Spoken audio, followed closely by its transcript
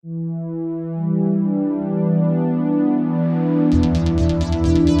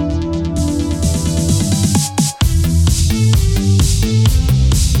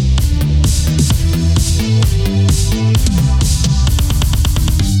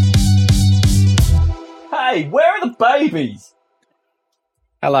Hey, where are the babies?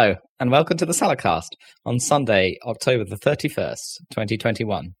 Hello, and welcome to the Saladcast on Sunday, October the 31st,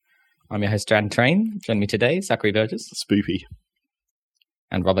 2021. I'm your host, Jan Train. Joining me today, Zachary Burgess. Spoopy.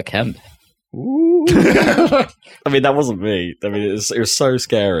 And Robert Kemp. Ooh. I mean, that wasn't me. I mean, it was so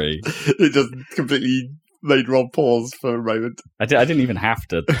scary. It just completely made Rob pause for a moment. I didn't even have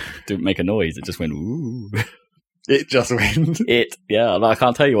to make a noise. It just went, ooh. It just went. Yeah, I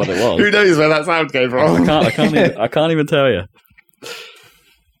can't tell you what it was. Who knows where that sound came from? I can't even tell you.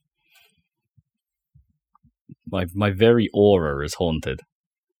 My very aura is haunted.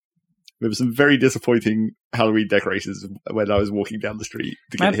 There were some very disappointing Halloween decorations when I was walking down the street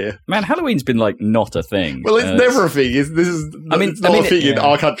to get here. Man, Halloween's been like not a thing. Well, it's never a thing. It's not a thing in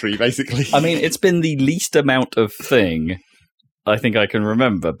our country, basically. I mean, it's been the least amount of thing I think I can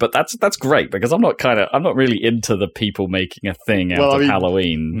remember, but that's great because I'm not really into the people making a thing out of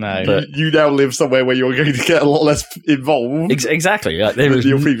Halloween. No, but you now live somewhere where you're going to get a lot less involved. Exactly. With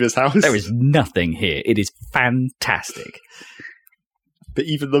your previous house. There is nothing here. It is fantastic. But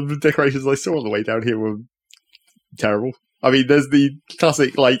even the decorations I saw on the way down here were terrible. I mean, there's the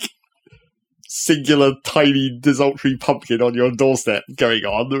classic, like, singular, tiny, desultory pumpkin on your doorstep going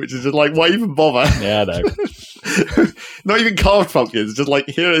on, which is just like, why even bother? Yeah, I know. Not even carved pumpkins, just like,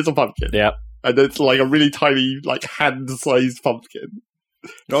 here is a pumpkin. Yeah. And it's like a really tiny, like, hand-sized pumpkin.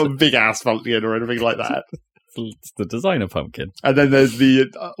 Not a big-ass pumpkin or anything like that. It's the designer pumpkin. And then there's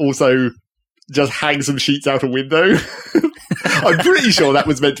the, also, just hang some sheets out a window. I'm pretty sure that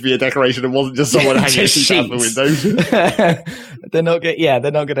was meant to be a decoration and wasn't just someone hanging sheets out the window. They're not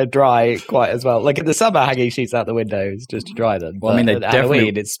going to dry quite as well. Like in the summer, hanging sheets out the windows just to dry them. Well, I mean,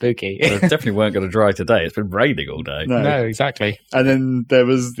 Halloween, it's spooky. They definitely weren't going to dry today. It's been raining all day. No, exactly. And then there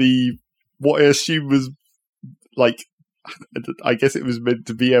was what I assume was like, I guess it was meant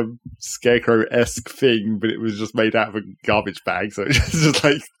to be a scarecrow-esque thing, but it was just made out of a garbage bag. So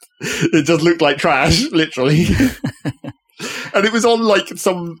it just looked like trash, literally. And it was on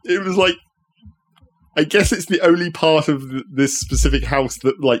I guess it's the only part of this specific house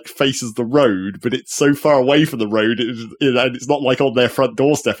that like faces the road, but it's so far away from the road, and it's not like on their front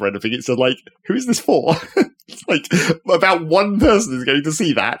doorstep or anything. It's just like, who is this for? It's like about one person is going to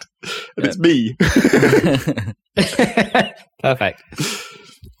see that, and it's me. Perfect.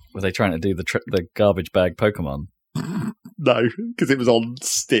 Were they trying to do the garbage bag Pokemon? No, because it was on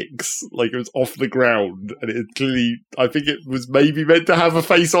sticks, like it was off the ground, and it clearly, I think it was maybe meant to have a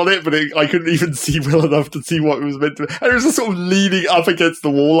face on it, but I couldn't even see well enough to see what it was meant to be. And it was just sort of leaning up against the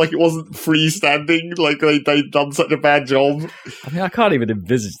wall, like it wasn't freestanding, like they'd done such a bad job. I mean, I can't even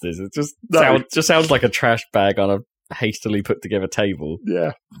envisage this. It just sounds like a trash bag on a hastily put together table.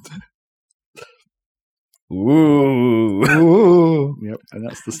 Yeah. Ooh. Yep, and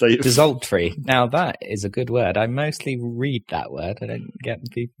that's the state of... Desultory. Now, that is a good word. I mostly read that word. I don't get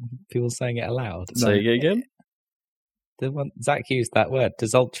people saying it aloud. Say it again? Zach used that word.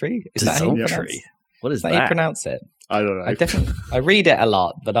 Desultory? Desultory? What is that? How you pronounce it? I don't know. I read it a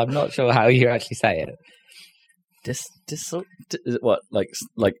lot, but I'm not sure how you actually say it. What?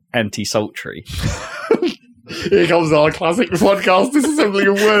 Like anti-sultry? Here comes our classic podcast disassembling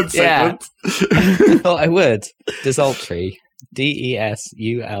a word segment. I thought I would. Desultory.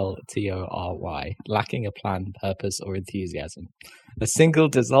 Desultory. Lacking a plan, purpose, or enthusiasm. A single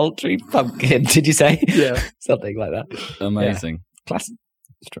desultory pumpkin, did you say? Yeah. Something like that. Amazing. Yeah. Classic.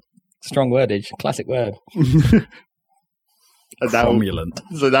 Strong wordage. Classic word. Cromulent.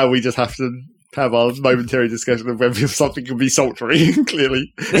 So now we just have to have our momentary discussion of whether something can be sultry,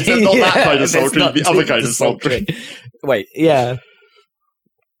 clearly. Except not that kind of sultry, the other kind of sultry. Wait, yeah.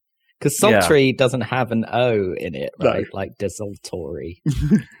 Because sultry doesn't have an O in it, right? No. Like desultory.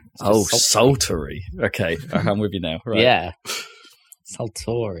 Sultry. Okay, I'm with you now. Right. Yeah.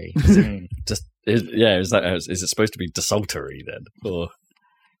 Sultory. Is it supposed to be desultory then? Or...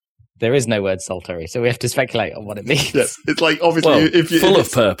 There is no word sultry, so we have to speculate on what it means. Yes, it's like obviously if you're full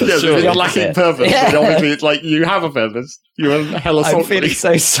of purpose. Yes, if you're lacking purpose, then obviously it's like you have a purpose. You're hella sultry. I'm feeling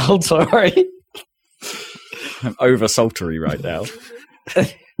so sultry. I'm over sultry right now.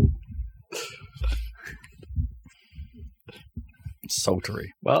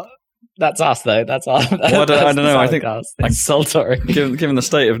 Sultry. Well, that's us though. That's our. Well, I don't know. I think sultry. Given the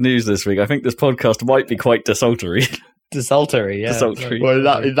state of news this week, I think this podcast might be quite desultory. Desultory, yeah. Desultory.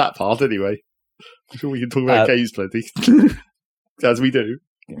 Well, in that part anyway. I'm sure we can talk about games plenty. As we do.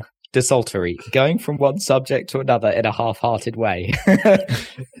 Yeah. desultory, going from one subject to another in a half-hearted way.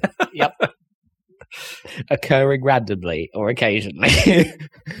 Yep. Occurring randomly or occasionally.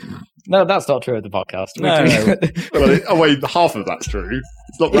 No, that's not true of the podcast. No. Well, wait, half of that's true.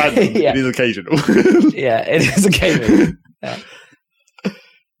 It's not random. Yeah. It is occasional. Yeah, it is occasional. Yeah.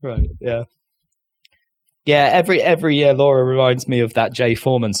 Right. Yeah. Yeah, every year Laura reminds me of that Jay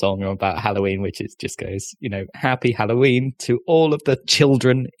Foreman song about Halloween, which is just goes, Happy Halloween to all of the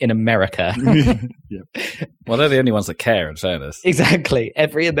children in America. Yeah. Well, they're the only ones that care, in fairness. Exactly.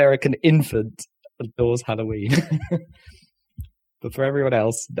 Every American infant adores Halloween. But for everyone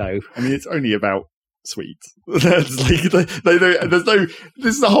else, no. I mean, it's only about sweets. There's no.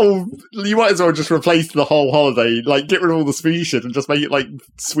 This is the whole. You might as well just replace the whole holiday. Like, get rid of all the sweet shit and just make it like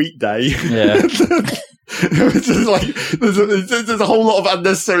Sweet Day. Yeah. It's just like there's a whole lot of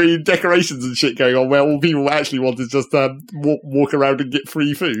unnecessary decorations and shit going on where all people actually want is just walk around and get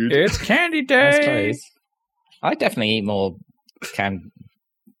free food. It's candy day. I definitely eat more canned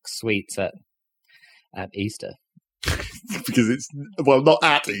sweets at Easter. Because it's, well, not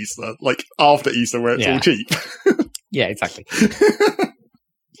at Easter, like after Easter where it's all cheap. Yeah, exactly.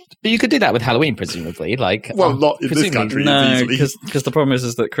 But you could do that with Halloween, presumably. Like, well, not in this country. No, because the problem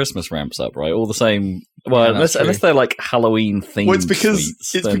is that Christmas ramps up, right? All the same. Well, unless they're like Halloween themed. Well, it's because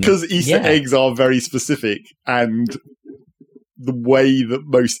sweets, because Easter eggs are very specific, and the way that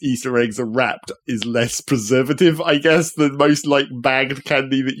most Easter eggs are wrapped is less preservative, I guess, than most like bagged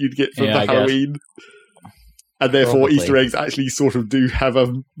candy that you'd get from the Halloween. And therefore, probably. Easter eggs actually sort of do have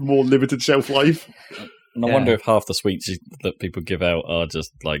a more limited shelf life. And I wonder if half the sweets that people give out are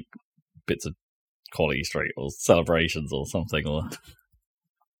just like bits of Quality Street or celebrations or something, or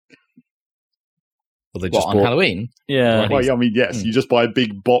they just on Halloween. Yeah. Well, I mean, yes, you just buy a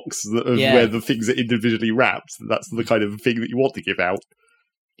big box of where the things are individually wrapped. That's the kind of thing that you want to give out.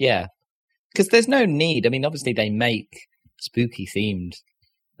 Yeah, because there's no need. I mean, obviously they make spooky themed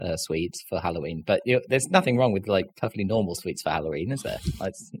sweets for Halloween, but there's nothing wrong with like perfectly normal sweets for Halloween, is there?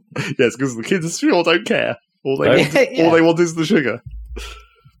 Yes, because the kids sure don't care. All they want is the sugar.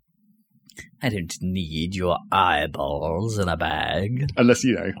 I don't need your eyeballs in a bag. Unless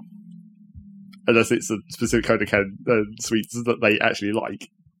it's a specific kind of sweets that they actually like.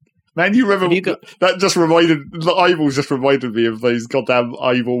 Man, you remember that just reminded the eyeballs just reminded me of those goddamn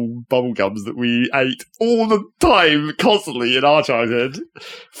eyeball bubblegums that we ate all the time, constantly in our childhood.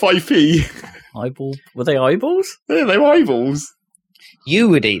 5p. Eyeball? Were they eyeballs? Yeah, they were eyeballs. You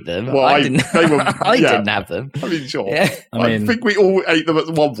would eat them. Well, I didn't. I didn't have them. I mean, sure. Yeah. I think we all ate them at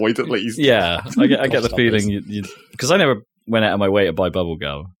one point, at least. Yeah, I get the feeling because I never went out of my way to buy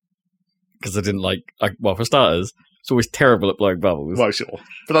bubblegum because I didn't like. Well, for starters, it's always terrible at blowing bubbles. Well, sure,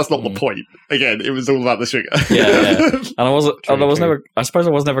 but that's not the point. Again, it was all about the sugar. Yeah. And I was never. I suppose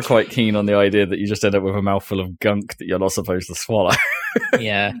I was never quite keen on the idea that you just end up with a mouthful of gunk that you're not supposed to swallow.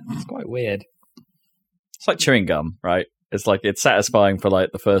 Yeah, it's quite weird. It's like chewing gum, right? It's like it's satisfying for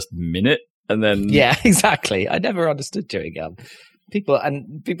like the first minute, and then yeah, exactly. I never understood chewing gum.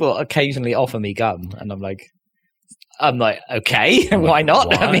 People occasionally offer me gum, and I'm like, okay, why not?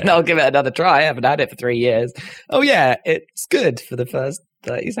 Why? I mean, I'll give it another try. I haven't had it for 3 years. Oh yeah, it's good for the first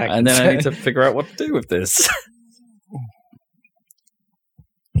 30 seconds. And then I need to figure out what to do with this.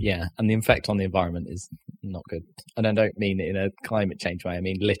 Yeah, and the effect on the environment is not good. And I don't mean it in a climate change way. I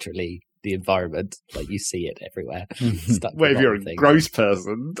mean literally the environment. Like you see it everywhere. Well, if you're a gross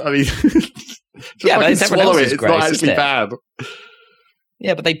person, I mean, yeah, but swallow it. It's not actually bad.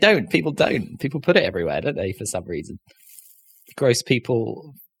 Yeah, but they don't. People don't. People put it everywhere, don't they, for some reason? Gross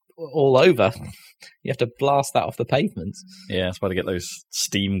people all over. You have to blast that off the pavements. Yeah, that's why they get those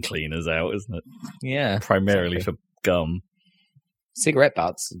steam cleaners out, isn't it? Yeah. Primarily for gum. Cigarette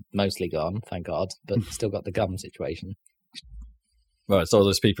butts mostly gone, thank God, but still got the gum situation. Right, so all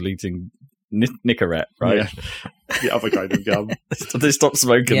those people eating Nicorette, right? Yeah. The other kind of gum. They stopped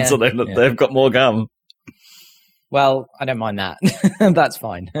smoking, so they've got more gum. Well, I don't mind that. That's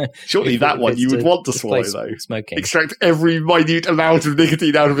fine. Surely that one you would want to swallow, though. Smoking. Extract every minute amount of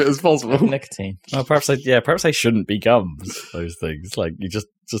nicotine out of it as possible. Nicotine. Well, perhaps they shouldn't be gums, those things. Like, you just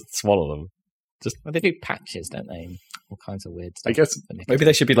swallow them. Well, they do patches, don't they? All kinds of weird stuff. I guess maybe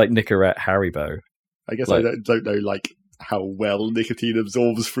they should be like Nicorette Haribo. I guess I don't know, like, how well nicotine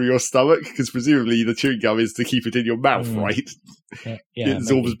absorbs through your stomach, because presumably the chewing gum is to keep it in your mouth, right? Yeah, it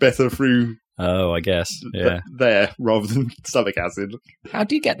absorbs better through... Oh, I guess. Yeah. There, rather than stomach acid. How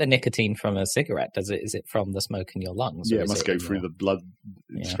do you get the nicotine from a cigarette? Is it from the smoke in your lungs? Yeah, it must go through the blood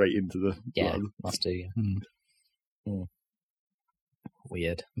straight into the blood. Must do, yeah.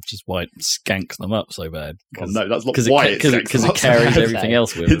 Weird. Which is why it skanks them up so bad. Well, no, that's not why it skanks them up. Because it carries everything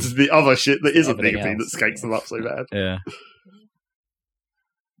else with it. It's the other shit that isn't nicotine that skanks them up so bad. Yeah.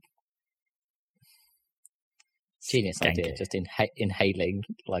 Genius idea, just inhaling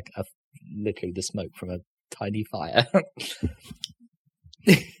like literally the smoke from a tiny fire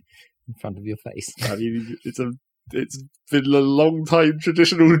in front of your face. I mean, it's been a long time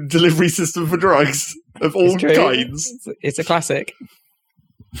traditional delivery system for drugs of all kinds. It's a classic.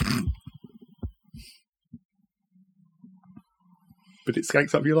 But it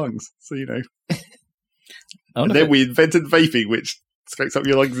skanks up your lungs, so you know. And then we invented vaping, which skanks up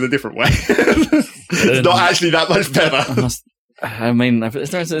your lungs in a different way. It's not actually that much better. I mean,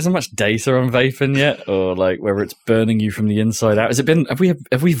 is there much data on vaping yet, or like whether it's burning you from the inside out? Has it been? Have we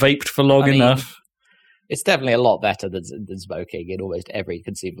vaped for long enough? It's definitely a lot better than smoking in almost every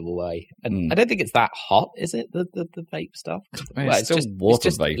conceivable way. And I don't think it's that hot, is it? The vape stuff. I mean, it's still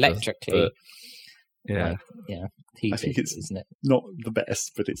water vapor, electrically. Yeah, I think it's isn't it? Not the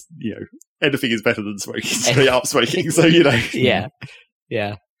best, but it's anything is better than smoking. Straight up smoking, so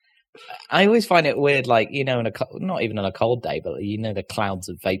yeah. I always find it weird, like, not even on a cold day, but the clouds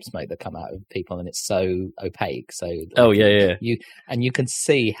of vape smoke that come out of people, and it's so opaque. So you can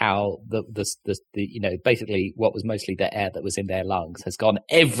see how the basically what was mostly the air that was in their lungs has gone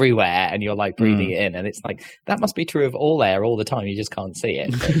everywhere, and you're like breathing it in, and it's like that must be true of all air all the time. You just can't see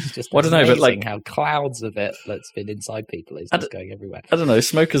it. It's just I don't know, but like how clouds of it that's been inside people is just going everywhere. I don't know.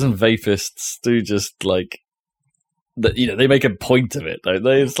 Smokers and vapists do just like. They make a point of it, don't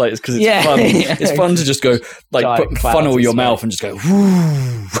they? It's like because it's fun. It's fun to just go like funnel your mouth and just go.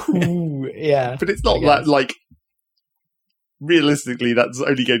 Whoo. Yeah, but it's not that like. Realistically, that's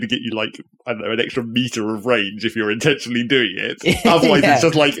only going to get you like an extra meter of range if you're intentionally doing it. Otherwise, it's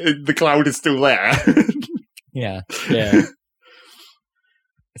just like the cloud is still there. Yeah. It's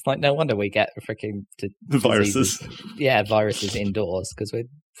like no wonder we get freaking the viruses. Yeah, viruses indoors because we're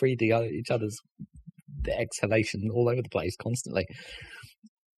breathing each other's. The exhalation all over the place constantly.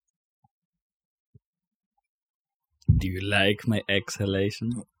 Do you like my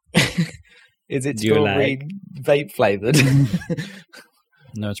exhalation? Is it strawberry vape flavored?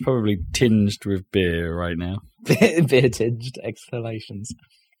 No, it's probably tinged with beer right now. Beer tinged exhalations.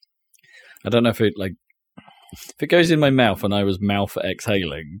 I don't know if it goes in my mouth and I was mouth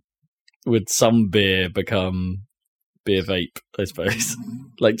exhaling, would some beer become beer vape, I suppose.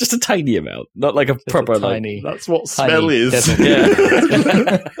 Like just a tiny amount, not like a just proper tiny. That's what smell is. Yeah.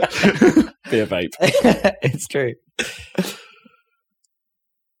 Beer vape. It's true.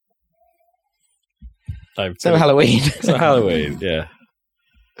 So Halloween. Yeah.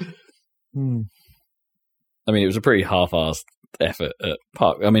 I mean, it was a pretty half-assed effort at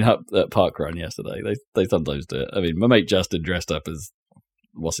Park Run yesterday. They sometimes do it. I mean, my mate Justin dressed up as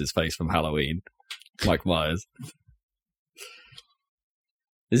what's his face from Halloween, Mike Myers.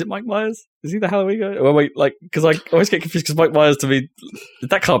 Is it Mike Myers? Is he the Halloween guy? Well, wait, because I always get confused because Mike Myers to me,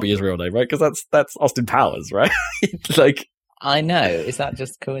 that can't be his real name, right? Because that's Austin Powers, right? I know. Is that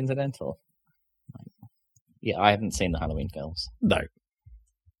just coincidental? Yeah, I haven't seen the Halloween films. No.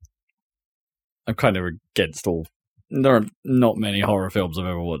 I'm kind of against all. There are not many horror films I've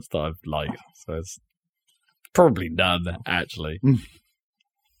ever watched that I've liked, so it's probably none, actually.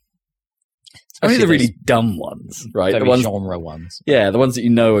 Only the really dumb ones, right? The ones, genre ones. Yeah, the ones that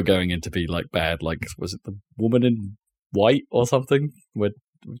are going in to be bad. Like, was it The Woman in White or something? Where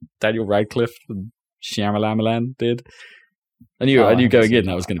Daniel Radcliffe and Shyamalan did? I knew going in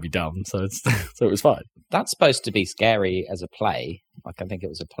that was going to be dumb, so it was fine. That's supposed to be scary as a play. I think it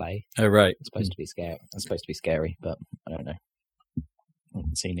was a play. Oh, right. It's supposed to be scary. It's supposed to be scary, but I don't know. I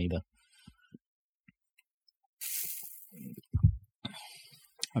haven't seen either.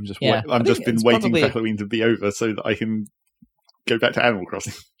 I've just been waiting for Halloween to be over so that I can go back to Animal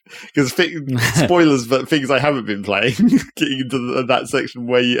Crossing. Because spoilers, but things I haven't been playing, getting into that section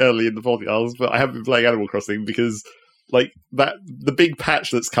way early in the podcast, but I haven't been playing Animal Crossing because the big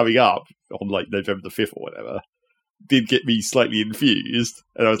patch that's coming up on November the 5th or whatever did get me slightly infused,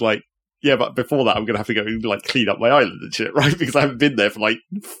 and I was like, yeah, but before that I'm going to have to go and clean up my island and shit, right? Because I haven't been there for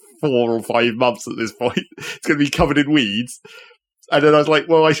 4 or 5 months at this point. It's going to be covered in weeds. And then I was like,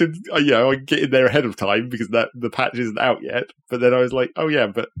 well, I should, I get in there ahead of time because the patch isn't out yet. But then I was like, oh yeah,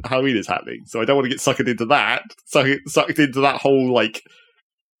 but Halloween is happening. So I don't want to get sucked into that whole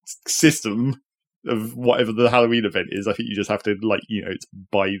system of whatever the Halloween event is. I think you just have to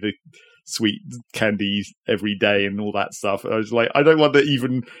buy the sweet candies every day and all that stuff. And I was like, I don't want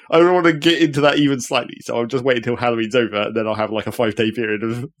to get into that even slightly. So I'll just wait until Halloween's over and then I'll have a 5-day period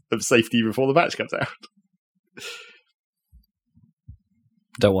of safety before the patch comes out.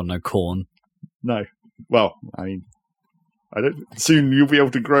 Don't want no corn. No. Well, I mean, soon you'll be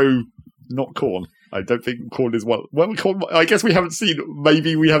able to grow not corn. I don't think corn is one. Well, corn, I guess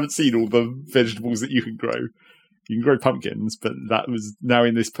maybe we haven't seen all the vegetables that you can grow. You can grow pumpkins, but that was now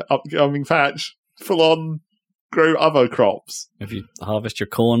in this upcoming patch, full on grow other crops. If you harvest your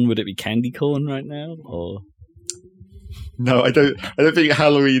corn, would it be candy corn right now? Or no, I don't think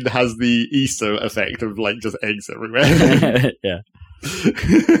Halloween has the Easter effect of like just eggs everywhere. Yeah.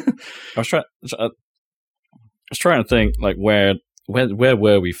 I was trying to think like where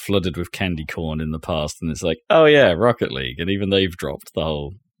were we flooded with candy corn in the past, and it's like, oh yeah, Rocket League, and even they've dropped the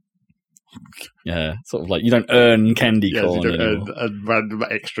whole. Yeah, sort of like you don't earn candy corn you don't anymore. earn a random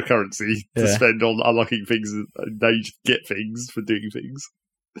extra currency to spend on unlocking things. Now you just get things for doing things.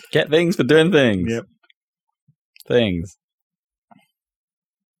 Get things for doing things. Yep. Things.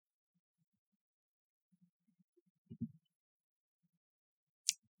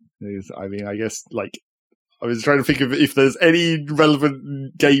 I mean, I guess like I was trying to think of if there's any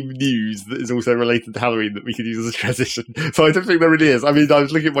relevant game news that is also related to Halloween that we could use as a transition. So I don't think there really is. I mean, I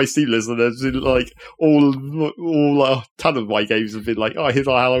was looking at my Steam list and there's been like all a ton of my games have been like, oh, here's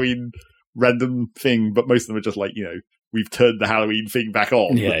our Halloween random thing, but most of them are just like, you know, we've turned the Halloween thing back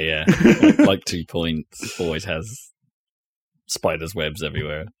on. Yeah. like 2 Points always has spiders' webs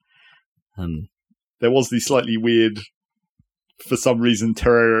everywhere. And there was the slightly weird, for some reason,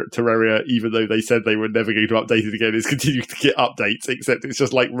 Terraria, even though they said they were never going to update it again, is continuing to get updates, except it's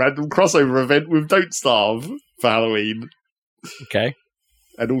just like random crossover event with Don't Starve for Halloween. Okay.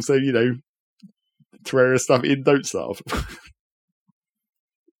 And also, you know, Terraria stuff in Don't Starve.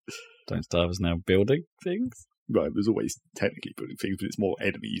 Don't Starve is now building things? Well, it was always technically building things, but it's more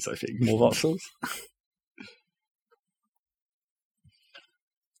enemies, I think. More voxels?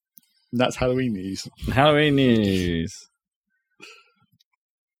 And that's Halloween news. Halloween news.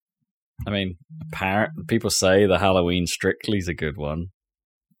 I mean, people say the Halloween Strictly's a good one.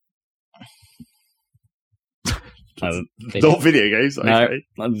 Not video games, no,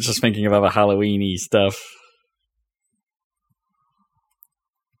 I'm just thinking of other Halloween-y stuff.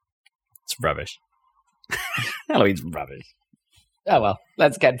 It's rubbish. Halloween's rubbish. Oh, well,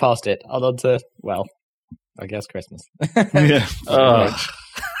 let's get past it. On to, well, I guess Christmas. Yeah.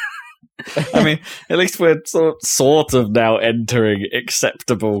 I mean, at least we're sort of now entering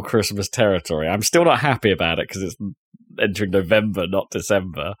acceptable Christmas territory. I'm still not happy about it because it's entering November, not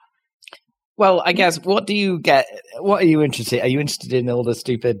December. Well, I guess, what do you get? What are you interested in? Are you interested in all the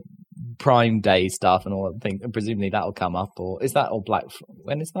stupid Prime Day stuff and all that thing? Presumably that'll come up, or is that all Black?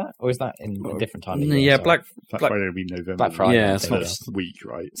 When is that? Or is that in a different time of year? Yeah, Black Friday will be November. Black Friday. Yeah, it's not week,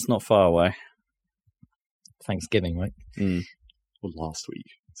 right? It's not far away. Thanksgiving, right? Mm. Or last week.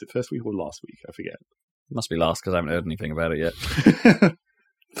 Is it first week or last week? I forget. It must be last because I haven't heard anything about it yet.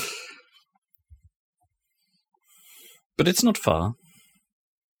 But it's not far.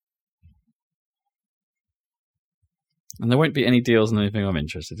 And there won't be any deals on anything I'm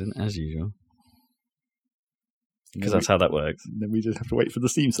interested in, as usual. Because that's how that works. Then we just have to wait for the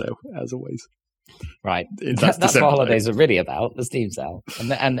Steam sale, as always. Right. That's what holidays are really about, the Steam sale.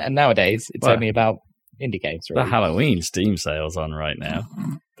 And nowadays, it's only about indie games. Really. The Halloween Steam sale's on right now.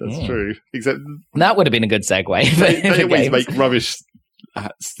 That's true. Except that would have been a good segue. They always make rubbish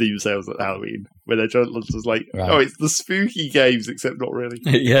Steam sales at Halloween, where they're just like, oh, it's the spooky games, except not really.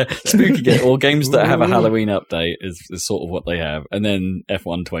 Yeah, spooky games, or games that have a Halloween update is sort of what they have. And then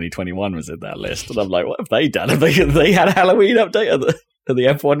F1 2021 was in that list, and I'm like, what have they done? Have they had a Halloween update? And the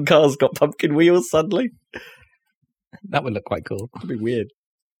F1 cars got pumpkin wheels suddenly? That would look quite cool. That'd be weird.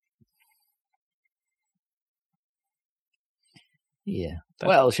 Yeah.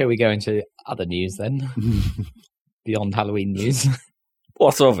 Well, shall we go into other news then? Beyond Halloween news.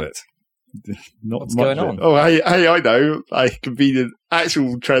 What of it? What's going on? Oh, hey, I know. I convenient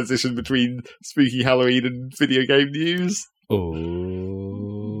actual transition between spooky Halloween and video game news.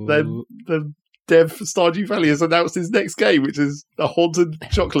 Oh. The dev for Stardew Valley has announced his next game, which is a haunted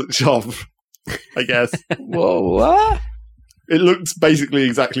chocolate shop, I guess. Whoa, what? It looks basically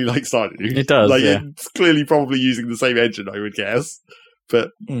exactly like Stardew. It does, like, yeah. It's clearly probably using the same engine, I would guess.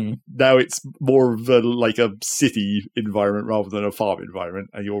 But now it's more of a city environment rather than a farm environment,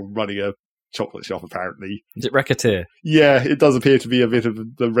 and you're running a chocolate shop, apparently. Is it Racketeer? Yeah, it does appear to be a bit of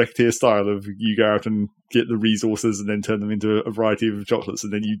the Racketeer style of you go out and get the resources and then turn them into a variety of chocolates,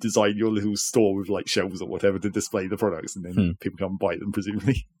 and then you design your little store with like shelves or whatever to display the products, and then people come and buy them,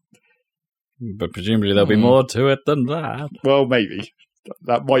 presumably. But presumably there'll be more to it than that. Well, maybe.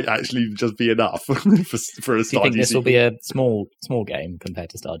 That might actually just be enough for a Stardew. Do you think this will be a small game compared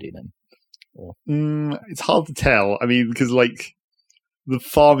to Stardew then? Or? It's hard to tell. I mean, because like the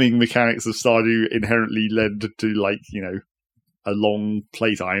farming mechanics of Stardew inherently led to, like, you know, a long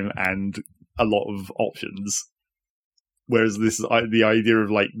playtime and a lot of options. Whereas the idea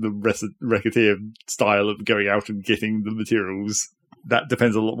of, like, the Recettear style of going out and getting the materials, that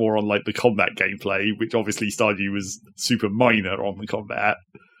depends a lot more on, like, the combat gameplay, which obviously Stardew was super minor on the combat.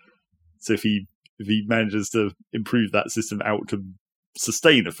 So if he manages to improve that system out to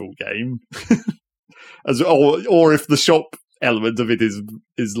sustain a full game, or if the shop element of it is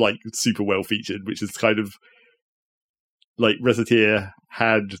like super well featured, which is kind of like Recettear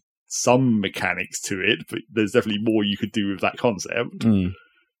had some mechanics to it, but there's definitely more you could do with that concept.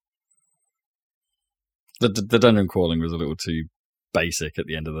 The dungeon crawling was a little too basic at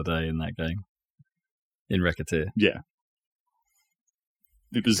the end of the day in that game. In Recettear. Yeah.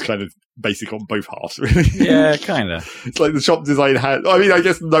 It was kind of basic on both halves, really. Yeah, kind of. It's like the shop design had... I mean, I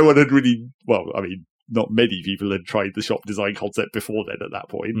guess no one had really... Well, I mean, not many people had tried the shop design concept before then at that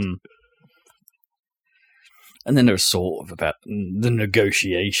point. And then there was sort of about the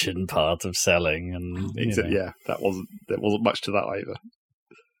negotiation part of selling, and yeah, there wasn't much to that either.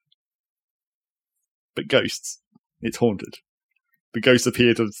 But ghosts, it's haunted. The ghosts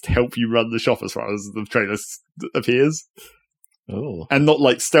appear to help you run the shop as far as the trailer appears. Oh, and not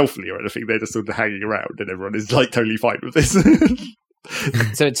like stealthily or anything. They're just sort of hanging around, and everyone is like totally fine with this.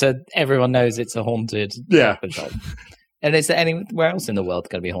 So everyone knows it's a haunted shop. And is there anywhere else in the world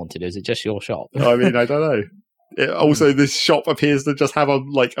going to be haunted? Or is it just your shop? I mean, I don't know. Also, this shop appears to just have a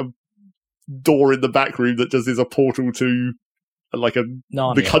door in the back room that just is a portal to like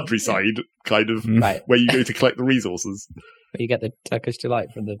Narnia. The countryside kind of where you go to collect the resources. Where you get the Turkish delight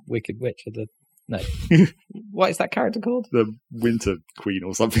from the Wicked Witch or what is that character called? The Winter Queen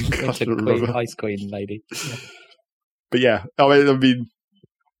or something. Winter Queen, Ice Queen lady. Yeah. But yeah, I mean,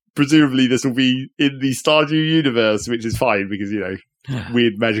 presumably this will be in the Stardew universe, which is fine because, you know,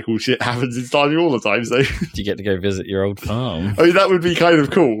 weird magical shit happens in Stardew all the time. So you get to go visit your old farm. I mean, that would be kind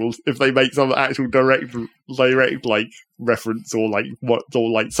of cool if they make some actual direct like reference or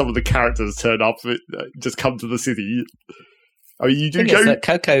some of the characters turn up, just come to the city. I mean, you do go. That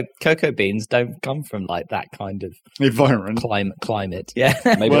cocoa beans don't come from like that kind of environment, climate. Yeah,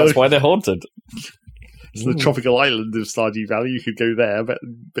 maybe that's why they're haunted. It's the tropical island of Stardew Valley. You could go there, but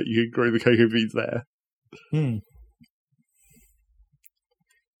you could grow the cocoa beans there.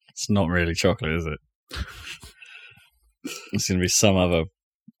 It's not really chocolate, is it? It's going to be some other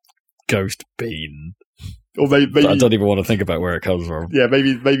ghost bean. Or maybe I don't even want to think about where it comes from. Yeah,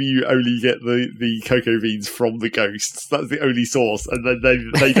 maybe you only get the cocoa beans from the ghosts. That's the only source, and then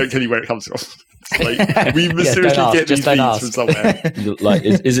they don't tell you where it comes from. Like, we mysteriously get these beans from somewhere. Like,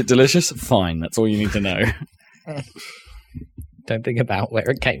 is it delicious? Fine, that's all you need to know. Don't think about where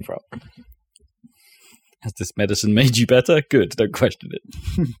it came from. Has this medicine made you better? Good, don't question it.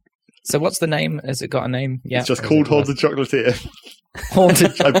 So what's the name? Has it got a name? Yeah, it's just called Haunted Chocolatier.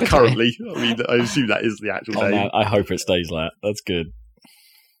 Haunted Chocolatier. Currently. I mean, I assume that is the actual name. Man, I hope it stays like that. That's good.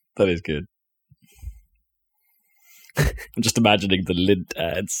 That is good. I'm just imagining the lint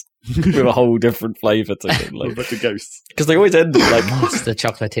ads with a whole different flavour to them. Like the ghosts. Because they always end like Master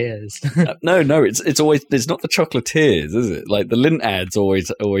Chocolatiers. No, it's not the chocolatiers, is it? Like the lint ads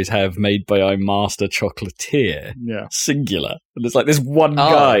always have made by a master chocolatier. Yeah. Singular. And there's like this one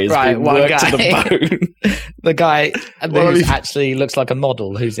guy is being worked to the bone. The guy who actually looks like a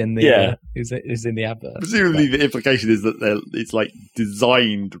model who's in the who's in the advert. Presumably the implication is that it's like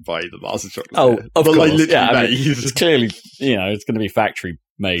designed by the master chocolatier. Oh, of course. Like literally I made. mean, it's clearly, it's going to be factory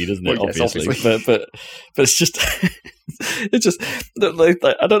made, isn't it? Well, yes, obviously. But it's just it's just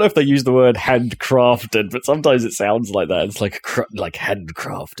I don't know if they use the word handcrafted, but sometimes it sounds like that. It's like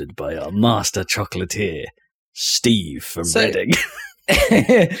handcrafted by our master chocolatier, Steve from Reading.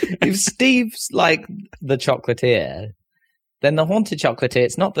 If Steve's like the chocolatier, then the haunted chocolatier,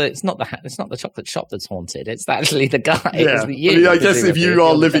 it's not the chocolate shop that's haunted. It's actually the guy. Yeah. I guess if you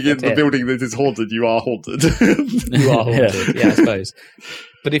are living in the building that is haunted, you are haunted. You are haunted. Yeah, I suppose.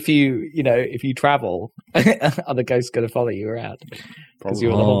 But if you travel, are the ghosts going to follow you around? Because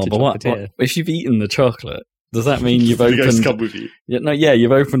you're the haunted chocolatier. If you've eaten the chocolate, does that mean you've the ghosts opened? Come with you.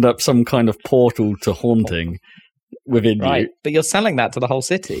 You've opened up some kind of portal to haunting within you. But you're selling that to the whole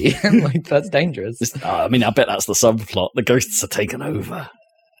city. Like, that's dangerous. I bet that's the subplot. The ghosts are taken over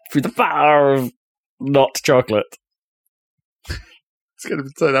through the power of not chocolate. It's going to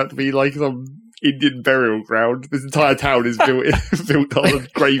turn out to be like some Indian burial ground. This entire town is built on a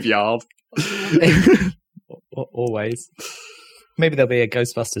graveyard. Always. Maybe there'll be a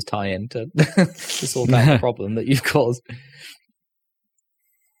Ghostbusters tie-in to sort out the problem that you've caused.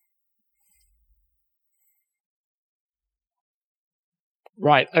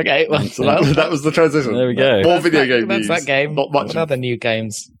 Right. Okay. Well, So that was the transition. There we go. More video game That's news. that game. Not much. What other new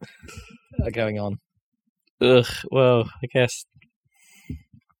games are going on? Ugh, well, I guess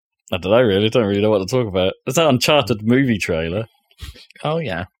I don't know. Really, don't really know what to talk about. There's that Uncharted movie trailer. Oh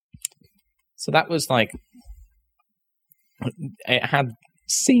yeah. So that was like it had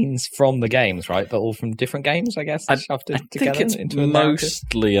scenes from the games, right? But all from different games, I guess. Shoved it I together think it's into a narrative.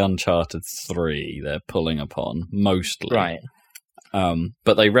 mostly Uncharted 3 they're pulling upon, mostly. Right.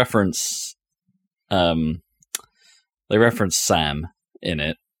 But they reference Sam in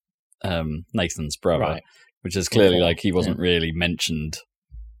it, Nathan's brother, Right. which is clearly Four, like he wasn't really mentioned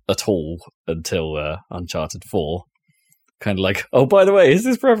at all until Uncharted 4. Kind of like, oh, by the way, is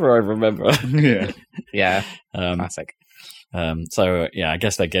his brother? I remember. Yeah. Yeah. um, Classic. So I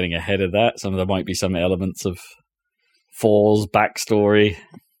guess they're getting ahead of that. There might be some elements of 4's backstory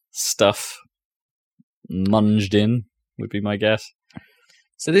stuff munged in, would be my guess.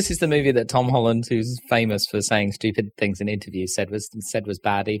 So this is the movie that Tom Holland, who's famous for saying stupid things in interviews, said was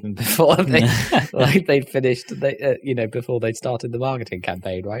bad even before they'd finished. Before they'd started the marketing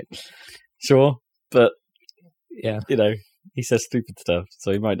campaign, right? Sure, but Yeah, he says stupid stuff,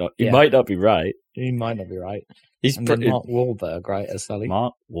 so he might not. He might not be right. he might not be right. He's And then Mark Wahlberg, right, as Sully.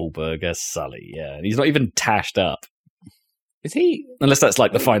 Mark Wahlberg as Sully. Yeah, and he's not even tashed up. Is he? Unless that's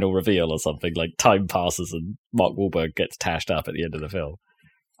like the final reveal or something. Like time passes and Mark Wahlberg gets tashed up at the end of the film.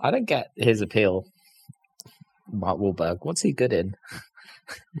 I don't get his appeal. Mark Wahlberg, what's he good in?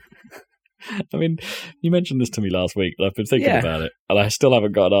 I mean, you mentioned this to me last week, and I've been thinking Yeah. about it, and I still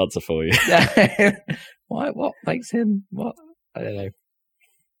haven't got an answer for you. Why? What makes him? What? I don't know.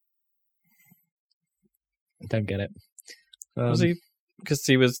 I don't get it. Was he? Because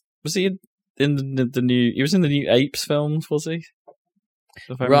was he in the new? He was in the new Apes films, was he?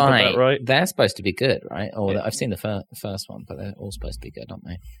 If I remember that right. They're supposed to be good, right? Or Yeah. I've seen the first one, but they're all supposed to be good, aren't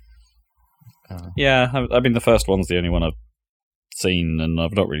they? Yeah, I mean the first one's the only one I've seen, and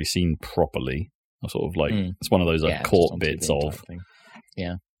I've not really seen properly. I sort of like it's one of those Yeah, caught just on bits TV of. type thing.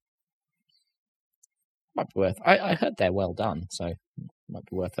 Yeah, might be worth. I heard they're well done, so might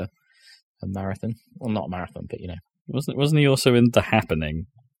be worth a marathon. Well, not a marathon, but Wasn't he also in The Happening?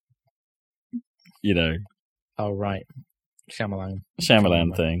 Oh right,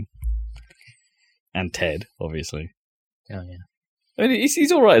 Shyamalan thing, and Ted, obviously. Oh yeah. I mean,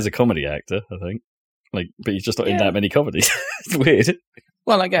 he's all right as a comedy actor, I think. But he's just not in that many comedies. It's weird.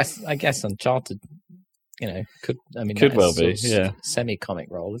 Well, I guess Uncharted, could well be, yeah. semi-comic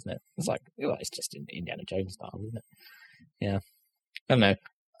role, isn't it? It's like, it's just in Indiana Jones style, isn't it? Yeah. I don't know.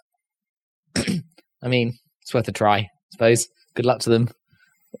 I mean, it's worth a try, I suppose. Good luck to them.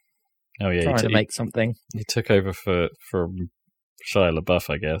 Oh yeah, Trying to make something. He took over from Shia LaBeouf,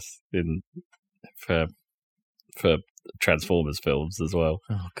 I guess, for Transformers films as well.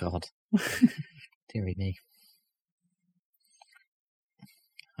 Oh God, dearie me.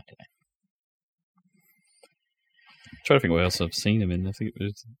 I don't know. I'm trying to think what else I've seen him in. I think it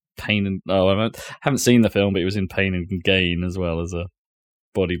was Pain and I haven't seen the film, but he was in Pain and Gain as well as a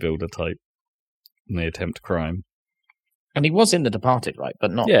bodybuilder type in The Attempt Crime. And he was in The Departed, right?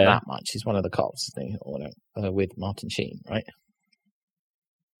 But not Yeah. that much. He's one of the cops, isn't he? With Martin Sheen, right?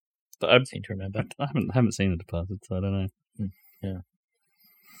 But I seem to remember. I haven't seen The Departed, so I don't know. Yeah.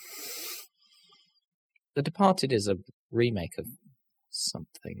 The Departed is a remake of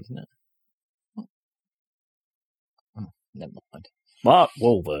something, isn't it? Oh, never mind. Mark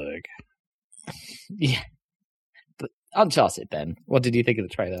Wahlberg. Yeah. But Uncharted then. What did you think of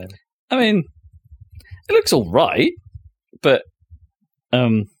the trailer then? I mean, it looks all right, but I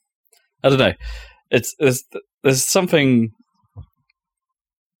don't know. There's something.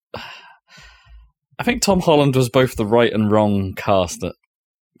 I think Tom Holland was both the right and wrong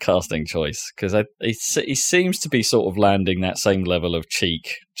casting choice, because he seems to be sort of landing that same level of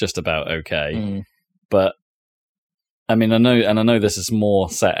cheek just about okay. But I mean, I know this is more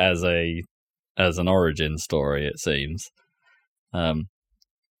set as an origin story, it seems. But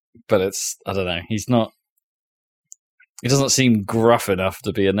I don't know. He doesn't seem gruff enough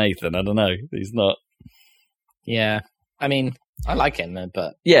to be a Nathan. I don't know. He's not. Yeah, I mean, I like him,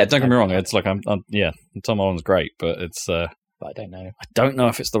 but yeah, don't get me wrong. It's like Tom Holland's great, but it's. But I don't know. I don't know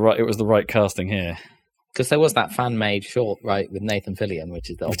if it was the right casting here, because there was that fan made short, right, with Nathan Fillion, which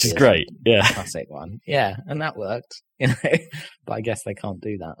is great. Yeah, classic one. Yeah, and that worked. But I guess they can't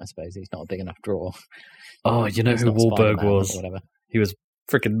do that. I suppose he's not a big enough draw. Oh, you know who Wahlberg was? Or whatever. He was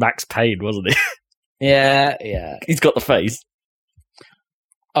freaking Max Payne, wasn't he? Yeah. He's got the face.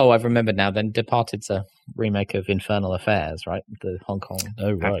 Oh, I've remembered now. Then Departed's a remake of Infernal Affairs, right? The Hong Kong.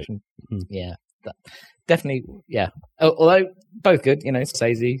 Oh, right. Action. Yeah. definitely, yeah. Although both good,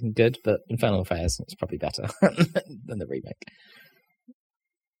 Scorsese good, but Infernal Affairs is probably better than the remake.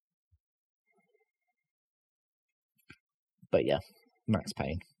 But yeah, Max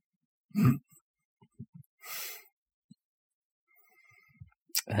Payne.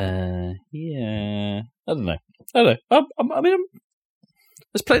 Yeah, I don't know. I mean,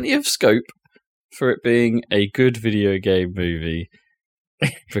 there's plenty of scope for it being a good video game movie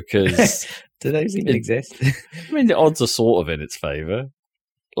because do those even exist? I mean, the odds are sort of in its favour.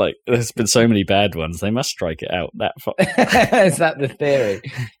 Like, there's been so many bad ones; they must strike it out that far. Is that the theory?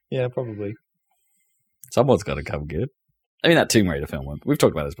 Yeah, probably. Someone's got to come good. I mean, that Tomb Raider film went. We've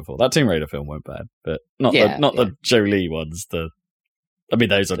talked about this before. That Tomb Raider film went bad, but not the Jolie ones. I mean,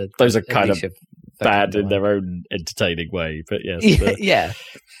 those are kind of bad in their own entertaining way. But yes,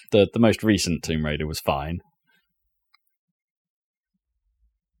 the most recent Tomb Raider was fine.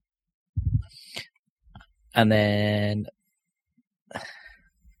 And then,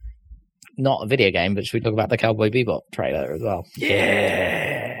 not a video game, but should we talk about the Cowboy Bebop trailer as well?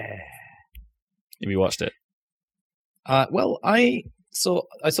 Yeah. Have you watched it? Well, I saw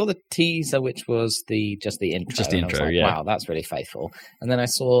the teaser, which was just the intro. Just the intro, like, wow, that's really faithful. And then I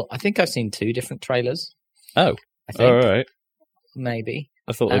think I've seen 2 different trailers. Oh, I think, all right. Maybe.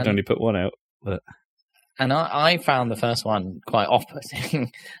 I thought they'd only put one out. But... And I found the first one quite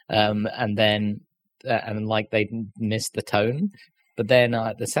off-putting, and like they missed the tone. But then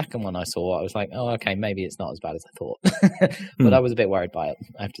the second one I saw, I was like, oh, okay, maybe it's not as bad as I thought. But I was a bit worried by it,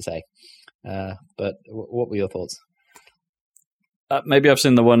 I have to say. But what were your thoughts? Maybe I've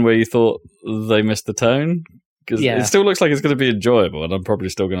seen the one where you thought they missed the tone, because it still looks like it's going to be enjoyable, and I'm probably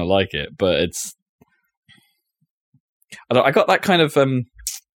still going to like it. But I got that kind of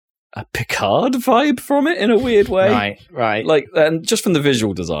a Picard vibe from it in a weird way, right. Like, and just from the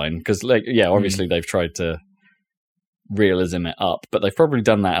visual design, because obviously they've tried to realism it up, but they've probably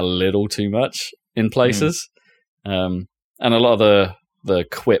done that a little too much in places, and a lot of the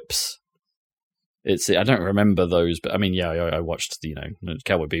quips. I don't remember those, but I mean, I watched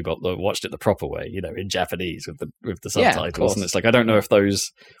Cowboy Bebop. I watched it the proper way, in Japanese with the subtitles, and it's like I don't know if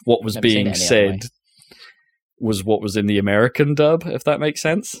what was being said was what was in the American dub, if that makes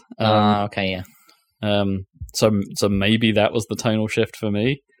sense. Okay, yeah. So maybe that was the tonal shift for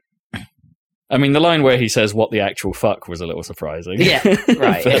me. I mean, the line where he says "what the actual fuck" was a little surprising. Yeah,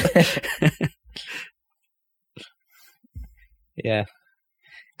 right. Yeah.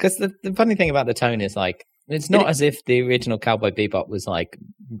 Because the funny thing about the tone is, like, it's not as if the original Cowboy Bebop was, like,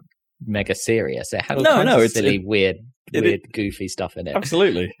 mega serious. It had all kinds of silly, weird, goofy stuff in it.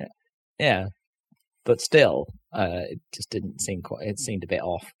 Absolutely. Yeah. But still, it just didn't seem it seemed a bit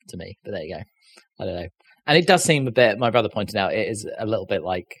off to me. But there you go. I don't know. And it does seem a bit, my brother pointed out, it is a little bit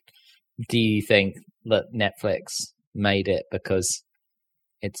like, do you think that Netflix made it because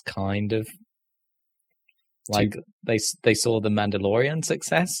it's kind of like they saw the Mandalorian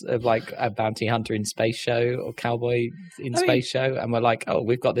success of like a bounty hunter in space show or cowboy in space show, and we're like, oh,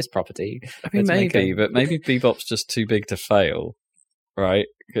 we've got this property. I mean, but maybe Bebop's just too big to fail, right?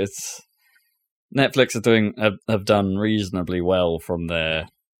 Because Netflix have done reasonably well from their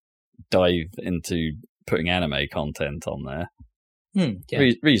dive into putting anime content on there.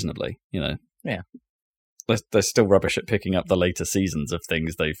 Reasonably, Yeah. They're still rubbish at picking up the later seasons of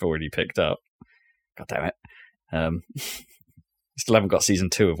things they've already picked up. God damn it. Still haven't got season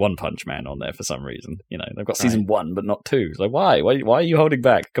 2 of One Punch Man on there for some reason. They've got season 1, but not 2. It's like, why? Why are you holding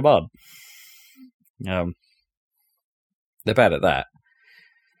back? Come on. They're bad at that.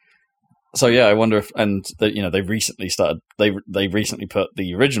 So yeah, I wonder if, and they recently started. They recently put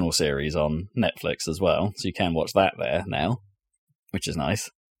the original series on Netflix as well, so you can watch that there now, which is nice.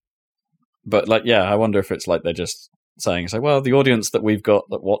 But I wonder if it's like they're just saying, well, the audience that we've got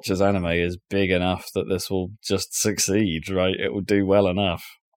that watches anime is big enough that this will just succeed, right? It will do well enough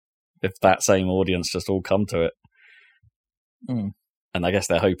if that same audience just all come to it. And I guess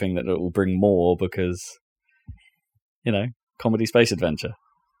they're hoping that it will bring more because, comedy space adventure.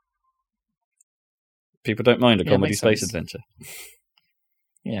 People don't mind a comedy space adventure.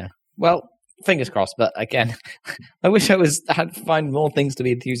 Yeah. Well, fingers crossed, but again, I wish I had find more things to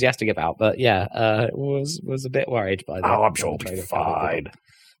be enthusiastic about. But was a bit worried by that. Oh, I'm sure it'll be fine.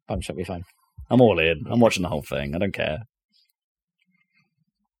 I'm sure it'll be fine. I'm all in. I'm watching the whole thing. I don't care.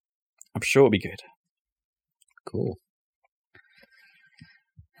 I'm sure it'll be good. Cool.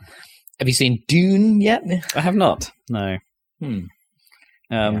 Have you seen Dune yet? I have not. No.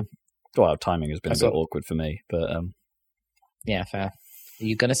 Well, timing has been a bit awkward for me, but yeah, fair. Are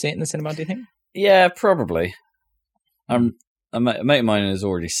you going to see it in the cinema, do you think? Yeah, probably. I'm a mate of mine has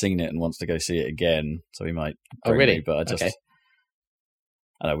already seen it and wants to go see it again, so he might. Oh, really? Me, but I just. Okay.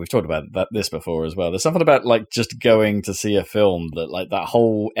 I know we've talked about this before as well. There's something about like just going to see a film that like that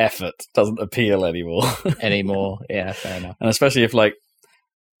whole effort doesn't appeal anymore. Yeah, fair enough. And especially if like,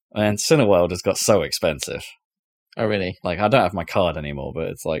 man, Cineworld has got so expensive. Oh, really? Like I don't have my card anymore, but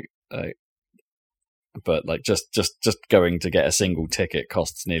it's like, but like just going to get a single ticket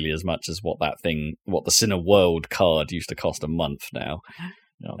costs nearly as much as what the Cineworld card used to cost a month now,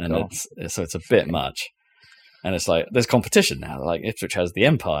 and it's a bit much. And it's like there's competition now. Like Ipswich has the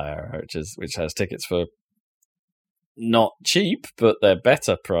Empire, which has tickets for not cheap, but they're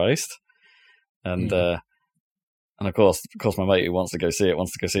better priced. And and of course, my mate who wants to go see it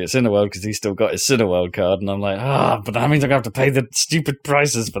Cineworld because he's still got his Cineworld card. And I'm like, but that means I'm going to have to pay the stupid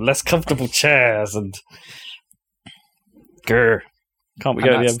prices for less comfortable chairs and grr. Can't we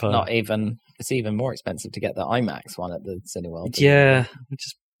go to the Empire? It's even more expensive to get the IMAX one at the Cineworld. Yeah, which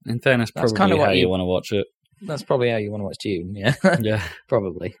is in fairness probably kind of how you want to watch it. That's probably how you want to watch Dune, yeah. Yeah.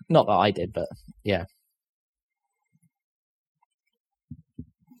 Probably. Not that I did, but yeah.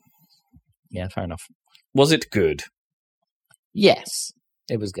 Yeah, fair enough. Was it good? Yes,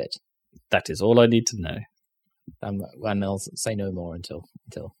 it was good. That is all I need to know. And I'll say no more until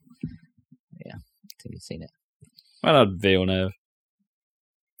you've seen it. Well done, Villeneuve.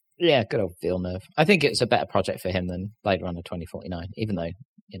 Yeah, good old Villeneuve. I think it's a better project for him than Blade Runner 2049, even though,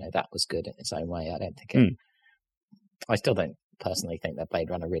 that was good in its own way. I don't think I still don't personally think that Blade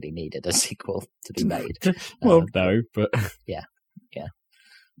Runner really needed a sequel to be made. Well, no, but... Yeah.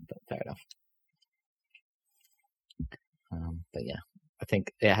 But fair enough. But yeah, I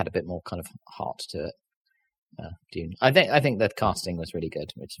think it had a bit more kind of heart to it. Dune. I think the casting was really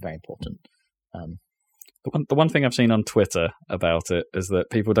good, which is very important. The one thing I've seen on Twitter about it is that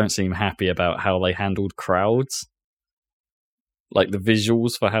people don't seem happy about how they handled crowds. Like the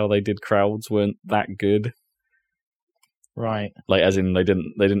visuals for how they did crowds weren't that good. Right. Like as in they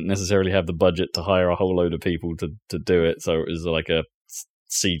didn't necessarily have the budget to hire a whole load of people to do it, so it was like a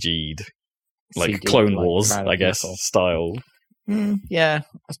CG'd like Clone Wars, I guess, style. Yeah,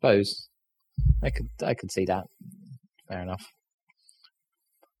 I suppose. I could see that. Fair enough.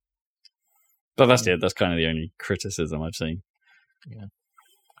 But that's it. That's kind of the only criticism I've seen. Yeah.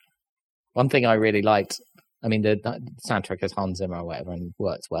 One thing I really liked, I mean, the soundtrack is Hans Zimmer or whatever, and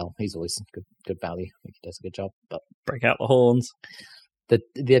works well. He's always good value. I think he does a good job. But break out the horns. The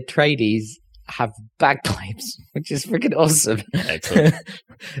Atreides have bagpipes, which is freaking awesome. Excellent.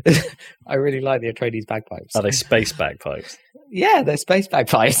 I really like the Atreides bagpipes. Are they space bagpipes? Yeah, they're space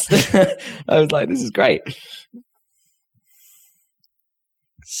bagpipes. I was like, this is great.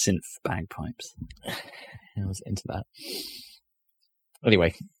 Synth bagpipes. I was into that.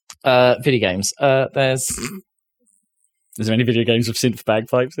 Anyway, video games. Is there any video games with synth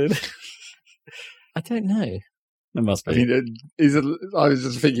bagpipes in? I don't know. There must be. I mean, I was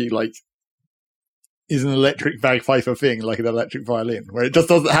just thinking, like, is an electric bagpipe a thing, like an electric violin, where it just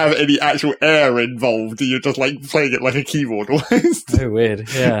doesn't have any actual air involved, and you're just like playing it like a keyboard almost? Oh, weird.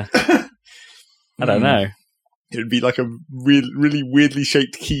 Yeah. I don't know. It would be like a really weirdly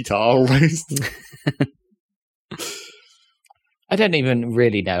shaped guitar almost. I don't even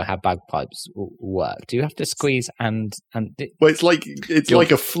really know how bagpipes work. Do you have to squeeze and? Well, it's like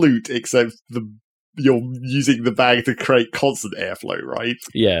a flute, except you're using the bag to create constant airflow, right?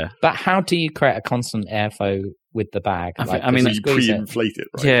 Yeah. But how do you create a constant airflow with the bag? I mean, you pre-inflate it,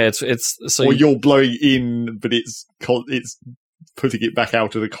 right? Yeah, it's so or you're blowing in, but it's putting it back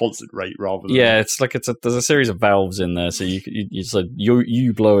out at a constant rate rather than... Yeah, it's like there's a series of valves in there, so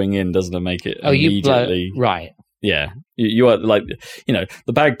you blowing in doesn't make it immediately... You blow, right. Yeah, you are like,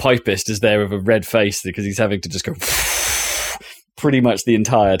 the bagpipist is there with a red face because he's having to just go pretty much the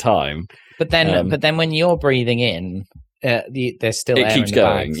entire time. But then when you're breathing in, there's still air keeps in the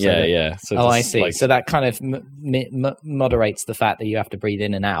going. bag, Yeah. So I see. So that kind of moderates the fact that you have to breathe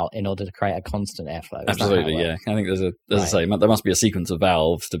in and out in order to create a constant airflow. Absolutely, yeah. I think there's I say, there must be a sequence of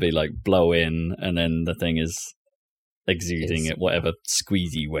valves to be like blow in, and then the thing is exuding at whatever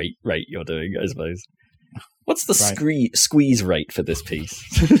squeezy rate you're doing, I suppose. What's the squeeze rate for this piece?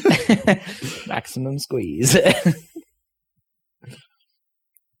 Maximum squeeze.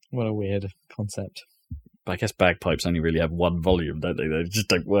 What a weird concept. But I guess bagpipes only really have one volume, don't they? They just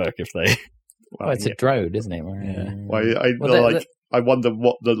don't work if they... Well, it's a drode, isn't it? Yeah. Well, I wonder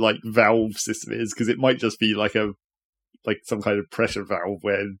what the valve system is, because it might just be like some kind of pressure valve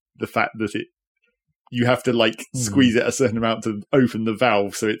where the fact that you have to like squeeze it a certain amount to open the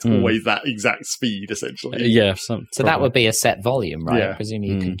valve, so it's always that exact speed, essentially. Yeah. So that would be a set volume, right? Yeah. Presumably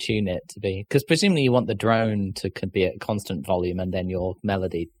you can tune it to be, because presumably you want the drone to be at constant volume and then your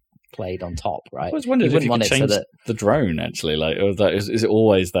melody played on top, right? I was wondering if you could change the drone actually, like, or that is it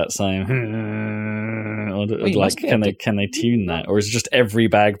always that same? Or like, can they tune that, or is it just every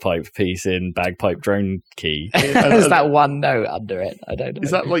bagpipe piece in bagpipe drone key? There's that one note under it. I don't know.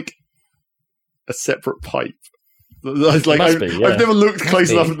 Is that like a separate pipe? Like, I've never looked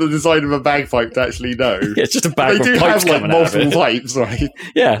close enough at the design of a bagpipe to actually know. Yeah, it's just a bag they of do pipes have like coming out of multiple it. pipes, right?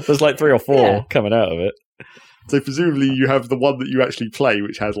 Yeah, there's like 3 or 4 coming out of it. So presumably you have the one that you actually play,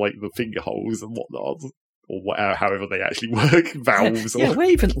 which has like the finger holes and whatnot, or whatever, however they actually work, valves. Yeah, where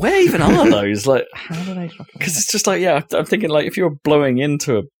even are those? Like, how do they? Because it's just like, I'm thinking like if you're blowing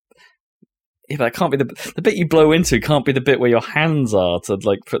into a, that can't be the bit you blow into. Can't be the bit where your hands are to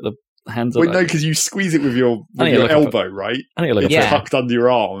like put the hands. Well, no, because you squeeze it with your elbow, right? I think it's tucked under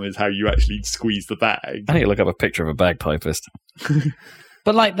your arm is how you actually squeeze the bag. I need to look up a picture of a bagpipist.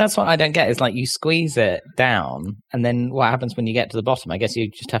 But like, that's what I don't get, is like you squeeze it down and then what happens when you get to the bottom? I guess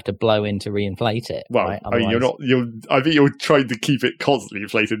you just have to blow in to reinflate it. Well, right? I mean, I think you're trying to keep it constantly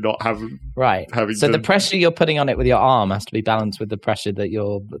inflated, not having so the pressure you're putting on it with your arm has to be balanced with the pressure that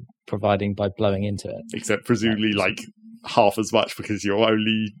you're providing by blowing into it. Except presumably like half as much, because you're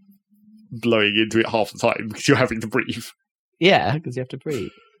only blowing into it half the time because you're having to breathe. Yeah, because you have to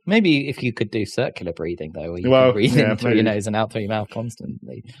breathe. Maybe if you could do circular breathing, though, where you can breathe in through your nose and out through your mouth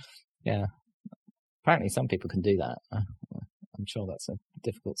constantly. Yeah. Apparently some people can do that. I'm sure that's a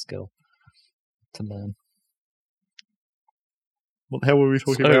difficult skill to learn. What the hell were we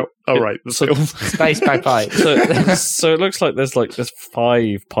talking about? Oh, right. Space bagpipe. So it looks like there's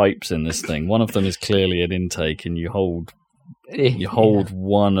 5 pipes in this thing. One of them is clearly an intake, and you hold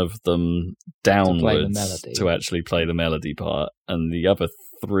one of them downwards to actually play the melody part, and the other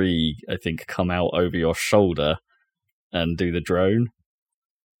 3, I think, come out over your shoulder and do the drone.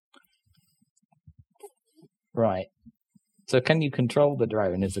 Right. So can you control the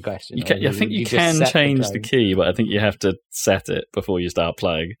drone is the question. I think you can change the key, but I think you have to set it before you start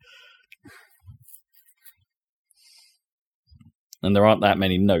playing. And there aren't that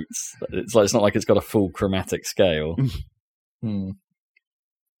many notes. It's not like it's got a full chromatic scale.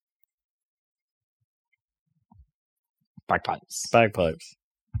 Bagpipes.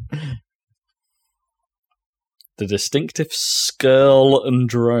 The distinctive skirl and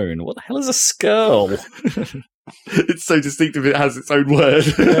drone. What the hell is a skirl? It's so distinctive it has its own word.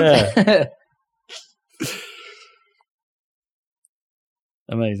 Yeah.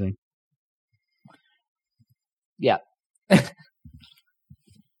 Amazing. Yeah.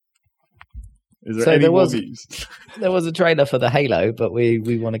 Is there any more views? There was a trailer for the Halo, but we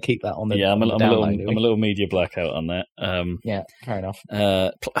want to keep that on the I'm a little media blackout on that. Yeah, fair enough.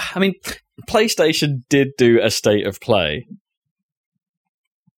 I mean, PlayStation did do a state of play,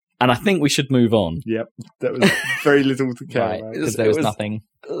 and I think we should move on. Yep, that was very little to care about. Because there was nothing.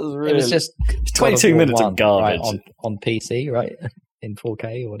 It was just 22 minutes of garbage on PC, right? In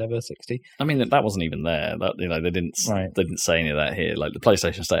 4K or whatever, 60. I mean, that wasn't even there. That they didn't say any of that here. Like the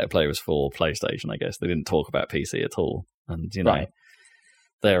PlayStation State of Play was for PlayStation, I guess. They didn't talk about PC at all. And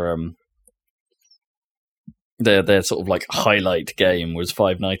their sort of like highlight game was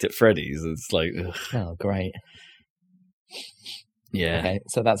Five Nights at Freddy's. It's like, ugh. Oh, great. Yeah. Okay,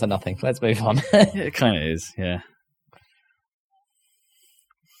 so that's a nothing. Let's move on. Yeah, it kind of is. Yeah.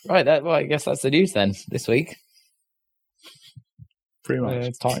 Right. I guess that's the news then this week. Pretty much.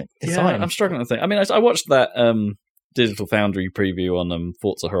 It's time. I'm struggling to think. I mean, I watched that Digital Foundry preview on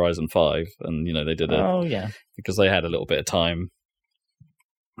Forza Horizon 5, and they did it because they had a little bit of time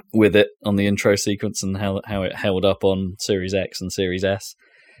with it on the intro sequence and how it held up on Series X and Series S,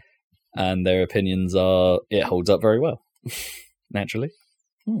 and their opinions are it holds up very well, naturally.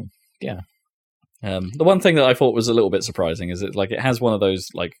 Yeah. The one thing that I thought was a little bit surprising is it has one of those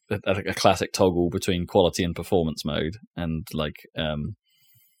like a classic toggle between quality and performance mode, and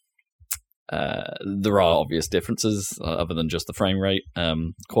there are obvious differences other than just the frame rate.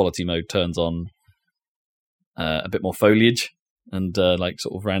 Quality mode turns on a bit more foliage and sort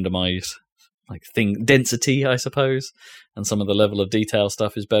of randomized thing density, I suppose, and some of the level of detail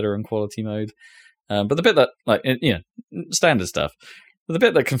stuff is better in quality mode. But the bit that standard stuff. The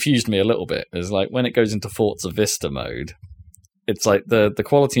bit that confused me a little bit is when it goes into Forza Vista mode, it's like the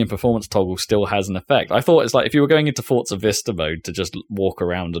quality and performance toggle still has an effect. I thought it's like if you were going into Forza Vista mode to just walk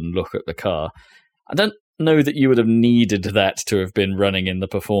around and look at the car, I don't know that you would have needed that to have been running in the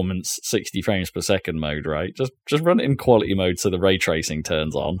performance 60 frames per second mode, right? Just run it in quality mode so the ray tracing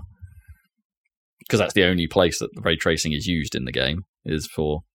turns on. because that's the only place that the ray tracing is used in the game is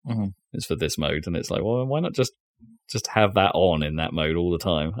for this mode, and it's like, well, why not just have that on in that mode all the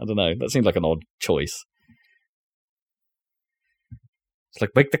time? I don't know. That seems like an odd choice. It's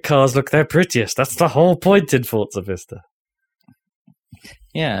like, make the cars look their prettiest. That's the whole point in Forza Vista.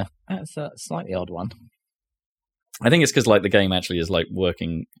 Yeah, that's a slightly odd one. I think it's because like the game actually is like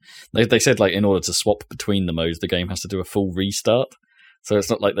working. They said like in order to swap between the modes, the game has to do a full restart. So it's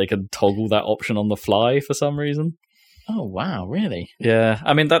not like they can toggle that option on the fly for some reason. Oh wow, really? Yeah,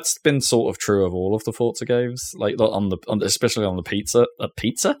 I mean that's been sort of true of all of the Forza games, like especially on the pizza. I'm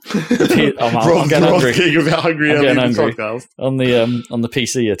getting hungry. I'm getting hungry. On the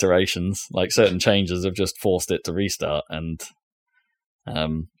PC iterations, like certain changes have just forced it to restart, and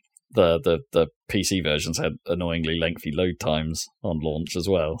the PC versions had annoyingly lengthy load times on launch as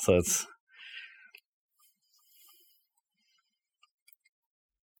well. So it's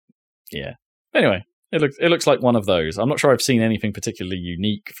yeah. Anyway, it looks like one of those. I'm not sure I've seen anything particularly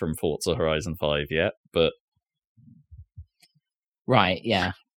unique from Forza Horizon 5 yet, but right,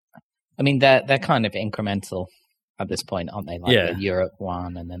 yeah. I mean, they're kind of incremental at this point, aren't they? Like the Europe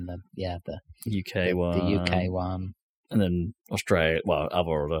one, and then the UK one, the UK one. And then Australia, well, other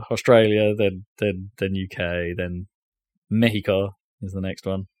order. Australia, then UK, then Mexico is the next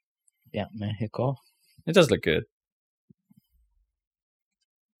one. Yeah, Mexico. It does look good.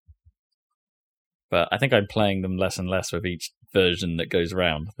 But I think I'm playing them less and less with each version that goes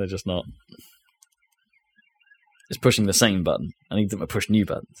around. They're just not... It's pushing the same button. I need them to push new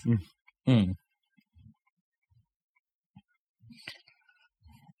buttons.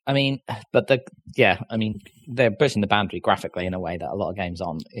 I mean, but they're pushing the boundary graphically in a way that a lot of games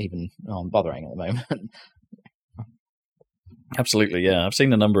aren't even bothering at the moment. Absolutely, yeah. I've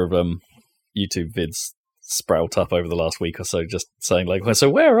seen a number of YouTube vids sprout up over the last week or so, just saying like, so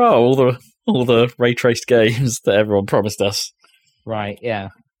where are all the ray traced games that everyone promised us? Right, yeah.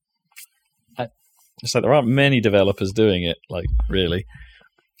 It's like there aren't many developers doing it, like really.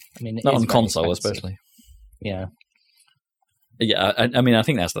 I mean, not on console, especially. Yeah. Yeah, I mean, I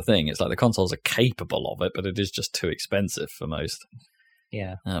think that's the thing. It's like the consoles are capable of it, but it is just too expensive for most.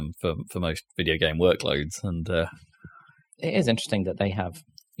 Yeah. For most video game workloads, and it is interesting that they have,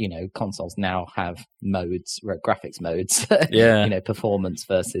 consoles now have modes, graphics modes. Yeah. Performance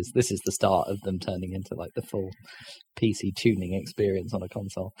versus this is the start of them turning into like the full PC tuning experience on a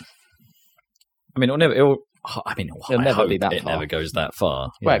console. I mean, it'll never be that far. It never goes that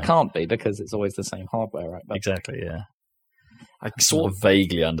far. Well, it can't be because it's always the same hardware, right? But exactly. Yeah. I sort of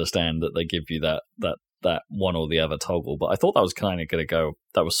vaguely understand that they give you that one or the other toggle, but I thought that was kind of going to go.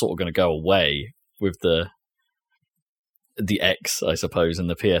 That was sort of going to go away with the X, I suppose, and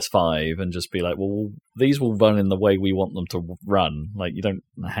the PS5, and just be like, well, these will run in the way we want them to run. Like you don't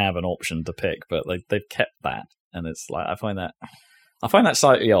have an option to pick, but they've kept that, and it's like I find that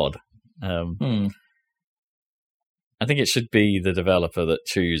slightly odd. I think it should be the developer that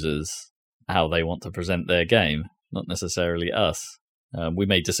chooses how they want to present their game, not necessarily us. We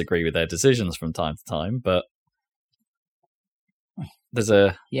may disagree with their decisions from time to time, but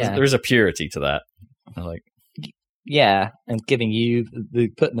there is a purity to that. And giving you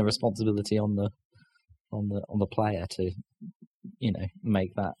putting the responsibility on the player to,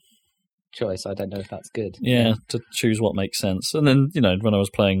 make that choice. I don't know if that's good. Yeah, to choose what makes sense. And then, when I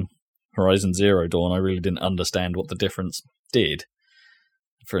was playing Horizon Zero Dawn, I really didn't understand what the difference did.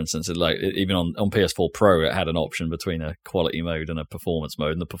 For instance, even on PS4 Pro, it had an option between a quality mode and a performance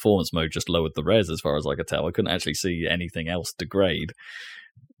mode, and the performance mode just lowered the res as far as I could tell. I couldn't actually see anything else degrade.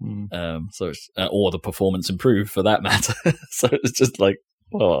 Or the performance improved for that matter. So it's just like,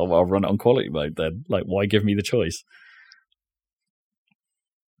 well, I'll run it on quality mode then. Like, why give me the choice?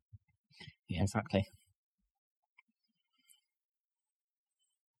 Yeah, exactly.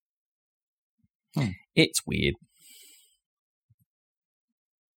 It's weird.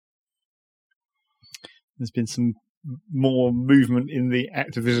 There's been some more movement in the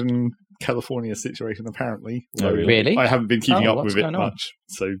Activision California situation, apparently. Oh, really? I haven't been keeping up with it much,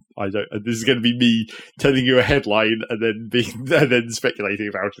 so I don't. This is going to be me telling you a headline and then speculating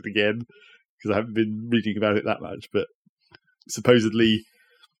about it again because I haven't been reading about it that much. But supposedly,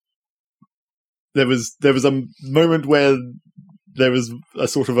 there was a moment where there was a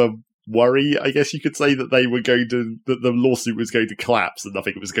sort of a worry, I guess you could say, that that the lawsuit was going to collapse and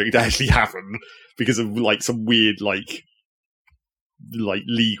nothing was going to actually happen because of like some weird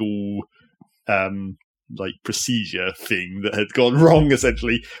legal procedure thing that had gone wrong,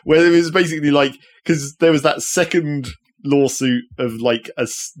 essentially, where it was basically because there was that second lawsuit of a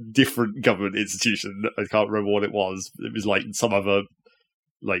different government institution. I can't remember what it was. It was some other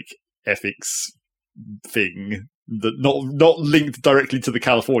ethics thing that not linked directly to the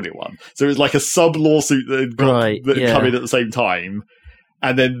California one. So it was like a sub lawsuit that had come in at the same time,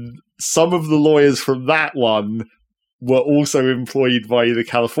 and then some of the lawyers from that one were also employed by the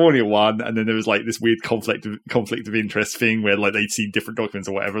California one, and then there was like this weird conflict of interest thing where like they'd seen different documents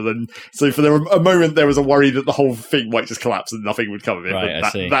or whatever. Then so for a moment there was a worry that the whole thing might just collapse and nothing would come of it. Right,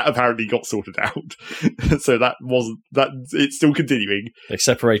 but that apparently got sorted out. So that wasn't that. It's still continuing. They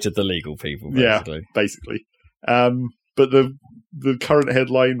separated the legal people, basically. Yeah, basically. But the current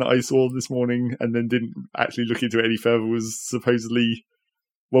headline that I saw this morning and then didn't actually look into it any further was supposedly,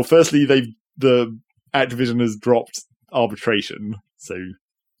 well, firstly the Activision has dropped arbitration, so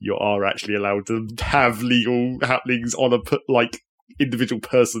you are actually allowed to have legal happenings on a like individual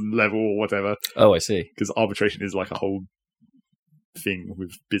person level or whatever. Oh, I see. Because arbitration is like a whole thing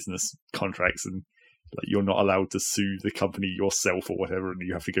with business contracts, and like you're not allowed to sue the company yourself or whatever, and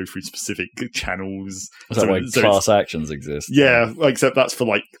you have to go through specific channels. Is that why class actions exist? Yeah, except that's for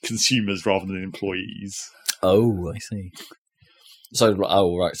like consumers rather than employees. Oh, I see. So,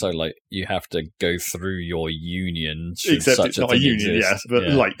 right. So, like, you have to go through your union. Except such it's not a union, exist. But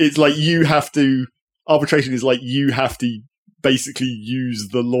like, it's like you have to. Arbitration is like you have to basically use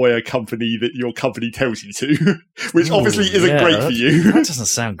the lawyer company that your company tells you to, which obviously isn't great for you. That doesn't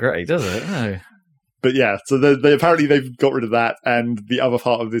sound great, does it? No. But yeah, so they apparently they've got rid of that, and the other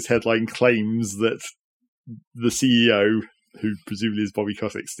part of this headline claims that the CEO, who presumably is Bobby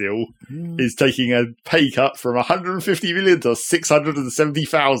Kotick still, is taking a pay cut from 150 million to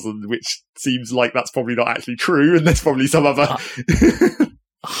 670,000, which seems like that's probably not actually true, and there's probably some other...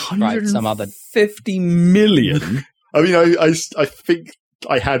 150 million? I mean, I think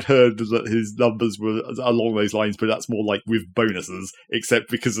I had heard that his numbers were along those lines, but that's more like with bonuses,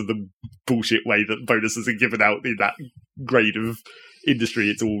 except because of the bullshit way that bonuses are given out in that grade of industry,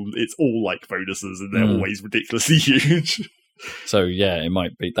 it's all like bonuses, and they're always ridiculously huge. So yeah, it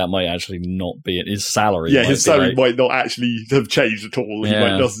might be that might actually not be his salary. Yeah, his salary might not actually have changed at all.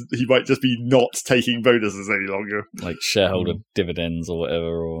 Yeah. He might just be not taking bonuses any longer, like shareholder dividends or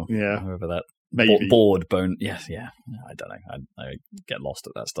whatever, or whatever that maybe board bone. Yeah. I don't know. I get lost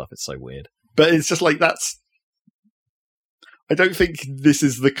at that stuff. It's so weird. But it's just like that's. I don't think this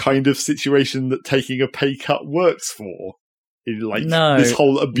is the kind of situation that taking a pay cut works for. In like this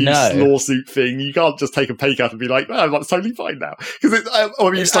whole abuse lawsuit thing, you can't just take a pay cut and be like, "Oh, that's totally fine now." Because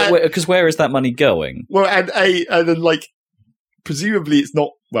it's like, because where is that money going? Well, and then like presumably it's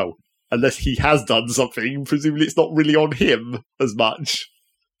not unless he has done something. Presumably it's not really on him as much.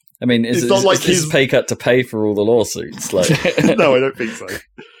 I mean, it's not like his pay cut to pay for all the lawsuits. Like, no, I don't think so.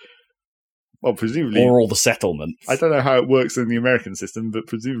 Well, presumably... Or all the settlements. I don't know how it works in the American system, but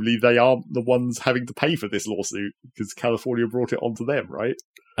presumably they aren't the ones having to pay for this lawsuit, because California brought it onto them, right?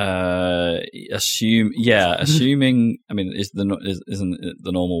 Assuming... I mean, isn't it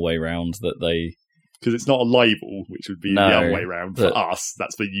the normal way round that they... Because it's not a libel, which would be the other way round for us.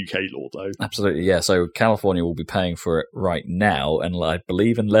 That's for UK law, though. Absolutely, yeah. So California will be paying for it right now, and I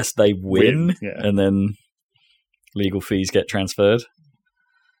believe unless they win. And then legal fees get transferred.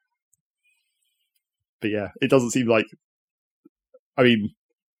 But yeah, it doesn't seem like... I mean,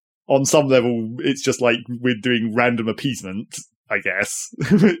 on some level, it's just like we're doing random appeasement, I guess.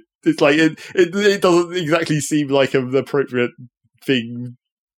 It's like, it doesn't exactly seem like an appropriate thing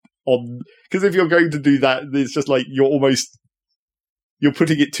on... Because if you're going to do that, it's just like you're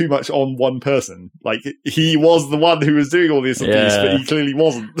putting it too much on one person. Like, he was the one who was doing all this abuse, but he clearly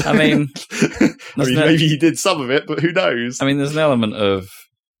wasn't. I mean... maybe he did some of it, but who knows? I mean, there's an element of...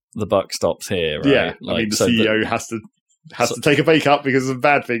 the buck stops here, right? Yeah, like, I mean, the CEO has to take a pay cut because of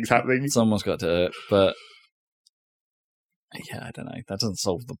bad things happening. Someone's got to, but yeah, I don't know. That doesn't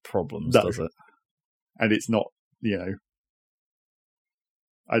solve the problems, does it? And it's not,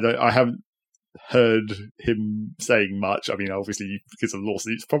 I haven't heard him saying much. I mean, obviously, because of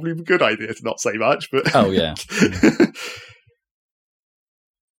lawsuits, probably a good idea to not say much, but... Oh, yeah.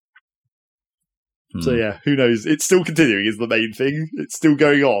 So yeah, who knows? It's still continuing is the main thing. It's still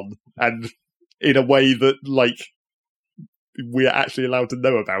going on, and in a way that, like, we're actually allowed to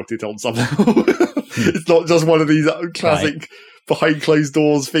know about it on some level. It's not just one of these classic behind closed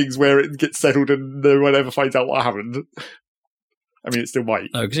doors things where it gets settled and no one ever finds out what happened. I mean, it still might.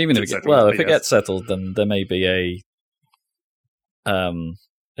 No, because even if it gets settled, then there may be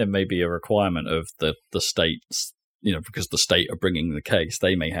a requirement of the states, because the state are bringing the case,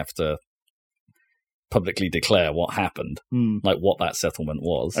 they may have to publicly declare what happened, like what that settlement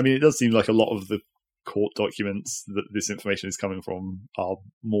was. I mean, it does seem like a lot of the court documents that this information is coming from are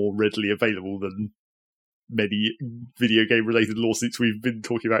more readily available than many video game related lawsuits we've been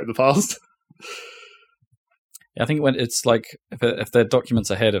talking about in the past. I think when it's like if they're documents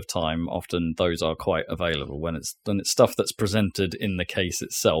ahead of time, often those are quite available. When it's stuff that's presented in the case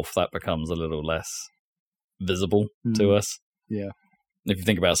itself, that becomes a little less visible to us. Yeah. If you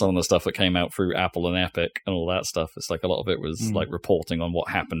think about some of the stuff that came out through Apple and Epic and all that stuff, it's like a lot of it was like reporting on what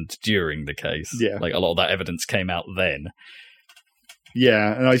happened during the case. Yeah. Like a lot of that evidence came out then.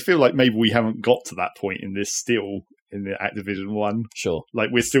 Yeah, and I feel like maybe we haven't got to that point in this still in the Activision one. Sure. Like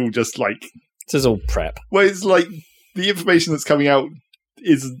we're still just like This is all prep. well, it's like the information that's coming out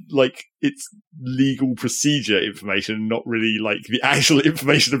is like it's legal procedure information, not really like the actual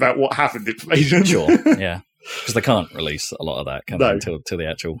information about what happened information. Sure, yeah. Because they can't release a lot of that, can they, until the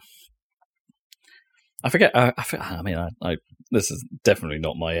actual... I forget. I mean, this is definitely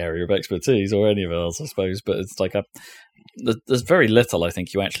not my area of expertise or any of ours, I suppose. But it's like there's very little I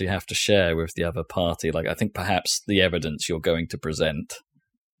think you actually have to share with the other party. Like I think perhaps the evidence you're going to present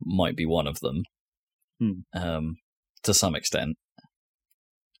might be one of them, to some extent.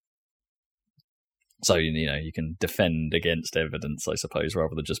 So you can defend against evidence, I suppose,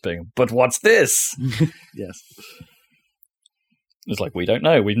 rather than just being, but what's this? Yes. It's like, we don't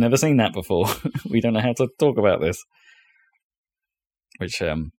know. We've never seen that before. We don't know how to talk about this. Which,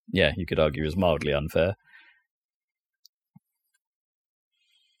 you could argue is mildly unfair.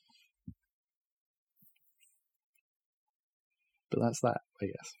 But that's that, I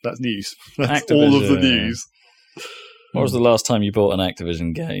guess. That's news. That's Activision. all of the news. What was the last time you bought an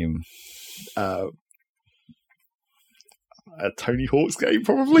Activision game? A Tony Hawk's game,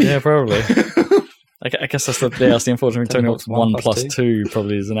 probably. Yeah, probably. I guess that's the unfortunate thing. Tony Hawk's 1+2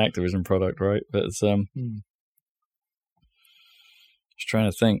 probably is an Activision product, right? But it's just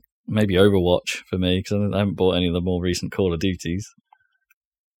trying to think. Maybe Overwatch for me, because I haven't bought any of the more recent Call of Duties.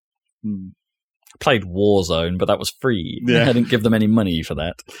 I played Warzone, but that was free. Yeah. I didn't give them any money for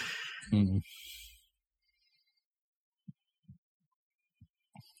that.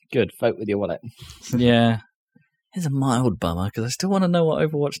 Good. Vote with your wallet. Yeah. It's a mild bummer, because I still want to know what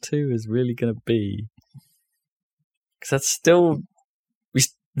Overwatch 2 is really going to be. Because that's still...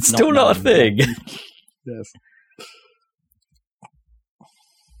 It's still not a thing. Yes.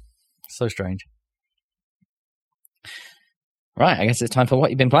 So strange. Right, I guess it's time for what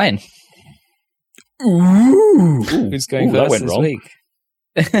you've been playing. Ooh. Who's going that first went this wrong. week?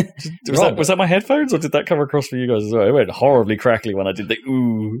 Was that my headphones, or did that come across for you guys as well? It went horribly crackly when I did the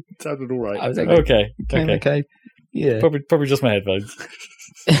ooh. It sounded all right. I was Okay. Yeah. Probably just my headphones.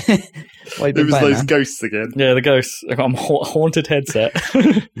 What have It you been was playing, those man? ghosts again. Yeah, the ghosts. I'm haunted headset.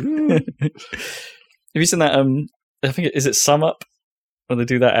 Have you seen that? I think is it Sum Up when they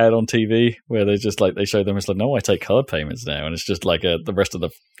do that ad on TV where they just like they show them. It's like, no, I take card payments now, and it's just like the rest of the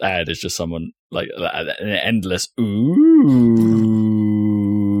ad is just someone like an endless ooh.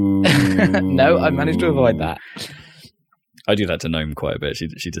 No, I managed to avoid that. I do that to Gnome quite a bit.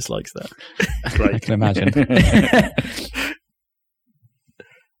 She dislikes that. Right. I can imagine.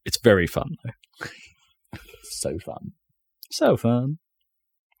 It's very fun though. So fun. So fun.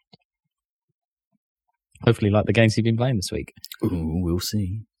 Hopefully, like the games you've been playing this week. Ooh, we'll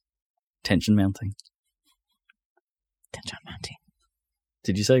see. Tension mounting. Tension mounting.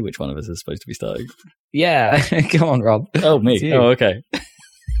 Did you say which one of us is supposed to be starting? Yeah, come on, Rob. Oh, me. It's you. Oh, okay.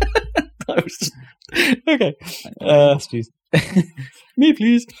 I was just... Okay. Excuse. Me,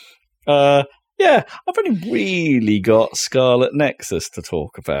 please. Yeah, I've only really got Scarlet Nexus to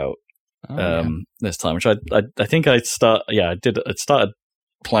talk about this time, which I think I started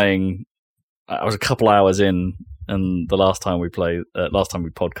playing. I was a couple hours in, and the last time we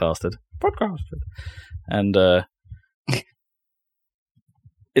podcasted, and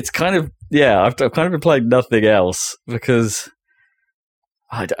it's kind of I've kind of been playing nothing else because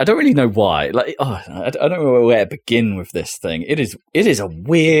I don't really know why. Like, I don't know where to begin with this thing. It is a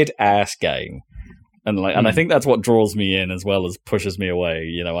weird ass game, and and I think that's what draws me in as well as pushes me away.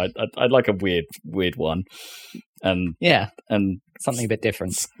 You know, I like a weird one, and something a bit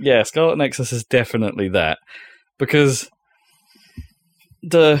different. Yeah, Scarlet Nexus is definitely that because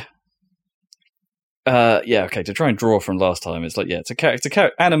to try and draw from last time, it's like it's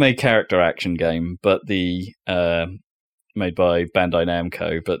a anime character action game, but the made by Bandai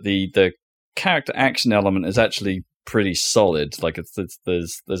Namco, but the character action element is actually pretty solid. Like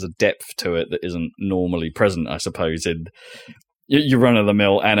there's a depth to it that isn't normally present, I suppose, in your run of the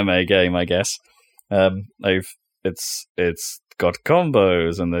mill anime game. I guess it's got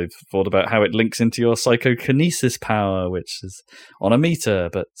combos, and they've thought about how it links into your psychokinesis power, which is on a meter.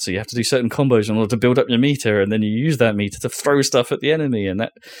 But so you have to do certain combos in order to build up your meter, and then you use that meter to throw stuff at the enemy, and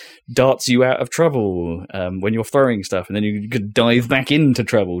that darts you out of trouble when you're throwing stuff, and then you could dive back into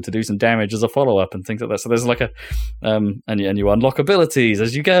trouble to do some damage as a follow-up and things like that. So there's like a and you unlock abilities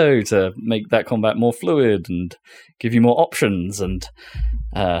as you go to make that combat more fluid and give you more options and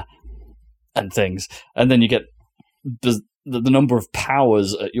things, and then you get the number of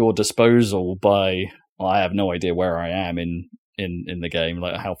powers at your disposal by I have no idea where I am in the game,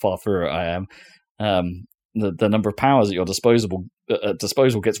 like how far through it I am. The number of powers at your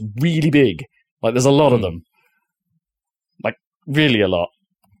disposal gets really big. Like there's a lot of them, like really a lot,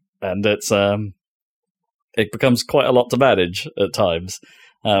 and it's it becomes quite a lot to manage at times.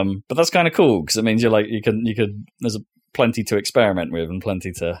 But that's kind of cool because it means you're like you can there's plenty to experiment with and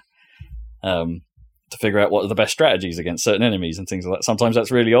plenty to figure out what are the best strategies against certain enemies and things like that. Sometimes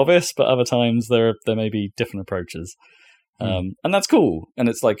that's really obvious, but other times there may be different approaches, and that's cool. And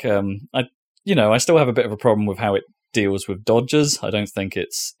it's like I still have a bit of a problem with how it deals with dodges. I don't think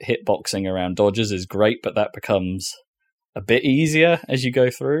its hitboxing around dodges is great, but that becomes a bit easier as you go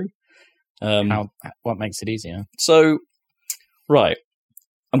through. What makes it easier? So, right.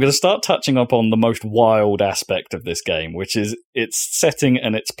 I'm going to start touching upon the most wild aspect of this game, which is its setting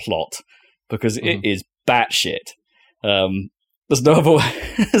and its plot, because it is batshit. There's no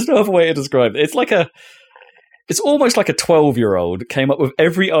other way to describe it. It's almost like a 12-year-old came up with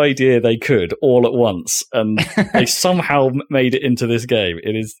every idea they could all at once, and they somehow made it into this game.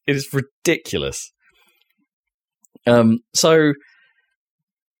 It is ridiculous. So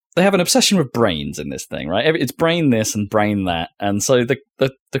they have an obsession with brains in this thing, right? It's brain this and brain that, and so the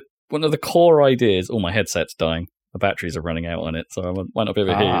one of the core ideas. Oh, my headset's dying. The batteries are running out on it, so I might not be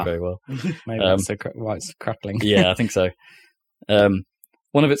able to hear you very well. Maybe it's crackling. Yeah, I think so.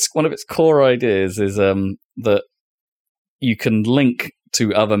 One of its core ideas is that you can link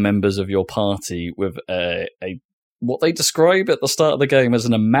to other members of your party with a what they describe at the start of the game as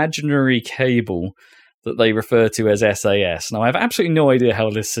an imaginary cable that they refer to as SAS. Now, I have absolutely no idea how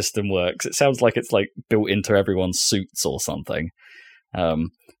this system works. It sounds like it's like built into everyone's suits or something.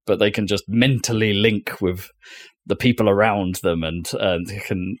 But they can just mentally link with the people around them and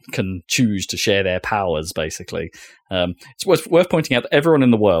can choose to share their powers, basically. It's worth pointing out that everyone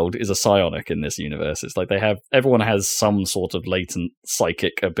in the world is a psionic in this universe. It's like everyone has some sort of latent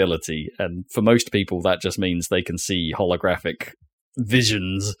psychic ability, and for most people that just means they can see holographic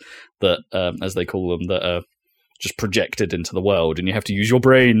visions that, as they call them, that are just projected into the world, and you have to use your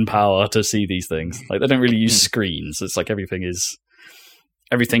brain power to see these things. Like they don't really use screens. It's like everything is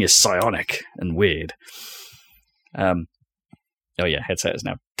psionic and weird. Oh yeah, headset is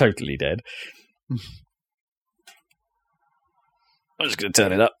now totally dead. I'm just going to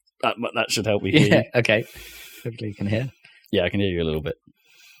turn it up. That should help me hear you. Okay. Hopefully you can hear. Yeah, I can hear you a little bit.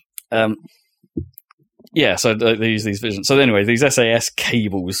 Yeah, so they use these visions. So anyway, these SAS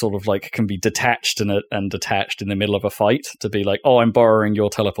cables sort of like can be detached and detached in the middle of a fight to be like, oh, I'm borrowing your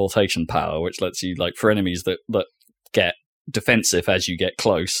teleportation power, which lets you, like, for enemies that get defensive as you get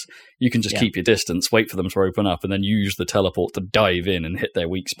close, you can just keep your distance, wait for them to open up, and then use the teleport to dive in and hit their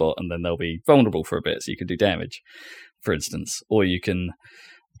weak spot, and then they'll be vulnerable for a bit, so you can do damage, for instance. Or you can,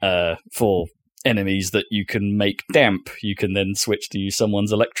 for enemies that you can make damp, you can then switch to use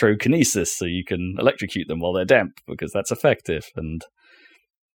someone's electrokinesis, so you can electrocute them while they're damp, because that's effective. And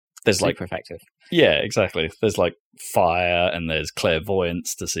there's super effective. Yeah, exactly. There's like fire, and there's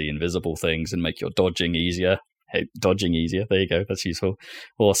clairvoyance to see invisible things and make your dodging easier. Hey, dodging easier. There you go. That's useful.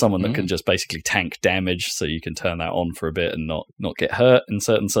 Or someone that can just basically tank damage, so you can turn that on for a bit and not get hurt in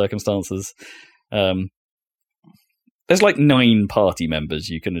certain circumstances. There's like 9 party members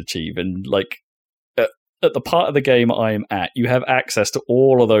you can achieve, and like at the part of the game I'm at, you have access to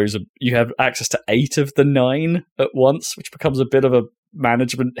all of those. You have access to 8 of the 9 at once, which becomes a bit of a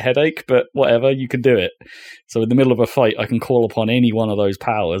management headache, but whatever, you can do it. So in the middle of a fight, I can call upon any one of those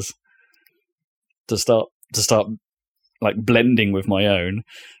powers to start like blending with my own.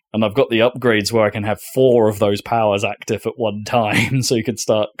 And I've got the upgrades where I can have 4 of those powers active at one time, so you can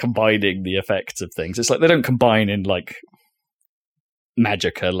start combining the effects of things. It's like they don't combine in like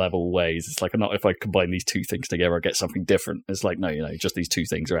Magicka level ways. It's like, not if I combine these 2 things together I get something different. It's like, no, just these 2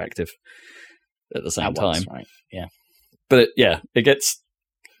 things are active at the same time. Right. Yeah. But it gets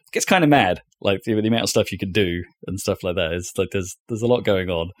kind of mad, like the amount of stuff you can do and stuff like that. It's like there's a lot going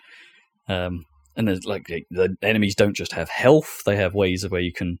on. And there's like the enemies don't just have health; they have ways of where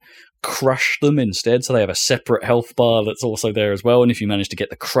you can crush them instead. So they have a separate health bar that's also there as well. And if you manage to get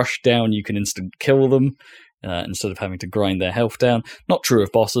the crush down, you can instant kill them instead of having to grind their health down. Not true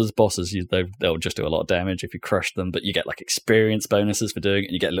of bosses. Bosses, they'll just do a lot of damage if you crush them, but you get like experience bonuses for doing it,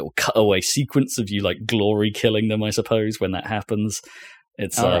 and you get a little cutaway sequence of you like glory killing them, I suppose, when that happens.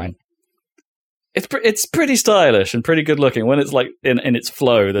 It's right. It's pretty stylish and pretty good looking. When it's like in its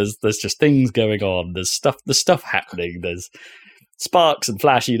flow, there's just things going on. There's stuff happening. There's sparks and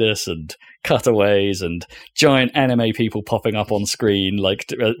flashiness and cutaways and giant anime people popping up on screen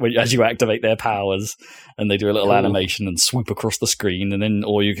as you activate their powers, and they do a little animation and swoop across the screen, and then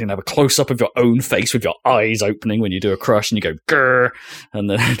or you can have a close-up of your own face with your eyes opening when you do a crush, and you go grrr,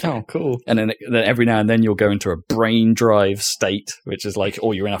 and then cool. And then every now and then you'll go into a brain drive state, which is like,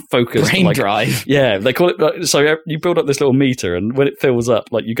 or you're in a focus drive. Yeah, they call it. So you build up this little meter, and when it fills up,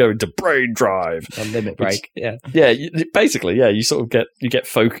 like you go into brain drive, a limit break. Yeah. Basically, you sort of get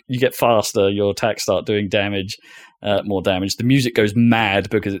faster. Your attacks start doing damage, more damage. The music goes mad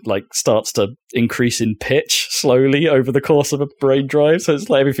because it like starts to increase in pitch slowly over the course of a brain drive. So it's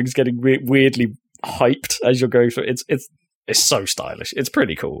like everything's getting weirdly hyped as you're going through. It's so stylish. It's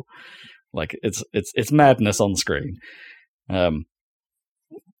pretty cool. Like it's madness on screen.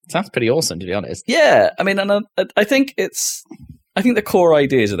 Sounds pretty awesome, to be honest. Yeah, I mean, and I think the core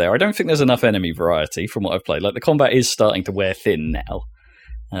ideas are there. I don't think there's enough enemy variety from what I've played. Like the combat is starting to wear thin now.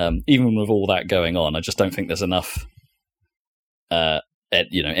 Even with all that going on, I just don't think there's enough,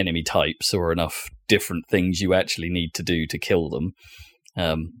 enemy types or enough different things you actually need to do to kill them.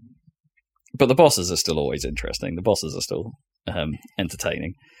 But the bosses are still always interesting. The bosses are still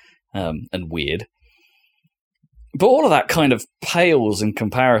entertaining and weird. But all of that kind of pales in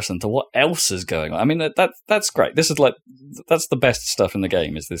comparison to what else is going on. I mean, that's great. This is that's the best stuff in the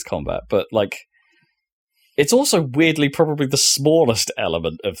game, is this combat. But like, it's also weirdly probably the smallest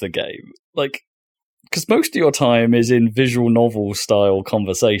element of the game. Like, because most of your time is in visual novel style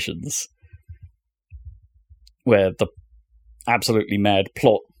conversations where the absolutely mad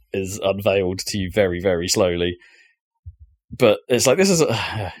plot is unveiled to you very, very slowly. But it's like, this is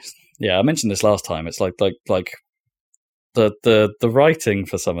I mentioned this last time. It's like the writing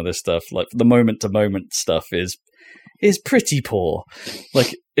for some of this stuff, like the moment to moment stuff is pretty poor.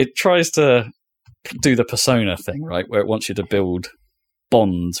 Like, it tries to do the persona thing, right, where it wants you to build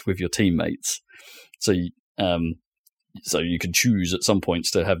bonds with your teammates. So you can choose at some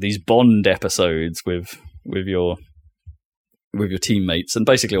points to have these bond episodes with your teammates, and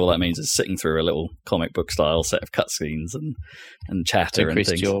basically all that means is sitting through a little comic book style set of cutscenes and chatter and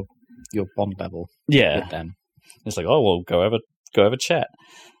things. Your bond level. Yeah, with them. It's like, oh well, go have a chat,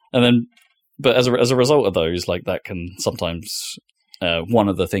 and then, but as a result of those, like that can sometimes. One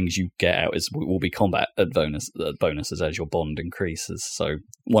of the things you get out will be combat bonuses as your bond increases. So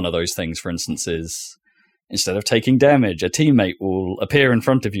one of those things, for instance, is instead of taking damage, a teammate will appear in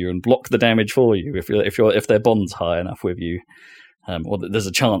front of you and block the damage for you if their bond's high enough with you, or there's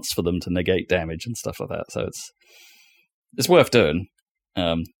a chance for them to negate damage and stuff like that. So it's worth doing.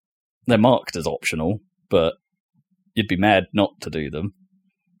 They're marked as optional, but you'd be mad not to do them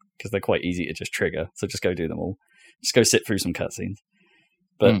because they're quite easy to just trigger. So just go do them all. Just go sit through some cutscenes.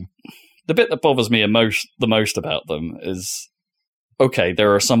 But the bit that bothers me the most about them is, okay,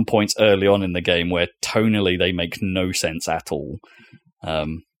 there are some points early on in the game where tonally they make no sense at all.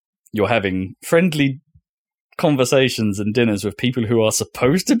 You're having friendly conversations and dinners with people who are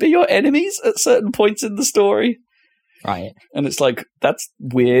supposed to be your enemies at certain points in the story. Right. And it's like, that's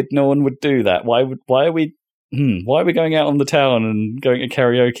weird. No one would do that. Why are we going out on the town and going to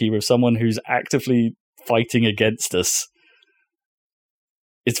karaoke with someone who's actively fighting against us?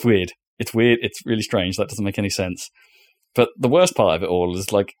 It's weird. It's really strange. That doesn't make any sense. But the worst part of it all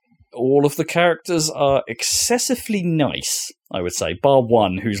is, like, all of the characters are excessively nice, I would say, bar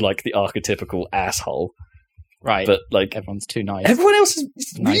one, who's like the archetypical asshole. Right. But like, everyone's too nice. Everyone else is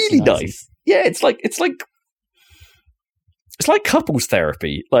really nice. Yeah, it's like couples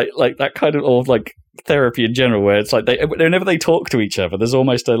therapy, like that kind of like therapy in general, where it's like whenever they talk to each other, there's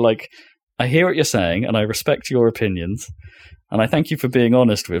almost a like, I hear what you're saying, and I respect your opinions, and I thank you for being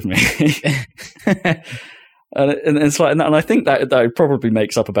honest with me. and it's like, and I think that probably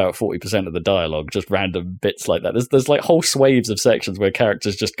makes up about 40% of the dialogue, just random bits like that. There's like whole swathes of sections where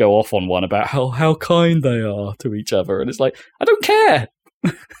characters just go off on one about how kind they are to each other, and it's like, I don't care.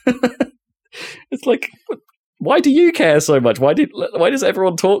 It's like, why do you care so much? Why does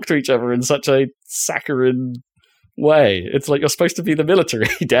everyone talk to each other in such a saccharine way? It's like, you're supposed to be the military,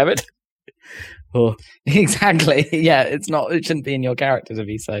 damn it. Oh. Exactly. Yeah, it shouldn't be in your character to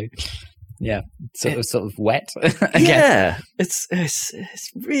be so. Yeah, sort of wet. Yeah, it's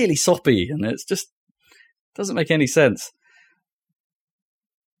really soppy, and it's just doesn't make any sense.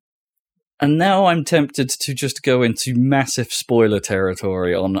 And now I'm tempted to just go into massive spoiler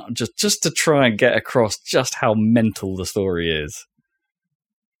territory on just to try and get across just how mental the story is.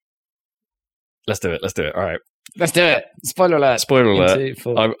 Let's do it. All right. Let's do it. Spoiler alert.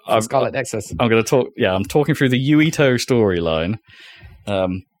 For Scarlet Nexus. I'm going to talk. Yeah, I'm talking through the Yuito storyline,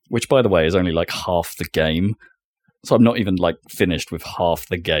 which, by the way, is only like half the game. So I'm not even like finished with half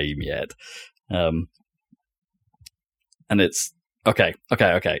the game yet. And it's okay.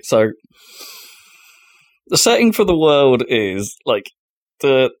 So the setting for the world is like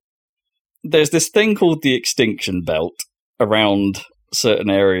there's this thing called the Extinction Belt around certain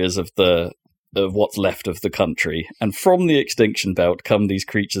areas of what's left of the country, and from the Extinction Belt come these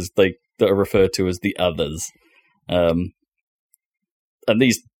creatures that are referred to as the Others, and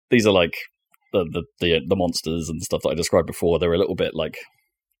these are like the monsters and stuff that I described before. They're a little bit like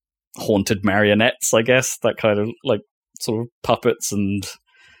haunted marionettes, I guess, that kind of like sort of puppets and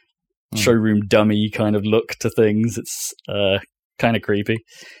showroom dummy kind of look to things. It's kind of creepy.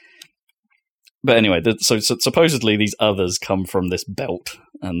 But anyway, so supposedly these Others come from this belt,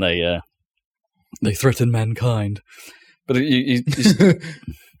 and they threaten mankind. But you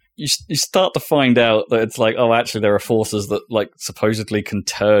start to find out that it's like, oh, actually there are forces that like supposedly can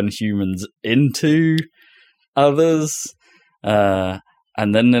turn humans into Others.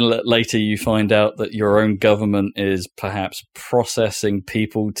 And then later you find out that your own government is perhaps processing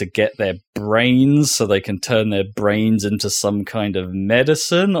people to get their brains so they can turn their brains into some kind of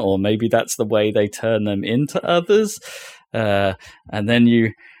medicine, or maybe that's the way they turn them into Others. And then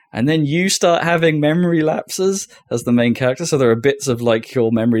you start having memory lapses as the main character. So there are bits of like your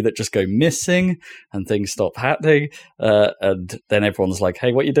memory that just go missing and things stop happening. And then everyone's like,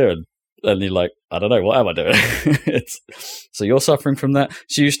 hey, what are you doing? And you're like, I don't know, what am I doing? So you're suffering from that.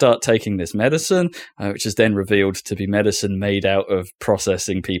 So you start taking this medicine, which is then revealed to be medicine made out of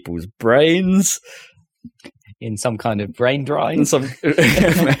processing people's brains. In some kind of brain drive?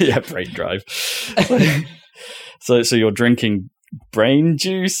 Brain drive. So you're drinking brain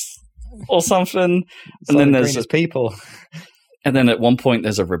juice or something. And then there's people. And then at one point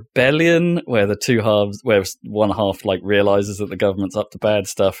there's a rebellion where the two halves, where one half like realizes that the government's up to bad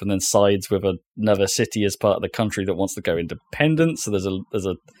stuff and then sides with another city as part of the country that wants to go independent. So there's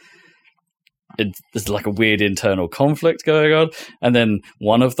like a weird internal conflict going on. And then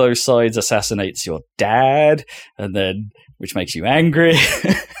one of those sides assassinates your dad, and then which makes you angry.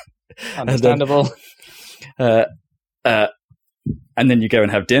 Understandable. And then you go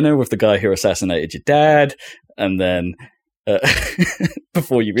and have dinner with the guy who assassinated your dad, and then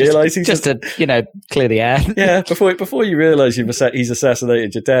before you realize he's just to clear the air. Yeah, before you realize he's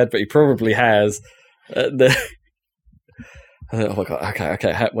assassinated your dad, but he probably has. Oh my god!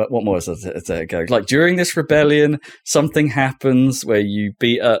 Okay. What more is there go? Like during this rebellion, something happens where you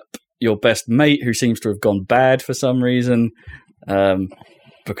beat up your best mate who seems to have gone bad for some reason.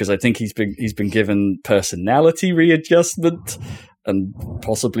 Because I think he's been given personality readjustment and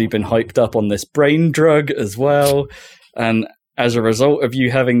possibly been hyped up on this brain drug as well. And as a result of you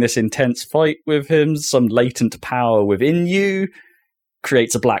having this intense fight with him, some latent power within you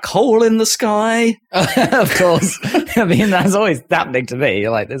creates a black hole in the sky. Of course. I mean, that's always happening to me.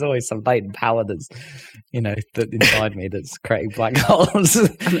 Like, there's always some latent power that's, that inside me that's creating black holes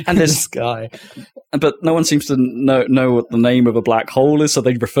and the sky. But no one seems to know what the name of a black hole is, so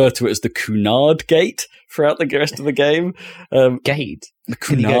they refer to it as the Cunard Gate throughout the rest of the game. Gate? The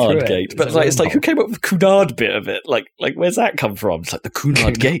Cunard Gate. But it's like, who came up with the Cunard bit of it? Like where's that come from? It's like the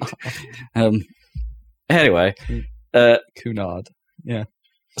Cunard Gate. Anyway. Cunard. Yeah.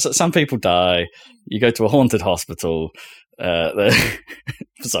 So some people die. You go to a haunted hospital for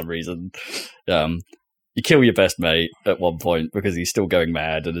some reason. You kill your best mate at one point because he's still going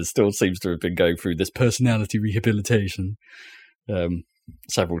mad and still seems to have been going through this personality rehabilitation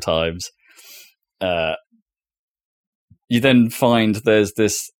several times. You then find there's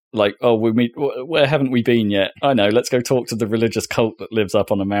this like, oh, where haven't we been yet? I know. Let's go talk to the religious cult that lives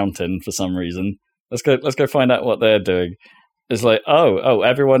up on a mountain for some reason. Let's go find out what they're doing. It's like, oh,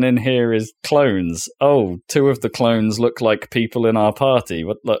 everyone in here is clones. Oh, two of the clones look like people in our party,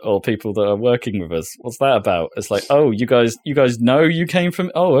 or people that are working with us. What's that about? It's like, oh, you guys know you came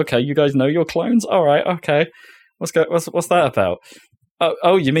from. Oh, okay, you guys know you're clones. All right, okay. What's that about?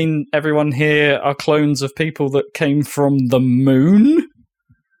 Oh, you mean everyone here are clones of people that came from the moon?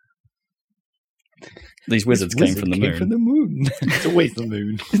 These wizards came from the moon. It's always the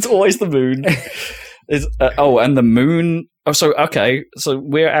moon. It's always the moon. And the moon. Oh, so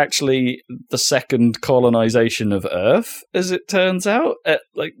we're actually the second colonization of Earth, as it turns out.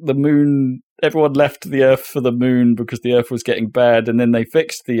 Like the moon, everyone left the Earth for the moon because the Earth was getting bad, and then they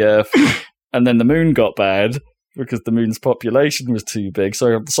fixed the Earth, and then the moon got bad because the moon's population was too big.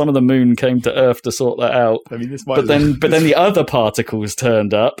 So some of the moon came to Earth to sort that out. I mean, this might. But then the other particles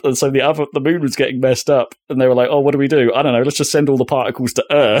turned up, and so the moon was getting messed up, and they were like, "Oh, what do we do? I don't know. Let's just send all the particles to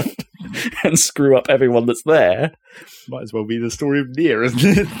Earth and screw up everyone that's there." Might as well be the story of Nier, isn't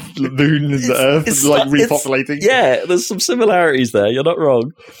it? The moon and the Earth, repopulating. Yeah, there's some similarities there. You're not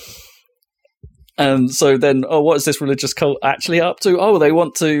wrong. And so then, what is this religious cult actually up to? Oh, they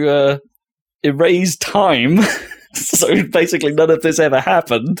want to erase time. So basically none of this ever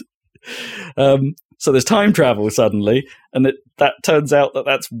happened. So there's time travel suddenly, and that turns out that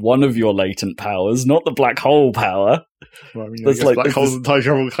that's one of your latent powers, not the black hole power. Well, I mean, black holes and time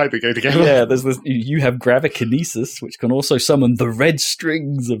travel kind of go together. Yeah, there's this. You have gravikinesis, which can also summon the red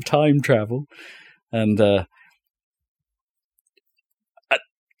strings of time travel, and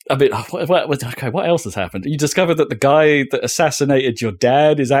what else has happened? You discovered that the guy that assassinated your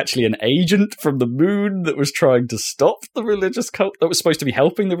dad is actually an agent from the moon that was trying to stop the religious cult, that was supposed to be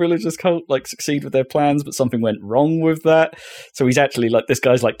helping the religious cult succeed with their plans, but something went wrong with that. So he's actually this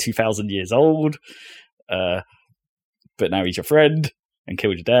guy's 2,000 years old, but now he's your friend and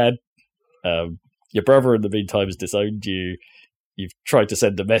killed your dad. Your brother, in the meantime, has disowned you. You've tried to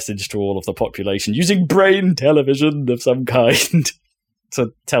send a message to all of the population using brain television of some kind.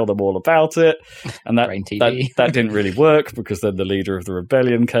 To tell them all about it, and that didn't really work, because then the leader of the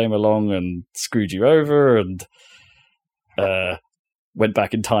rebellion came along and screwed you over and went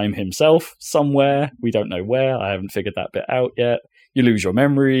back in time himself somewhere. We don't know where. I haven't figured that bit out yet. You lose your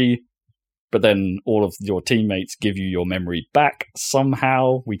memory, but then all of your teammates give you your memory back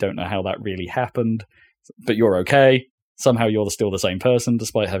somehow. We don't know how that really happened, but you're okay. Somehow you're still the same person,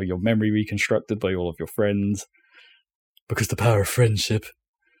 despite having your memory reconstructed by all of your friends. Because the power of friendship,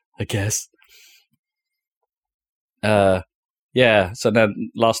 I guess. Yeah, so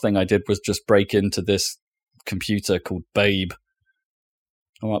then last thing I did was just break into this computer called Babe.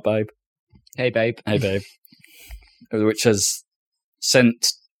 All right, Babe? Hey, Babe. Hey, Babe. Which has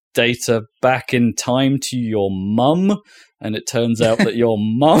sent data back in time to your mum, and it turns out that your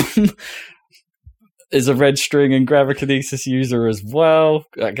mum is a red string and gravikinesis user as well.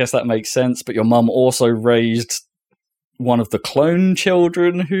 I guess that makes sense, but your mum also raised one of the clone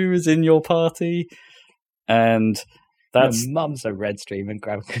children who is in your party, and that's your mum's a red stream and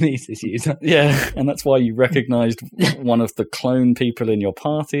gravikinesis user. Yeah, and that's why you recognized one of the clone people in your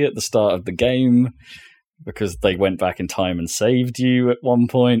party at the start of the game, because they went back in time and saved you at one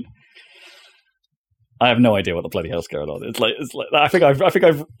point. I have no idea what the bloody hell's going on. It's like I think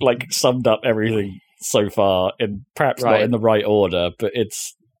I've summed up everything so far, in perhaps not in the right order, but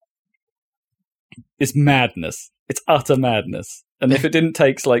it's madness. It's utter madness. And if it didn't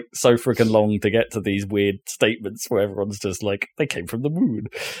take so freaking long to get to these weird statements where everyone's just they came from the moon,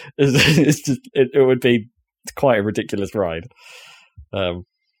 it would be quite a ridiculous ride.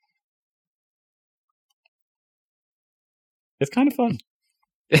 It's kind of fun.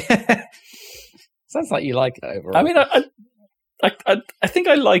 Sounds like you like it overall. I mean, I think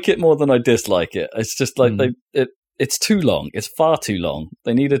I like it more than I dislike it. It's just it's too long. It's far too long.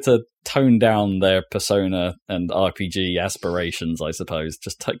 They needed to tone down their Persona and RPG aspirations, I suppose.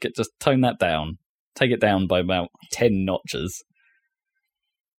 Just tone that down. Take it down by about 10 notches.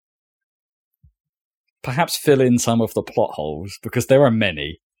 Perhaps fill in some of the plot holes, because there are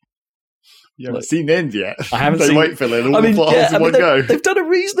many. You haven't seen the end yet. I haven't they seen. won't fill in all the plot holes in one go. They've done a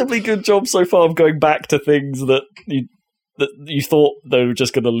reasonably good job so far of going back to things that you thought they were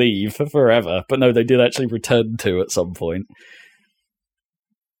just going to leave for forever, but no, they did actually return to at some point.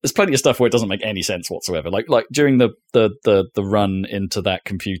 There's plenty of stuff where it doesn't make any sense whatsoever. Like during the run into that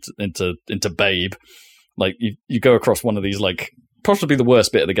computer into Babe, you go across one of these possibly the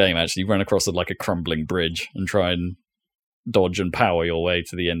worst bit of the game. Actually, you run across a crumbling bridge and try and dodge and power your way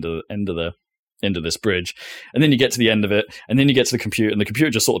to the end of this bridge, and then you get to the end of it, and then you get to the computer, and the computer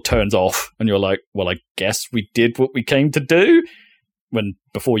just sort of turns off, and you're like, well, I guess we did what we came to do, when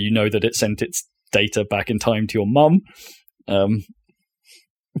before you know that it sent its data back in time to your mum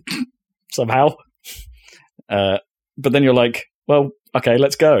somehow, but then you're like, well, okay,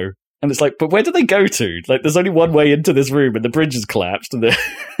 let's go. And it's but where do they go to? There's only one way into this room, and the bridge is collapsed. And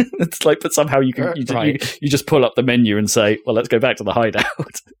it's but somehow you just pull up the menu and say, well, let's go back to the hideout.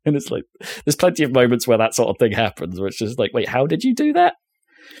 And it's there's plenty of moments where that sort of thing happens, where it's just wait, how did you do that?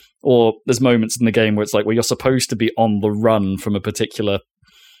 Or there's moments in the game where it's well, you're supposed to be on the run from a particular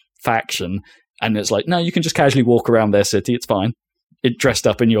faction, and it's no, you can just casually walk around their city. It's fine. It dressed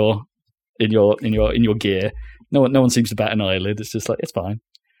up in your gear. No one seems to bat an eyelid. It's just it's fine.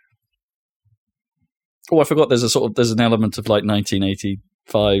 Oh, I forgot. There's an element of 1984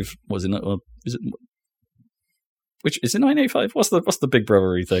 1985. Was it? Or is it? Which is it? 1985. What's the Big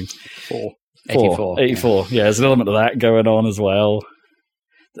Brothery thing? 84. Yeah, there's an element of that going on as well.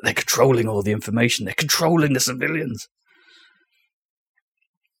 They're controlling all the information. They're controlling the civilians,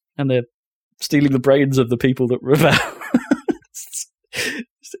 and they're stealing the brains of the people that rebel.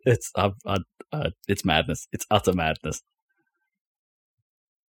 It's madness. It's utter madness.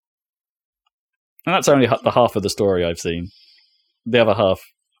 And that's only the half of the story I've seen. The other half,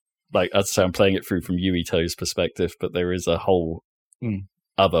 like as I say, I'm playing it through from Yuito's perspective, but there is a whole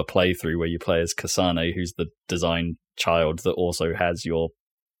other playthrough where you play as Kasane, who's the design child that also has your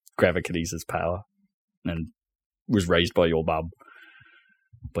Gravikinesis power and was raised by your mum,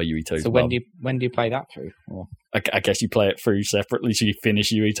 by Yuito's So mum. when do you play that through? Or? I guess you play it through separately, so you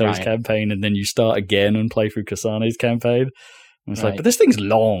finish Yuito's campaign and then you start again and play through Kasane's campaign. And it's like, but this thing's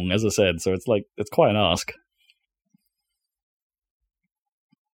long, as I said, so it's like it's quite an ask.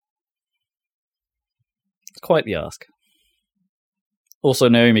 It's quite the ask. Also,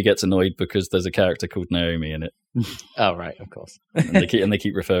 Naomi gets annoyed because there's a character called Naomi in it. Oh, right, of course. and they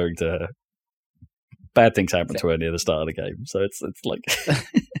keep referring to her. Bad things happen to her near the start of the game, so it's like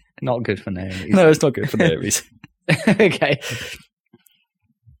not good for Naomi. No, it's not good for Naomi's. Okay.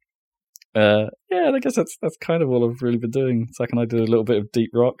 I guess that's kind of all I've really been doing. Second, I did a little bit of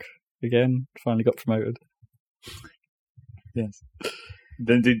Deep Rock again. Finally got promoted. Yes.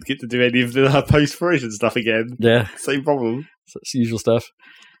 Then didn't get to do any of the post-promotion stuff again. Yeah, same problem. So it's the usual stuff.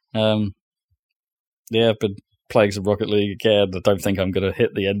 I've been playing some Rocket League again. I don't think I'm going to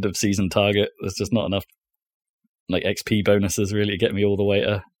hit the end of season target. There's just not enough like XP bonuses really to get me all the way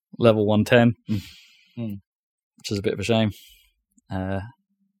to level 110, which is a bit of a shame. And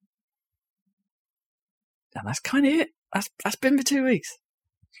that's kind of it. That's been for 2 weeks.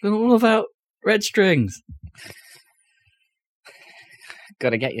 It's been all about red strings. Got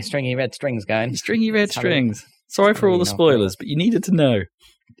to get your stringy red strings going. Stringy red strings. Sorry for all the spoilers, but you needed to know.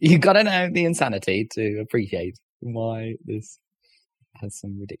 You got to know the insanity to appreciate why this has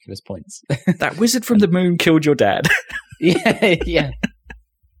some ridiculous points. That wizard from the moon killed your dad. Yeah.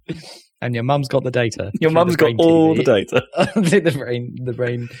 And your mum's got the data. Your mum's got all the data.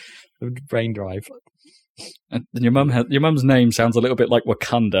 the brain drive. And your mum's name sounds a little bit like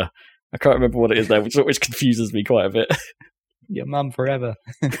Wakanda. I can't remember what it is there, which confuses me quite a bit. Your mum forever.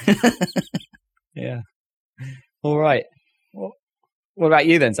 Yeah. All right. Well, what about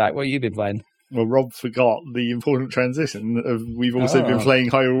you then, Zach? What have you been playing? Well, Rob forgot the important transition of we've also been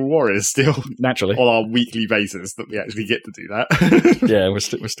playing Hyrule Warriors still. Naturally. On our weekly basis that we actually get to do that. Yeah,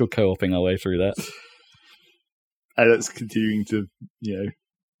 we're still co-oping our way through that. And it's continuing to,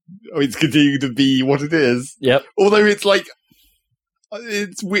 it's continuing to be what it is. Yep. Although it's like,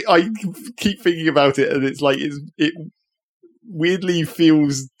 I keep thinking about it and it's like, it weirdly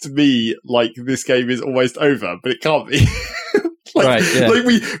feels to me like this game is almost over, but it can't be. Right, yeah.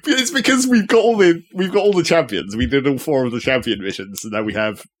 It's because we've got all the champions. We did all 4 of the champion missions, and now we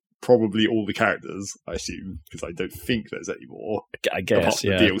have probably all the characters, I assume, because I don't think there's any more. I guess, apart from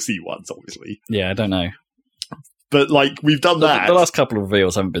the DLC ones, obviously. Yeah, I don't know. But we've done that. The last couple of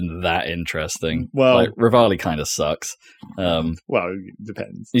reveals haven't been that interesting. Well, Rivali kind of sucks. Well, it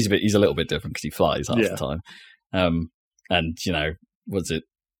depends. He's a little bit different because he flies half the time. And was it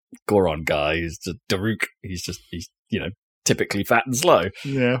Goron guy? He's just Daruk. He's typically fat and slow.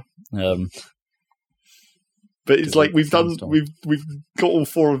 Yeah. But it's like we've got all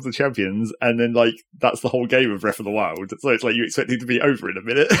 4 of the champions, and then that's the whole game of Breath of the Wild. So it's like you expect it to be over in a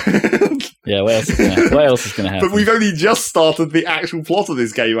minute. Yeah, what else is going to happen? But we've only just started the actual plot of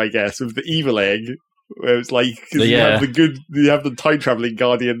this game, I guess, with the evil egg. Where it's like, because you have the time traveling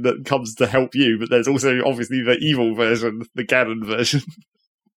guardian that comes to help you, but there's also obviously the evil version, the Ganon version.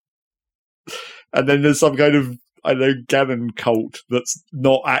 And then there's some kind of, I don't know, Ganon cult that's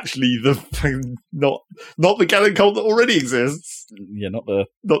not actually not the Ganon cult that already exists. Yeah, not the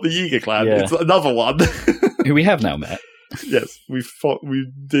Yiga clan. Yeah. It's another one. Who we have now met. Yes, we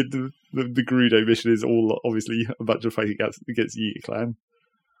did the Gerudo mission is all obviously a bunch of fighting against Yiga clan.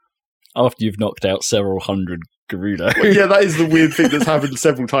 After you've knocked out several hundred Gerudo. Well, yeah, that is the weird thing that's happened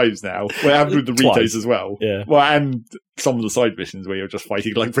several times now. Well, it happened with the Ritos as well. Yeah. Well, and some of the side missions where you're just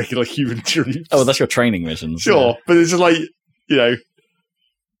fighting regular human troops. Oh, that's your training missions. Sure, yeah. But it's just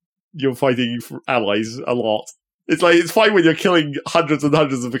you're fighting for allies a lot. It's fine when you're killing hundreds and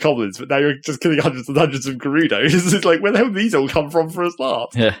hundreds of goblins, but now you're just killing hundreds and hundreds of Gerudos. It's like, where the hell did these all come from for a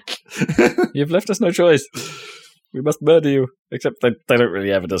start? Yeah. You've left us no choice. We must murder you. Except they don't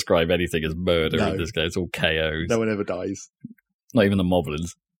really ever describe anything as murder in this game. It's all KOs. No one ever dies. Not even the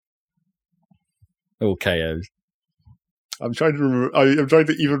Moblins. They're all KOs. I'm trying to. I'm trying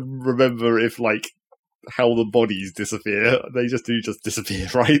to even remember if like how the bodies disappear. They just disappear,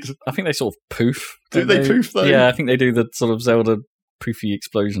 right? I think they sort of poof. Do they poof though? Yeah, I think they do the sort of Zelda poofy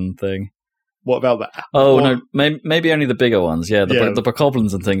explosion thing. What about that? Oh no, maybe only the bigger ones. Yeah, the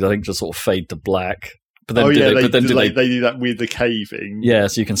bokoblins and things I think just sort of fade to black. But then they do that with the cave thing. Yeah,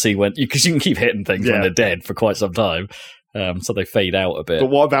 so you can see because you can keep hitting things when they're dead for quite some time. So they fade out a bit. But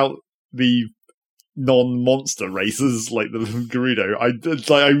what about the non-monster races like the Gerudo? I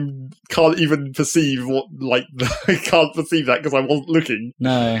can't even perceive I can't perceive that because I wasn't looking.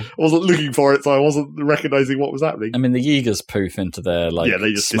 No, I wasn't looking for it, so I wasn't recognizing what was happening. I mean, the Yeagers poof into their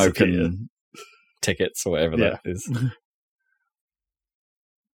they just smoking disappear. Tickets or whatever that is.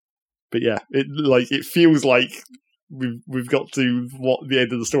 But yeah, it feels like we've got to the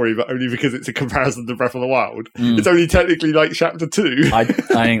end of the story, but only because it's a comparison to Breath of the Wild. It's only technically like chapter 2. I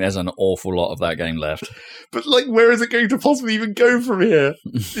think there's an awful lot of that game left. But where is it going to possibly even go from here?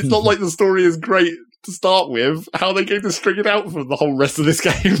 It's not like the story is great to start with. How are they going to string it out for the whole rest of this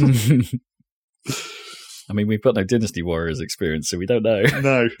game? I mean, we've got no Dynasty Warriors experience, so we don't know.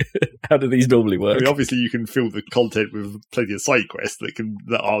 No. How do these normally work? I mean, obviously you can fill the content with plenty of side quests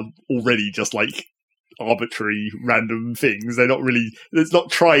that are already just like arbitrary random things. They're not really, it's not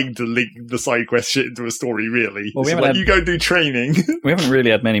trying to link the side quest shit into a story really. Well, you go do training. We haven't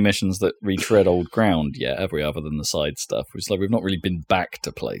really had many missions that retread old ground yet, have we, other than the side stuff? It's like we've not really been back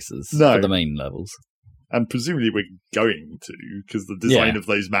to places for the main levels. And presumably we're going to, because the design of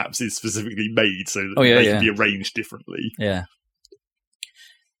those maps is specifically made so that they can be arranged differently. Yeah.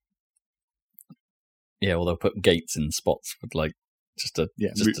 Yeah, well, they'll put gates in spots with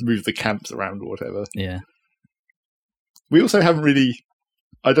move the camps around or whatever. Yeah. We also haven't really,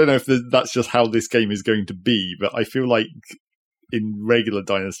 I don't know if that's just how this game is going to be, but I feel like in regular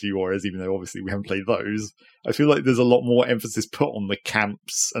Dynasty Warriors, even though obviously we haven't played those, I feel like there's a lot more emphasis put on the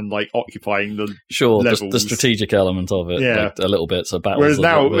camps and occupying the levels. The strategic element of it, a little bit. So battles. Whereas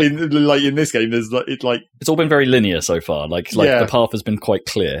now, in this game, there's it's all been very linear so far. The path has been quite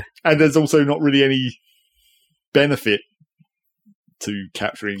clear, and there's also not really any benefit to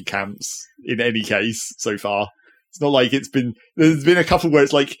capturing camps in any case so far. It's not like there's been a couple where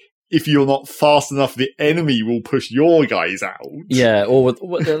it's like, if you're not fast enough, the enemy will push your guys out. Yeah, or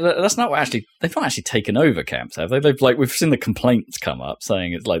that's not actually. They've not actually taken over camps, have they? We've seen the complaints come up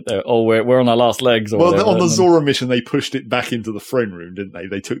saying it's like, we're on our last legs. Or on the Zora mission, they pushed it back into the throne room, didn't they?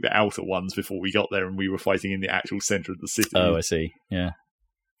 They took the outer ones before we got there, and we were fighting in the actual center of the city. Oh, I see. Yeah,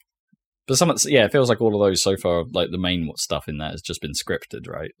 but it feels like all of those so far, the main stuff in that has just been scripted,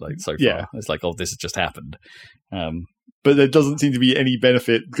 right? So far, it's like, this has just happened. But there doesn't seem to be any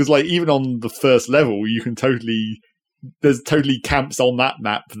benefit, because even on the first level, there's totally camps on that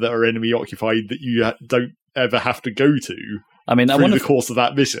map that are enemy occupied that you don't ever have to go to. I mean, through the course of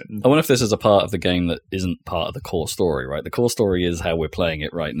that mission. I wonder if this is a part of the game that isn't part of the core story, right? The core story is how we're playing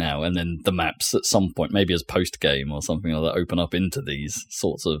it right now, and then the maps at some point, maybe as post-game or something like that, open up into these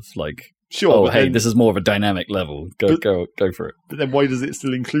sorts of sure. This is more of a dynamic level. Go for it. But then why does it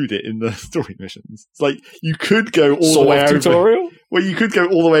still include it in the story missions? It's you could go all the way tutorial? over. Well, you could go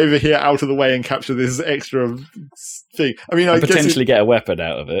all the way over here, out of the way, and capture this extra thing. I mean, potentially get a weapon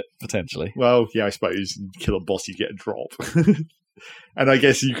out of it. Potentially. Well, yeah, I suppose you kill a boss, you get a drop. And I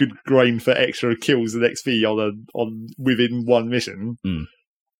guess you could grind for extra kills and XP on within one mission. Mm.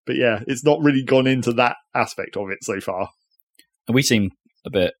 But yeah, it's not really gone into that aspect of it so far. And we seem a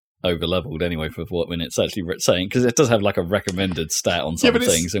bit over-leveled anyway for when it's actually saying, because it does have a recommended stat on some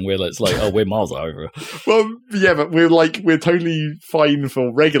things, and we're we're miles over. Well, yeah, but we're totally fine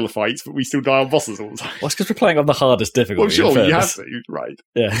for regular fights, but we still die on bosses all the time. Well, it's because we're playing on the hardest difficulty. Well, sure, you have to, right?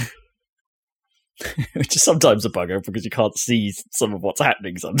 Yeah. Which is sometimes a bugger, because you can't see some of what's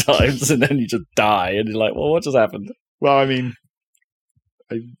happening sometimes, and then you just die, and you're like, well, what just happened? Well, I mean,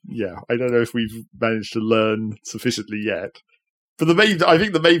 I don't know if we've managed to learn sufficiently yet. But I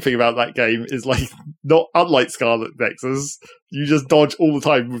think the main thing about that game is not unlike Scarlet Nexus, you just dodge all the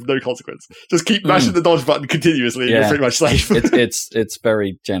time with no consequence. Just keep mashing the dodge button continuously, and you're pretty much safe. It's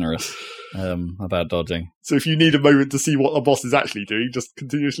very generous about dodging. So if you need a moment to see what a boss is actually doing, just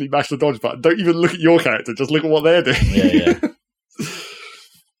continuously mash the dodge button. Don't even look at your character; just look at what they're doing. Yeah.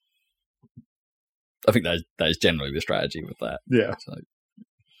 I think that is generally the strategy with that. Yeah. So.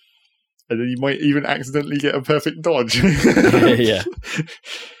 And then you might even accidentally get a perfect dodge. Yeah.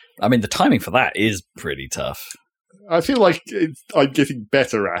 I mean, the timing for that is pretty tough. I feel like I'm getting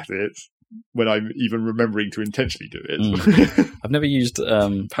better at it when I'm even remembering to intentionally do it. I've never used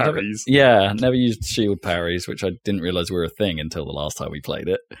parries. Never used shield parries, which I didn't realize were a thing until the last time we played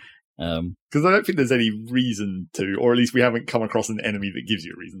it. Because I don't think there's any reason to, or at least we haven't come across an enemy that gives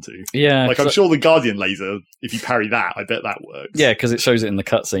you a reason to. Yeah. Like, I'm sure the Guardian laser, if you parry that, I bet that works. Yeah, because it shows it in the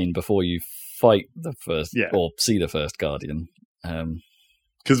cutscene before you fight the first, or see the first Guardian.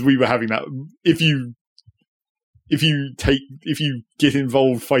 Because we were having that. If you get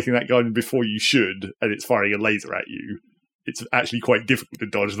involved fighting that Guardian before you should, and it's firing a laser at you, it's actually quite difficult to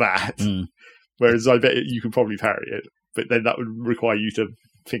dodge that. Whereas I bet you can probably parry it, but then that would require you to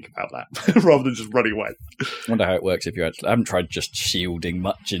think about that rather than just running away. I wonder how it works if you actually. I haven't tried just shielding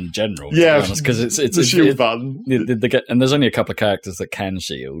much in general. Yeah, because it's the shield button. And there's only a couple of characters that can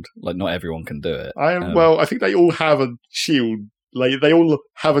shield. Like, not everyone can do it. I think they all have a shield. Like, they all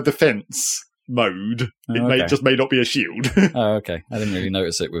have a defense mode. It just may not be a shield. Oh, okay. I didn't really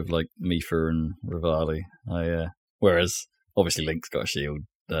notice it with like Mipha and Rivali. Whereas obviously Link's got a shield.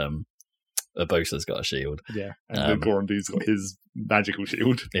 Urbosa's got a shield. Yeah, and the Gorondu's got his magical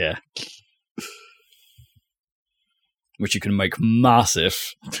shield. Yeah. Which you can make massive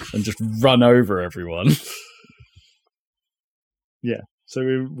and just run over everyone. Yeah, so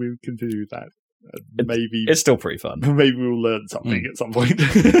we'll continue with that. Maybe it's still pretty fun. Maybe we'll learn something at some point,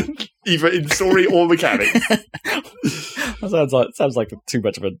 either in story or mechanics. That sounds like too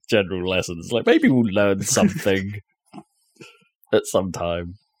much of a general lesson. It's like, maybe we'll learn something at some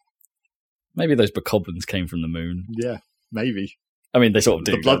time. Maybe those bokoblins came from the moon. Yeah, maybe. I mean, they sort of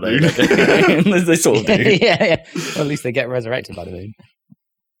do. The blood moon. They sort of do. Yeah. Well, at least they get resurrected by the moon.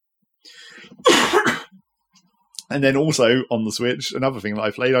 And then also on the Switch, another thing that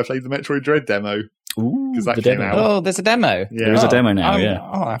I played the Metroid Dread demo. Ooh, because that came out. Oh, there's a demo. Yeah. There is a demo now. Yeah.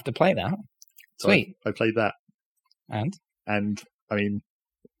 Oh, I have to play that. Sweet. So I played that, and I mean,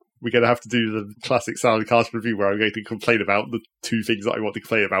 we're going to have to do the classic Salad Cast review where I'm going to complain about the two things that I want to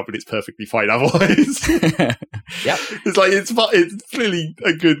complain about, but it's perfectly fine otherwise. Yep. It's like, it's clearly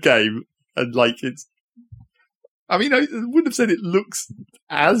a good game. And like, I mean, I wouldn't have said it looks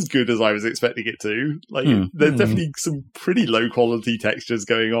as good as I was expecting it to. Like, there's definitely some pretty low quality textures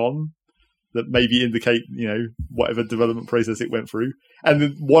going on that maybe indicate, whatever development process it went through. And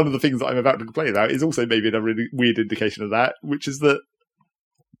then one of the things that I'm about to complain about is also maybe another really weird indication of that, which is that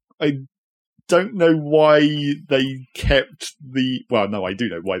I don't know why they kept I do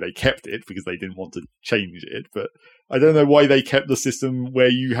know why they kept it, because they didn't want to change it, but I don't know why they kept the system where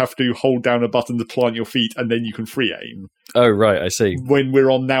you have to hold down a button to plant your feet and then you can free aim. Oh, right, I see. When we're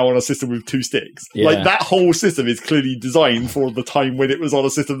on a system with two sticks. Yeah. Like, that whole system is clearly designed for the time when it was on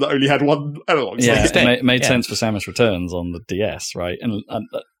a system that only had one analog. Yeah, it made sense for Samus Returns on the DS, right? And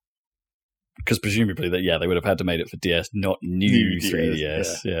because presumably they would have had to made it for DS, not new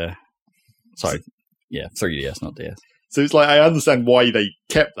 3DS. Yeah. Sorry. Yeah, 3DS, not DS. So it's like, I understand why they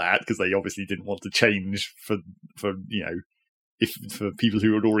kept that, because they obviously didn't want to change for people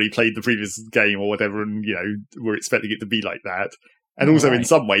who had already played the previous game or whatever, and were expecting it to be like that. And also, in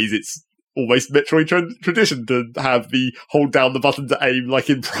some ways, it's almost Metroid tradition to have the hold down the button to aim, like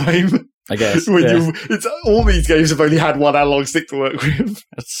in Prime. I guess. It's all these games have only had one analog stick to work with.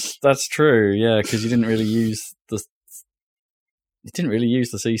 That's true. Yeah, because you didn't really use the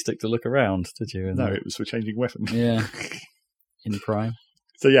C stick to look around, did you? No, it was for changing weapons. Yeah, in Prime.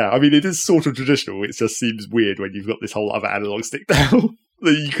 So yeah, I mean, it is sort of traditional. It just seems weird when you've got this whole other analog stick now.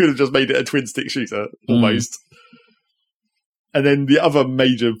 That you could have just made it a twin stick shooter, almost. And then the other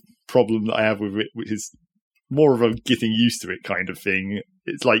major problem that I have with it, which is more of a getting used to it kind of thing,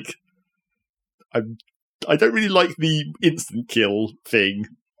 it's like, I don't really like the instant kill thing.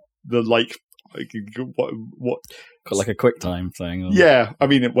 The what got like a quick time thing. Yeah, I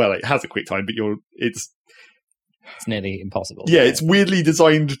mean, it has a quick time, but it's nearly impossible. Yeah, it's weirdly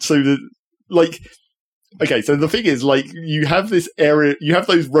designed so that, like, okay, so the thing is, like, you have this area, you have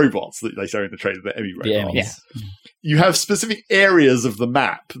those robots that they show in the trailer, the Emmy robots. Yeah. You have specific areas of the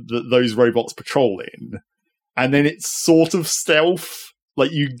map that those robots patrol in, and then it's sort of stealth.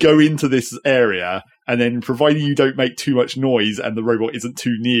 Like, you go into this area, and then providing you don't make too much noise and the robot isn't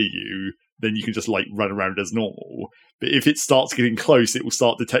too near you, then you can just, like, run around as normal. But if it starts getting close, it will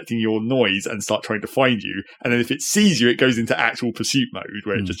start detecting your noise and start trying to find you. And then if it sees you, it goes into actual pursuit mode,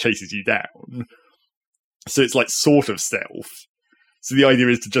 where it just chases you down. So it's, like, sort of stealth. So the idea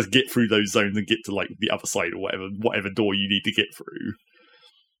is to just get through those zones and get to, like, the other side or whatever door you need to get through.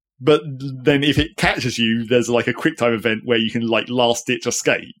 But then if it catches you, there's, like, a quick time event where you can, like, last-ditch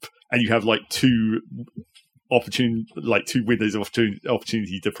escape. And you have, like, two windows of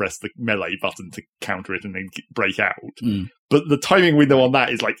opportunity to press the melee button to counter it and then break out. but the timing window on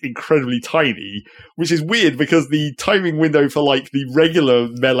that is like incredibly tiny, which is weird because the timing window for like the regular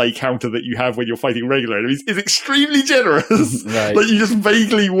melee counter that you have when you're fighting regular enemies is extremely generous. Right. Like you just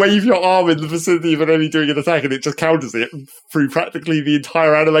vaguely wave your arm in the vicinity of an enemy doing an attack and it just counters it through practically the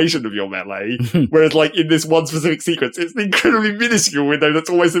entire animation of your melee. Whereas like in this one specific sequence, it's an incredibly minuscule window that's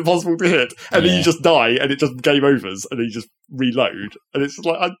almost impossible to hit. And then you just die and it just game overs and then you just reload. And it's just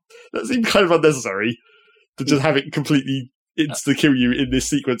like, that seems kind of unnecessary to just have it completely insta-kill you in this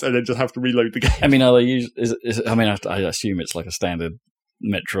sequence and then just have to reload the game. I mean, are they I assume it's like a standard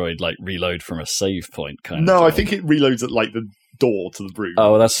Metroid, like reload from a save point kind of No, thing. I think it reloads at like the door to the room.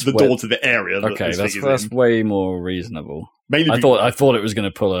 Oh, that's the door to the area. Okay, that's way more reasonable. Mainly I thought it was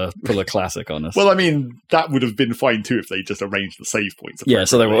going to pull a classic on us. Well, I mean, that would have been fine too if they just arranged the save points. Yeah,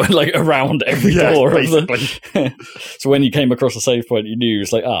 so they were like around every door. Basically. So when you came across a save point, you knew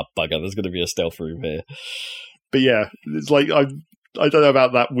it's like, bugger, there's going to be a stealth room here. But yeah, it's like I don't know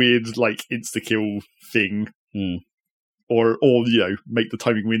about that weird like insta kill thing, or make the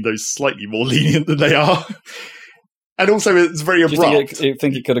timing windows slightly more lenient than they are. And also, it's very abrupt. Do you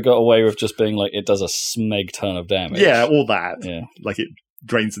think it could have got away with just being like, it does a smeg ton of damage? Yeah, or that. Yeah. Like it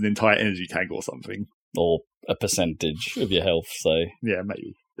drains an entire energy tank or something. Or a percentage of your health, say. Yeah,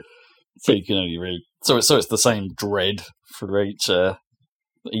 maybe. So you can only really... So it's the same dread for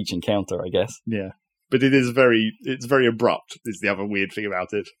each encounter, I guess. Yeah. But it's very abrupt, is the other weird thing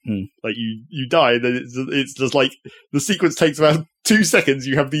about it. Like, you die, and then it's just like, the sequence takes about 2 seconds,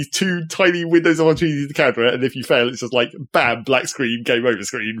 you have these 2 tiny windows of opportunity to counter it, and if you fail, it's just like, bam, black screen, game over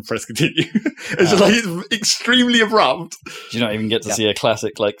screen, press continue. It's just like, it's extremely abrupt. Do you not even get to see a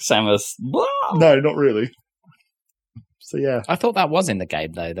classic, like, Samus? No, not really. So, yeah. I thought that was in the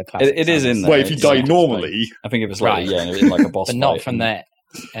game, though, the classic It is in there. Well, if you die normally... I think it was like, in like a boss but fight. not from that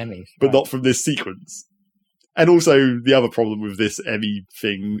Emmy. But not from this sequence. And also, the other problem with this Emmy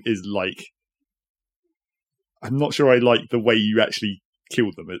thing is, like, I'm not sure I like the way you actually kill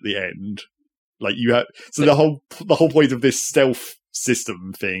them at the end. Like, you have... So the whole point of this stealth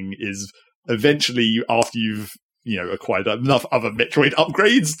system thing is eventually, after you've, acquired enough other Metroid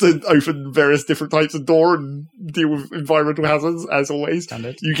upgrades to open various different types of door and deal with environmental hazards, as always,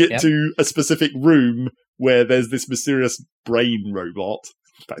 Standard. You get to a specific room where there's this mysterious brain robot.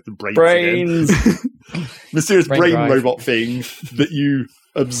 Back to brains. Mysterious brain robot thing that you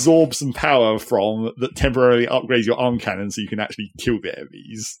absorb some power from that temporarily upgrades your arm cannon so you can actually kill the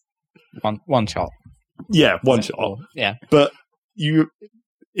enemies. One shot. Yeah, one shot. Yeah. But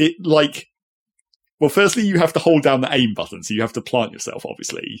firstly you have to hold down the aim button, so you have to plant yourself,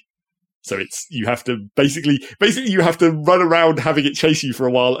 obviously. So you have to basically you have to run around having it chase you for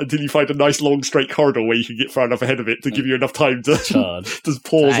a while until you find a nice long straight corridor where you can get far enough ahead of it to give you enough time to charge, to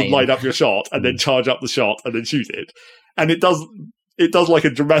pause and line up your shot, and then charge up the shot and then shoot it. And it does like a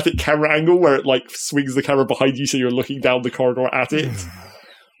dramatic camera angle where it like swings the camera behind you so you're looking down the corridor at it,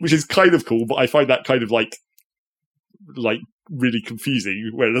 which is kind of cool. But I find that kind of like really confusing,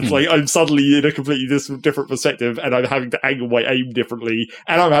 where it's like I'm suddenly in a completely different perspective and I'm having to angle my aim differently,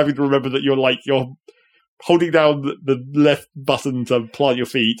 and I'm having to remember that you're holding down the left button to plant your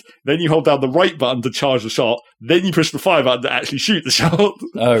feet, then you hold down the right button to charge the shot, then you push the fire button to actually shoot the shot.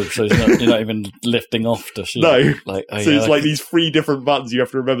 Oh, so you're not even lifting off to shoot. No. It's like these 3 different buttons you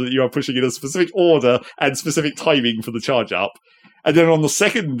have to remember that you are pushing in a specific order and specific timing for the charge up. And then on the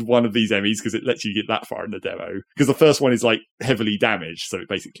second one of these Emmys, because it lets you get that far in the demo, because the first one is like heavily damaged, so it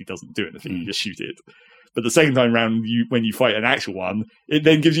basically doesn't do anything, you just shoot it. But the second time round, when you fight an actual one, it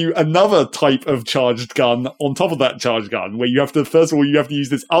then gives you another type of charged gun on top of that charged gun, where you have to, first of all, you have to use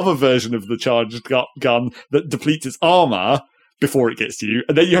this other version of the charged gun that depletes its armor before it gets to you,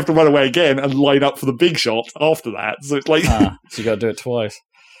 and then you have to run away again and line up for the big shot after that. So it's like... so you got to do it twice.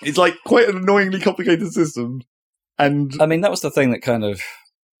 It's like quite an annoyingly complicated system. And I mean, that was the thing that kind of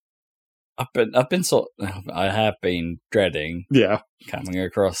I have been dreading coming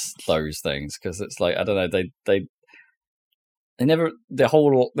across those things, because it's like, I don't know, they never,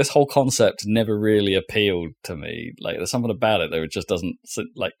 this whole concept never really appealed to me. Like, there's something about it that it just doesn't,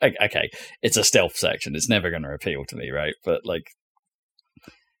 like, okay, it's a stealth section, it's never going to appeal to me, right? But like,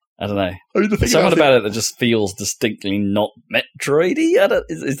 I don't know. I mean, there's something about it that just feels distinctly not Metroid-y.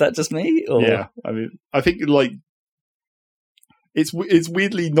 Is that just me? Or? Yeah, I mean, I think like it's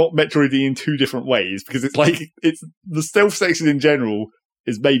weirdly not Metroid-y in 2 different ways, because it's like the stealth section in general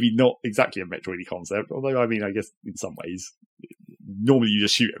is maybe not exactly a Metroid-y concept. Although, I mean, I guess in some ways, normally you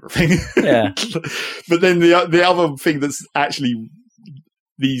just shoot everything. Yeah. But then the other thing that's actually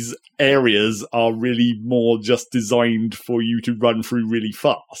these areas are really more just designed for you to run through really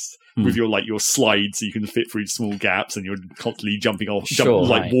fast with your slides, so you can fit through small gaps, and you're constantly jumping off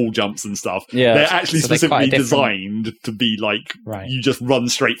wall jumps and stuff. Yeah, they're actually specifically designed to be like you just run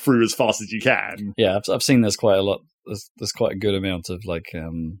straight through as fast as you can. Yeah, I've seen there's quite a lot. There's quite a good amount of like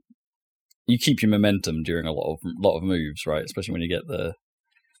you keep your momentum during a lot of moves, right? Especially when you get the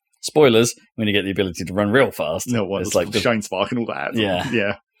spoilers, when you get the ability to run real fast. No, well, it's like the Shine Spark and all that.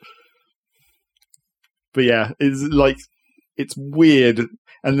 Yeah. But yeah, it's weird.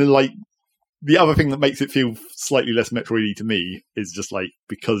 And then like the other thing that makes it feel slightly less Metroid-y to me is just like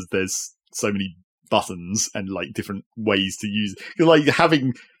because there's so many buttons and like different ways to use. Like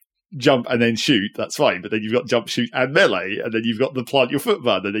having jump and then shoot, that's fine, but then you've got jump, shoot, and melee, and then you've got the plant your foot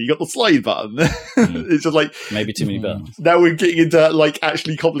button, and then you've got the slide button. It's just like maybe too many buttons. Now we're getting into like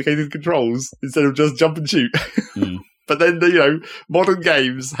actually complicated controls instead of just jump and shoot. But then modern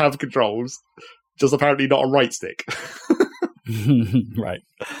games have controls, just apparently not a right stick. Right.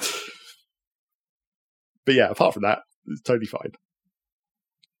 But yeah, apart from that, it's totally fine.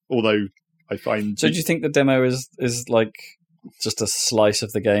 Although I find. So do you think the demo is like just a slice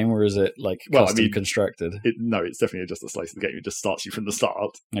of the game, or is it like custom constructed? No, it's definitely just a slice of the game. It just starts you from the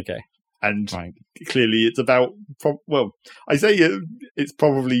start. Okay. And clearly it's about, I say it's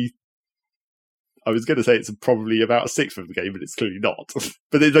probably, I was going to say it's probably about a sixth of the game, but it's clearly not.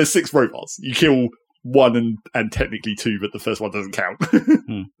 But there's 6 robots. You kill 1 and technically 2, but the first one doesn't count.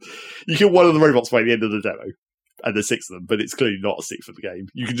 You kill 1 of the robots by the end of the demo. And there's 6 of them, but it's clearly not a sixth of the game.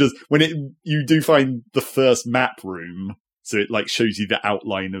 You can just, you do find the first map room, so it like shows you the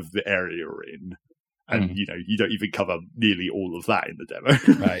outline of the area you're in. And, you don't even cover nearly all of that in the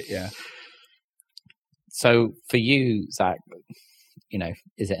demo. Right, yeah. So for you, Zach,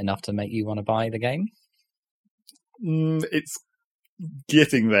 is it enough to make you want to buy the game? It's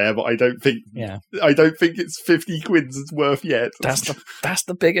getting there, but I don't think it's 50 quid's worth yet. That's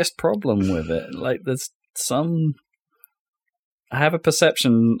the biggest problem with it. Like there's I have a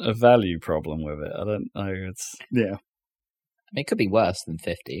perception of value problem with it. I don't know. I mean, it could be worse than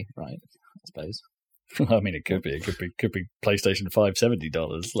 50, right? I suppose. I mean, it could be. It could be PlayStation 5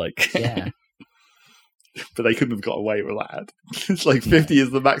 $70. Like, yeah. But they couldn't have got away with that. It's like 50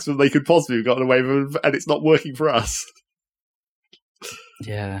 is the maximum they could possibly have gotten away with, and it's not working for us.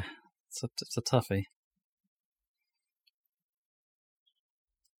 Yeah, it's a toughie.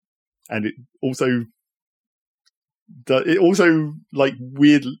 And it also like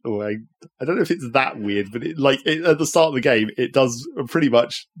weird. I don't know if it's that weird, but it at the start of the game, it does pretty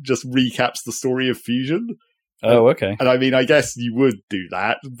much just recaps the story of Fusion. Oh, okay. And I mean, I guess you would do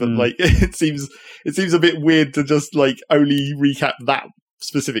that, but like it seems a bit weird to just like only recap that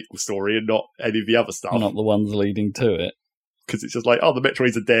specific story and not any of the other stuff. Not the ones leading to it. Because it's just like, the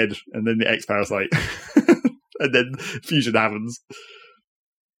Metroids are dead, and then the X-Parasite, and then Fusion happens.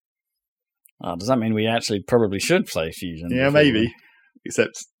 Does that mean we actually probably should play Fusion? Yeah, maybe.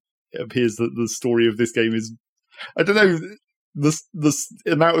 Except it appears that the story of this game is, I don't know, the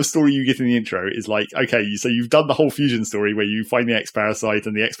amount of story you get in the intro is like, okay, so you've done the whole Fusion story where you find the X-Parasite,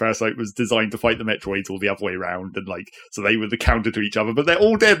 and the X-Parasite was designed to fight the Metroids all the other way around, and like, so they were the counter to each other, but they're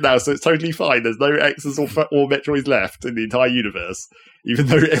all dead now, so it's totally fine. There's no X's or Metroids left in the entire universe, even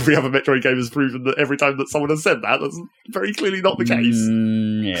though every other Metroid game has proven that every time that someone has said that, that's very clearly not the case.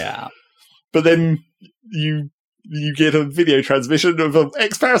 Yeah. But then you get a video transmission of an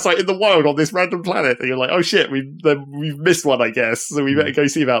X-Parasite in the wild on this random planet, and you're like, oh shit, we've missed one, I guess, so we better go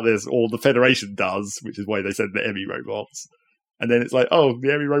see about this. Or the Federation does, which is why they send the Emmy robots. And then it's like,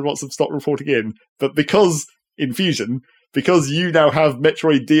 the Emmy robots have stopped reporting in. But because in Fusion, because you now have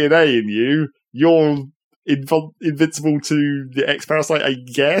Metroid DNA in you, you're invincible to the X-Parasite, I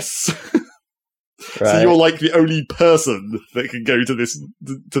guess. Right. So you're like the only person that can go to this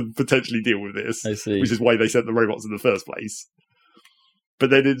to potentially deal with this. I see. Which is why they sent the robots in the first place.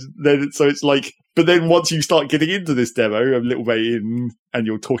 But then it's like, but then once you start getting into this demo a little way in, and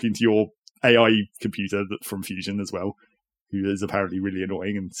you're talking to your AI computer from Fusion as well, who is apparently really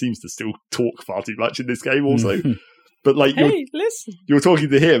annoying and seems to still talk far too much in this game also. But like, listen, you're talking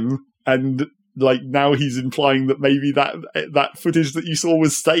to him, and like now he's implying that maybe that footage that you saw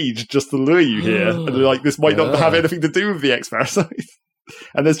was staged just to lure you here, and like this might not have anything to do with the X-Parasite.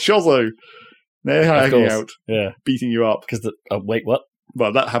 And there's Chozo, they're hanging out, beating you up. Because wait, what?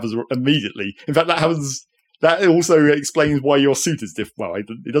 Well, that happens immediately. In fact, that also explains why your suit is different. Well,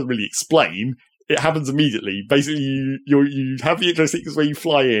 it doesn't really explain. It happens immediately. Basically, you have the intro sequence where you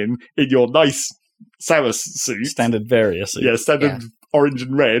fly in your nice Samus suit, standard Varia suit, standard orange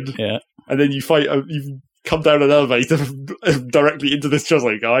and red, yeah. And then you fight. come down an elevator directly into this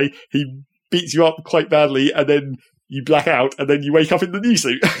Chozo guy. He beats you up quite badly, and then you black out, and then you wake up in the new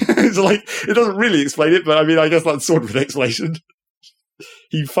suit. It's like, it doesn't really explain it, but I mean, I guess that's sort of an explanation.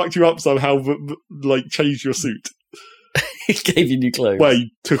 He fucked you up somehow, but like changed your suit. He gave you new clothes. Well,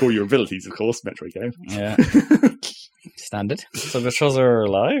 he took all your abilities, of course, Metroid game. Yeah. Standard. So the Chozo are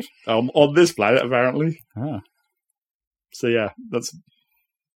alive? On this planet, apparently. Ah. So yeah, that's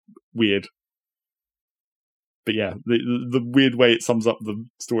weird. But yeah, the weird way it sums up the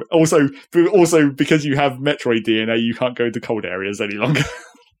story. Also, because you have Metroid DNA, you can't go into cold areas any longer.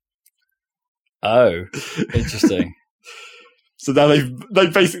 Oh, interesting. So now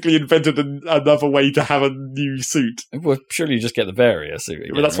they've basically invented another way to have a new suit. Well, surely you just get the Varia suit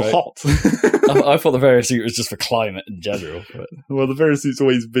again, But that's right? for hot. I thought the Varia suit was just for climate in general. But... Well, the Varia suit's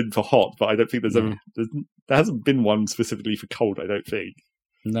always been for hot, but I don't think there hasn't been one specifically for cold, I don't think.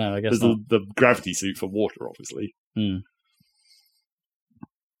 No, I guess There's not. the gravity suit for water, obviously. But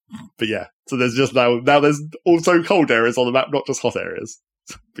yeah, so there's just now there's also cold areas on the map, not just hot areas.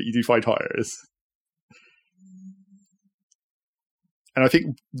 But you do find hot areas. And I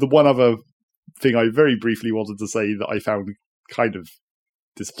think the one other thing I very briefly wanted to say that I found kind of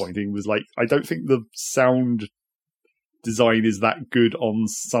disappointing was, like, I don't think the sound design is that good on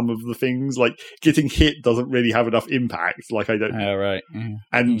some of the things. Like, getting hit doesn't really have enough impact. Like, I don't... Oh, right.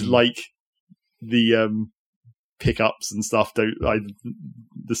 And, like, the pickups and stuff the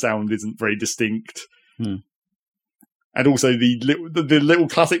sound isn't very distinct. And also the little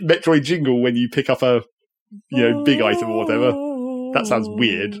classic Metroid jingle when you pick up a big item or whatever. That sounds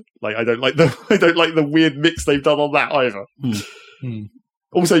weird. Like, I don't like the weird mix they've done on that either.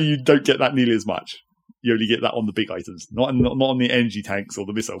 Also, you don't get that nearly as much. You only get that on the big items, not on the energy tanks or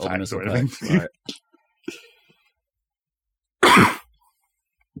the missile tanks or anything. Right.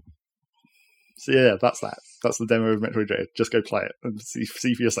 So yeah, that's that. That's the demo of Metroid Dread. Just go play it and see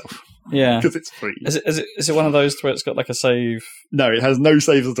for yourself. Yeah, because it's free. Is it one of those where it's got like a save? No, it has no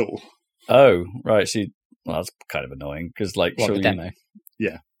saves at all. Oh, right. Well, that's kind of annoying because, like, the demo.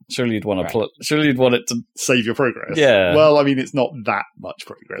 Yeah. Surely you'd want to surely you'd want it to save your progress. Yeah. Well, I mean, it's not that much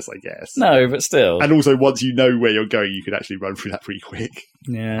progress, I guess. No, but still. And also, once you know where you're going, you can actually run through that pretty quick.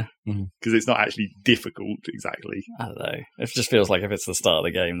 Yeah. Because it's not actually difficult, exactly. I don't know. It just feels like if it's the start of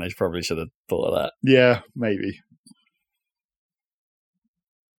the game, they probably should have thought of that. Yeah, maybe.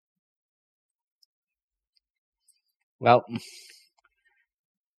 Well,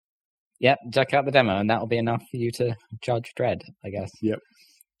 yep, check out the demo, and that'll be enough for you to judge Dread, I guess. Yep.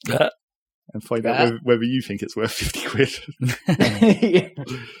 And find out whether you think it's worth 50 quid.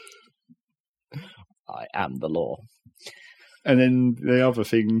 I am the law. And then the other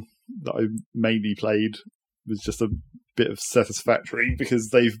thing that I mainly played was just a bit of Satisfactory, because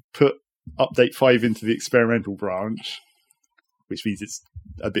they've put Update 5 into the experimental branch, which means it's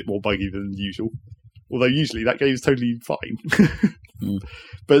a bit more buggy than usual. Although usually that game is totally fine.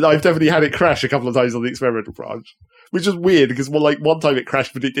 But I've definitely had it crash a couple of times on the experimental branch, which is weird because, well, like, one time it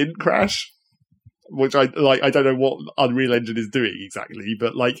crashed, but it didn't crash. Which I don't know what Unreal Engine is doing exactly,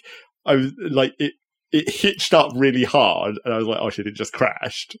 but like, I was like, it hitched up really hard, and I was like, oh shit, it just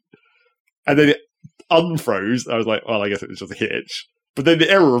crashed. And then it unfroze. I was like, well, I guess it was just a hitch. But then the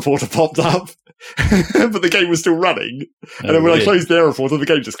error reporter popped up, but the game was still running. And then when I closed the error reporter, the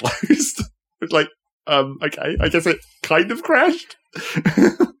game just closed. It's like, okay, I guess it kind of crashed.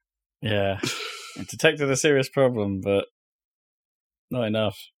 Yeah. It detected a serious problem, but not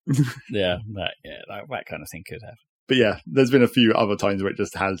enough. That kind of thing could happen. But yeah, there's been a few other times where it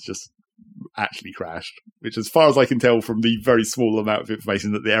just has actually crashed, which, as far as I can tell from the very small amount of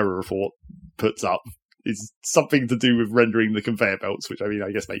information that the error report puts up, is something to do with rendering the conveyor belts, which, I mean,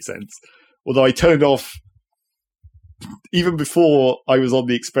 I guess makes sense. Although I turned off, even before I was on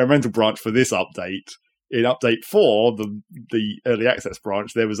the experimental branch for this update, in Update 4, the early access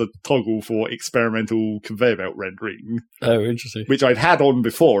branch, there was a toggle for experimental conveyor belt rendering. Oh, interesting. Which I'd had on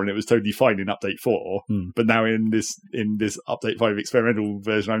before, and it was totally fine in Update 4. But now in this Update 5 experimental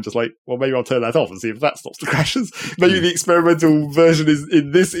version, I'm just like, well, maybe I'll turn that off and see if that stops the crashes. Maybe the experimental version is,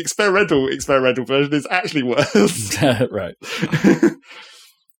 in this experimental version, is actually worse. Right.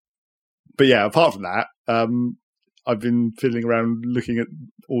 But yeah, apart from that, I've been fiddling around looking at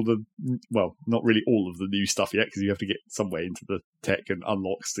not really all of the new stuff yet, because you have to get some way into the tech and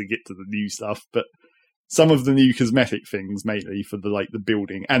unlocks to get to the new stuff, but some of the new cosmetic things, mainly for the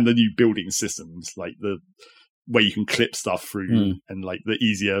building and the new building systems, like the way you can clip stuff through and like the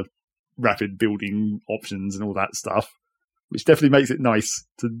easier rapid building options and all that stuff, which definitely makes it nice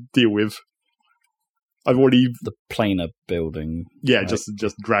to deal with. I've already the planar building. Yeah, right?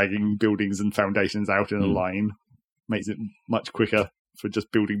 just dragging buildings and foundations out in a line makes it much quicker for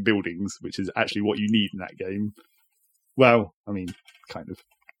just building buildings, which is actually what you need in that game. Well, I mean, kind of.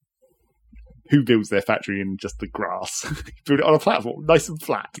 Who builds their factory in just the grass? Build it on a platform, nice and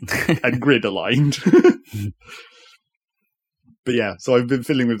flat, and grid aligned. But yeah, so I've been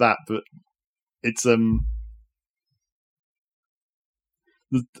fiddling with that, but it's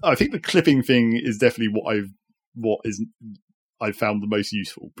I think the clipping thing is definitely what I've found the most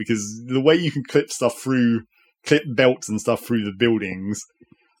useful, because the way you can clip belts and stuff through the buildings,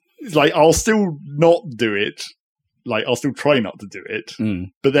 like I'll still not do it. Like, I'll still try not to do it.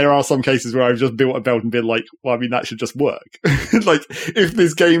 But there are some cases where I've just built a belt and been like, well, I mean, that should just work. Like, if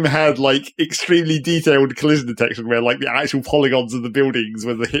this game had, like, extremely detailed collision detection where, like, the actual polygons of the buildings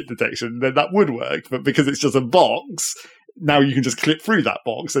were the hit detection, then that would work. But because it's just a box, now you can just clip through that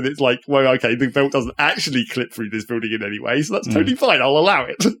box. And it's like, well, okay, the belt doesn't actually clip through this building in any way, so that's totally fine. I'll allow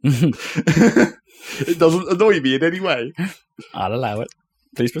it. It doesn't annoy me in any way. I'll allow it.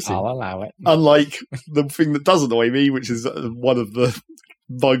 Please proceed. I'll allow it. Unlike the thing that does annoy me, which is one of the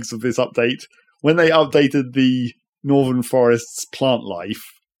bugs of this update, when they updated the Northern Forest's plant life,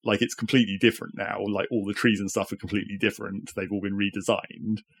 like it's completely different now. Like all the trees and stuff are completely different. They've all been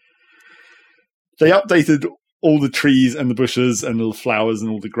redesigned. They updated all the trees and the bushes and the flowers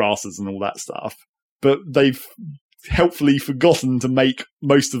and all the grasses and all that stuff. But they've helpfully forgotten to make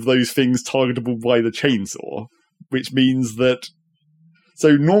most of those things targetable by the chainsaw, which means that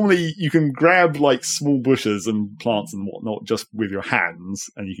so normally you can grab like small bushes and plants and whatnot just with your hands,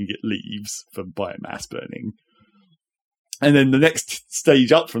 and you can get leaves for biomass burning. And then the next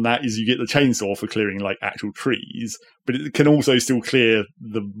stage up from that is you get the chainsaw for clearing like actual trees, but it can also still clear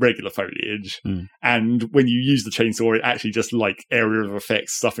the regular foliage. And when you use the chainsaw, it actually just like area of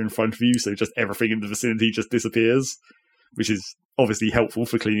effects stuff in front of you, so just everything in the vicinity just disappears, which is obviously helpful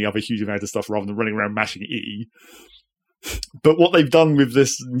for cleaning up a huge amount of stuff rather than running around mashing E. But what they've done with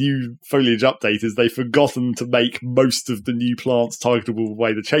this new foliage update is they've forgotten to make most of the new plants targetable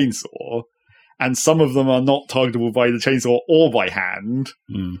by the chainsaw, and some of them are not targetable by the chainsaw or by hand.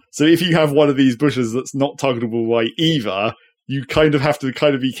 So if you have one of these bushes that's not targetable by either, you kind of have to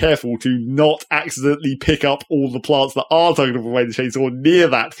be careful to not accidentally pick up all the plants that are targetable by the chainsaw near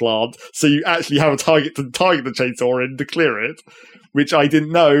that plant, so you actually have a target to target the chainsaw in to clear it, which I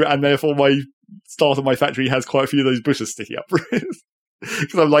didn't know, and therefore my start of my factory has quite a few of those bushes sticking up.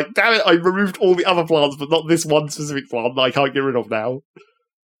 Because I'm like, damn it, I removed all the other plants, but not this one specific plant that I can't get rid of now.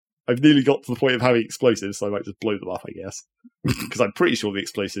 I've nearly got to the point of having explosives, so I might just blow them up, I guess. Because I'm pretty sure the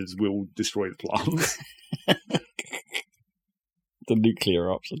explosives will destroy the plants. The nuclear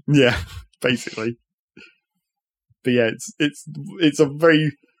option. Yeah, basically. But yeah, it's a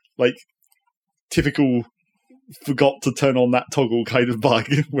very like typical forgot to turn on that toggle kind of bug,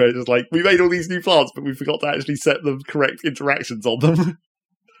 where it's like, we made all these new plants, but we forgot to actually set the correct interactions on them.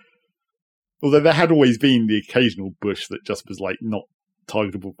 Although there had always been the occasional bush that just was like not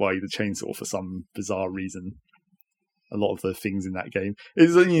targetable by the chainsaw for some bizarre reason. A lot of the things in that game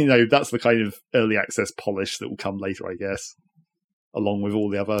is, that's the kind of early access polish that will come later, I guess, along with all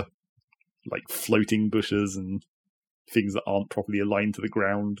the other like floating bushes and things that aren't properly aligned to the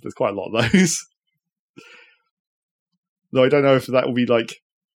ground. There's quite a lot of those. Though I don't know if that will be like,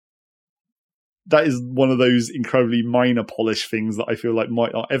 that is one of those incredibly minor polish things that I feel like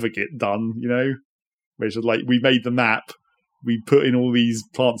might not ever get done, where it's just like, we made the map, we put in all these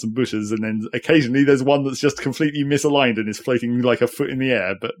plants and bushes, and then occasionally there's one that's just completely misaligned and is floating like a foot in the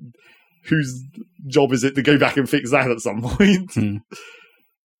air, but whose job is it to go back and fix that at some point?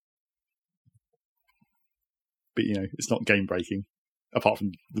 But, it's not game breaking, apart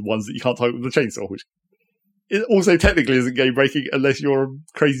from the ones that you can't target with the chainsaw, which it also technically isn't game breaking unless you're a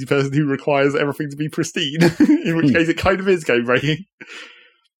crazy person who requires everything to be pristine, in which case it kind of is game breaking.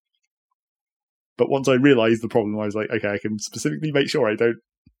 But once I realised the problem, I was like, okay, I can specifically make sure I don't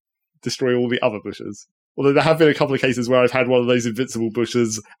destroy all the other bushes. Although there have been a couple of cases where I've had one of those invincible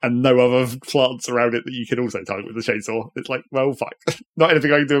bushes and no other plants around it that you can also target with the chainsaw. It's like, well, fine. Not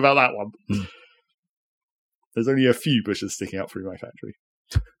anything I can do about that one. There's only a few bushes sticking up through my factory.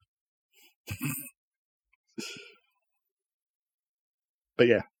 But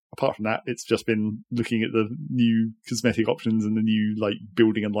yeah, apart from that, it's just been looking at the new cosmetic options and the new like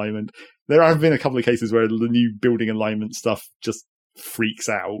building alignment. There have been a couple of cases where the new building alignment stuff just freaks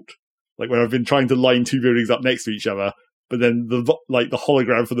out. Like when I've been trying to line two buildings up next to each other, but then the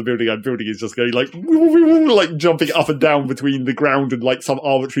hologram for the building I'm building is just going like jumping up and down between the ground and like some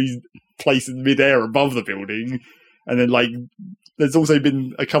arbitrary place in midair above the building. And then like there's also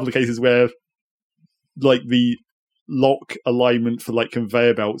been a couple of cases where like the lock alignment for like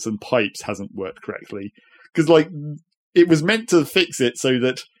conveyor belts and pipes hasn't worked correctly, because like it was meant to fix it so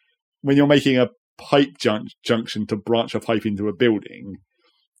that when you're making a pipe junction to branch a pipe into a building,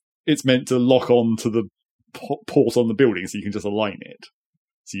 it's meant to lock on to the port on the building, so you can just align it.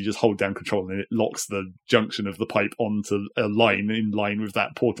 So you just hold down control and it locks the junction of the pipe onto a line in line with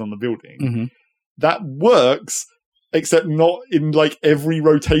that port on the building. Mm-hmm. That works, except not in like every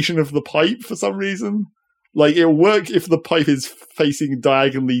rotation of the pipe for some reason. Like, it'll work if the pipe is facing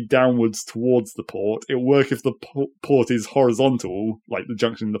diagonally downwards towards the port. It'll work if the port is horizontal, like the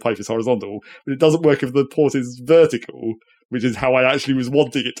junction in the pipe is horizontal. But it doesn't work if the port is vertical, which is how I actually was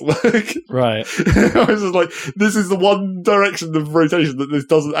wanting it to work. Right. I was just like, this is the one direction of rotation that this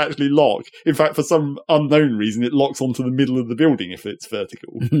doesn't actually lock. In fact, for some unknown reason, it locks onto the middle of the building if it's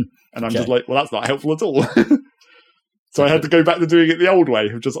vertical. And I'm just like, well, that's not helpful at all. So I had to go back to doing it the old way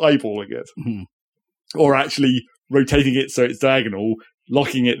of just eyeballing it. Mm-hmm. Or actually rotating it so it's diagonal,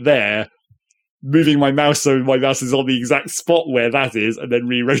 locking it there, moving my mouse so my mouse is on the exact spot where that is, and then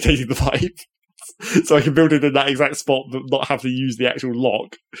re-rotating the pipe. So I can build it in that exact spot but not have to use the actual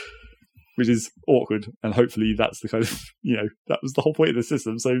lock, which is awkward. And hopefully that's the kind of, that was the whole point of the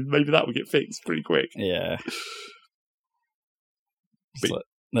system. So maybe that will get fixed pretty quick. Yeah.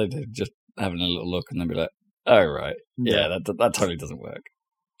 They're just having a little look and then be like, oh, right. Yeah, that totally doesn't work.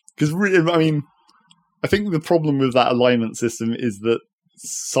 Because, I mean, I think the problem with that alignment system is that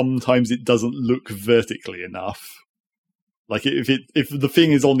sometimes it doesn't look vertically enough. Like if the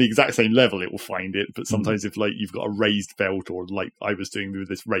thing is on the exact same level, it will find it. But sometimes if like you've got a raised belt, or like I was doing with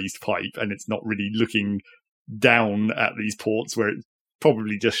this raised pipe, and it's not really looking down at these ports where it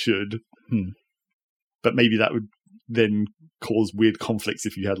probably just should. But maybe that would then cause weird conflicts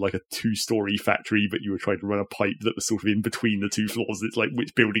if you had like a 2-story factory, but you were trying to run a pipe that was sort of in between the 2 floors. It's like,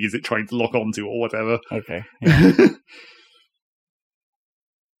 which building is it trying to lock onto or whatever? Okay. Yeah.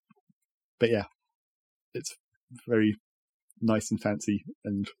 But yeah, it's very nice and fancy,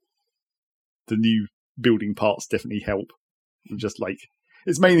 and the new building parts definitely help. Just like,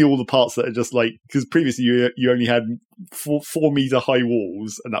 it's mainly all the parts that are just like, because previously you only had 4 meter high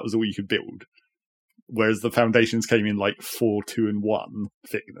walls, and that was all you could build. Whereas the foundations came in like 4, 2, and 1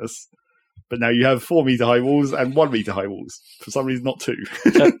 thickness. But now you have 4 meter high walls and 1 meter high walls. For some reason, not 2.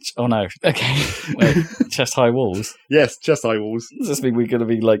 Oh no. Okay. Wait, chest high walls? Yes, chest high walls. Does this mean we're going to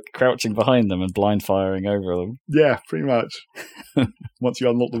be like crouching behind them and blind firing over them? Yeah, pretty much. Once you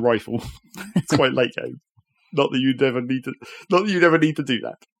unlock the rifle. It's quite late game. Not that you never need to do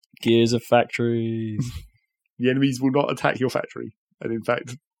that. Gears of factories. The enemies will not attack your factory. And in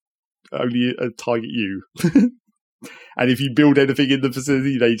fact, only target you. And if you build anything in the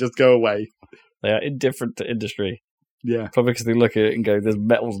facility, they just go away. They are indifferent to industry. Yeah. Probably because they look at it and go, this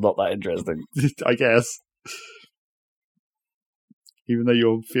metal's not that interesting. I guess. Even though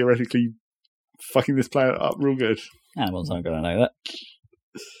you're theoretically fucking this planet up real good. Animals aren't going to know that.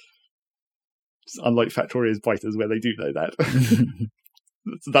 It's unlike Factoria's biters where they do know that.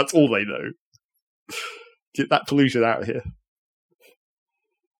 That's all they know. Get that pollution out of here.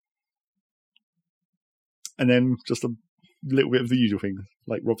 And then just a little bit of the usual things,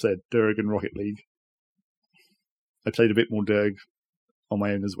 like Rob said, Derg and Rocket League. I played a bit more Derg on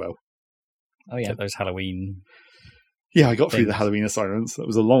my own as well. Oh yeah, those Halloween. Yeah, I got through the Halloween assignments. That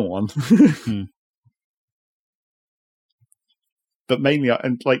was a long one. But mainly,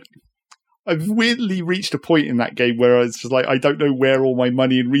 I've weirdly reached a point in that game where it's just like, I don't know where all my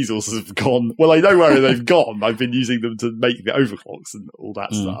money and resources have gone. Well, I know where they've gone. I've been using them to make the overclocks and all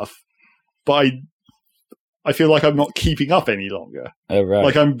that stuff. But I feel like I'm not keeping up any longer. Oh, right.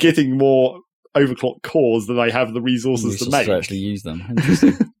 Like I'm getting more overclock cores than I have the resources to make. To actually use them.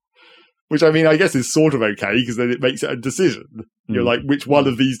 Interesting. Which, I mean, I guess is sort of okay, because then it makes it a decision. You're like, which one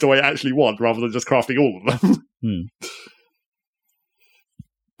of these do I actually want, rather than just crafting all of them.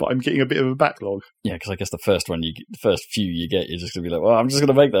 But I'm getting a bit of a backlog. Yeah, because I guess the first few you get, you're just going to be like, well, I'm just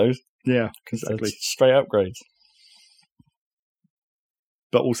going to make those. Yeah, exactly. Straight upgrades.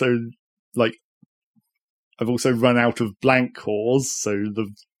 But also, like, I've also run out of blank cores, so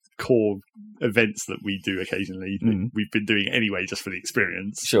the core events that we do occasionally, we've been doing anyway just for the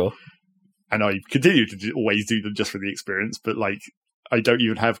experience. Sure. And I continue to always do them just for the experience, but like I don't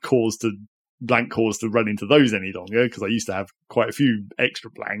even have blank cores to run into those any longer, because I used to have quite a few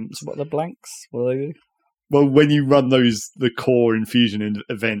extra blanks. What are the blanks? What do they do? Well, when you run the core infusion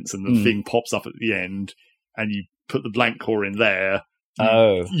events and the thing pops up at the end, and you put the blank core in there,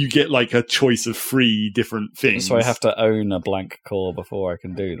 you get like a choice of 3 different things. So I have to own a blank core before I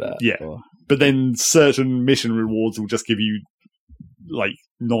can do that? Yeah. But then certain mission rewards will just give you like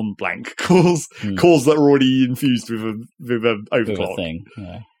non-blank cores, cores that are already infused with an overclock thing.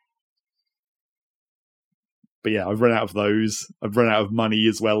 Yeah. But yeah, I've run out of those. I've run out of money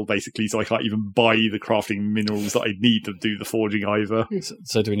as well, basically, so I can't even buy the crafting minerals that I need to do the forging either.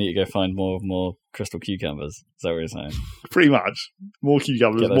 So do we need to go find more crystal cucumbers? Is that what you're saying? Pretty much. More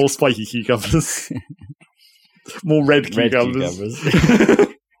cucumbers, more spiky cucumbers. More red cucumbers.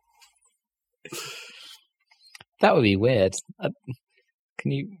 That would be weird.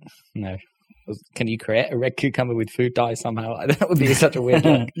 Can you create a red cucumber with food dye somehow? That would be such a weird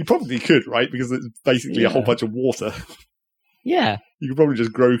look. You probably could, right? Because it's basically a whole bunch of water. Yeah. You could probably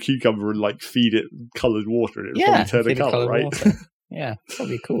just grow a cucumber and like feed it coloured water and it would probably turn a colour, right? Yeah, that'd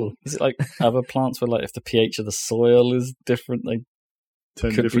be cool. Is it like other plants where like if the pH of the soil is different, they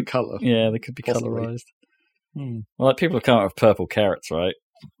turn a different colour? Yeah, they could be colourised. Well, like people have come out with purple carrots, right?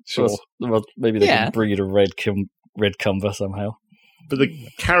 Sure. Well, maybe they can breed a red cumber somehow. But the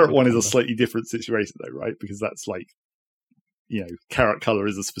carrot one is a slightly different situation, though, right? Because that's like, carrot colour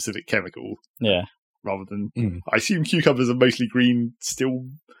is a specific chemical. Yeah. Rather than, I assume cucumbers are mostly green still.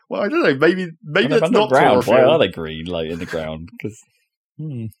 Well, I don't know. Maybe that's not chlorophyll. Why are they green, like in the ground? Because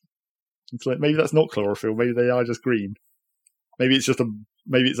it's like maybe that's not chlorophyll. Maybe they are just green. Maybe it's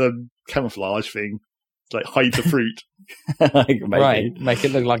a camouflage thing. It's like hide the fruit. Right. Make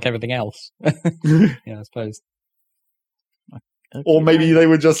it look like everything else. Yeah, I suppose. Okay, or maybe they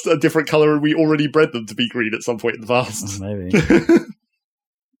were just a different colour and we already bred them to be green at some point in the past. Maybe.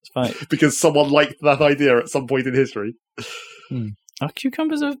 It's fine. Because someone liked that idea at some point in history. Are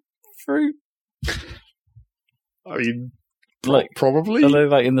cucumbers a fruit? I mean, like, probably. Are they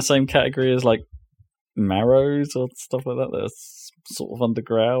like in the same category as like marrows or stuff like that? They're sort of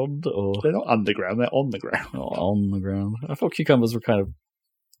underground? Or they're not underground, they're on the ground. Oh, on the ground. I thought cucumbers were kind of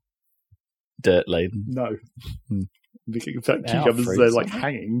dirt laden. No. In fact, cucumbers, they're like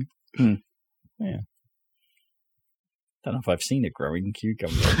hanging. Yeah. Don't know if I've seen a growing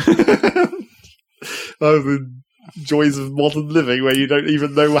cucumber. Oh, the joys of modern living where you don't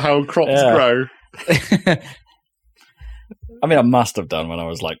even know how crops grow. I mean, I must have done when I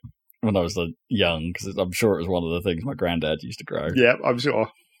was young, because I'm sure it was one of the things my granddad used to grow. Yeah, I'm sure.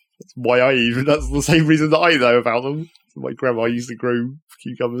 That's why that's the same reason that I know about them. My grandma used to grow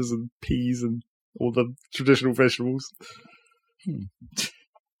cucumbers and peas and all the traditional vegetables.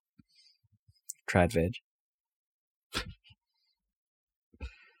 Trad veg.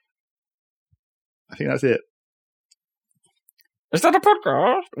 I think that's it. Is that a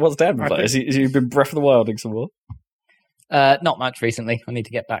podcast? What's Dan been playing? Has he been Breath of the Wilding some more? Not much recently. I need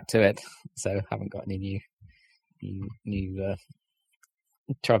to get back to it, so haven't got any new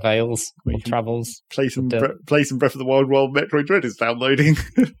travels. Play some Breath of the Wild while Metroid Dread is downloading.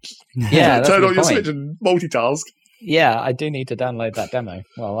 Yeah, turn on your Switch and multitask. Yeah, I do need to download that demo.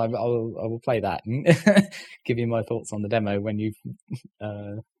 Well, I will play that and give you my thoughts on the demo when you've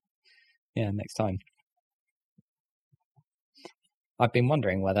next time.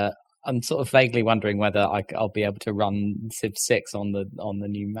 I'm sort of vaguely wondering whether I'll be able to run Civ 6 on the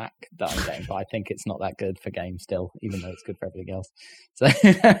new Mac that I'm getting, but I think it's not that good for games still, even though it's good for everything else. So I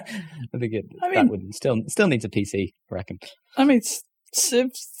think that would still needs a PC, I reckon. I mean,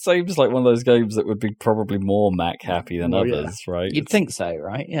 Civ seems like one of those games that would be probably more Mac happy than others, right? You'd think so,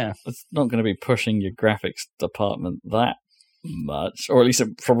 right? Yeah. It's not going to be pushing your graphics department that much, or at least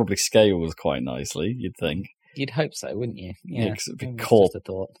it probably scales quite nicely, you'd think. You'd hope so, wouldn't you? Yeah, because it'd be core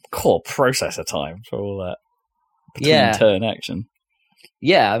processor time for all that between turn action.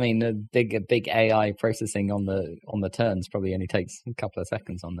 Yeah, I mean, a big AI processing on the turns probably only takes a couple of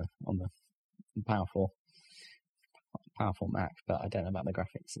seconds on the powerful Mac, but I don't know about the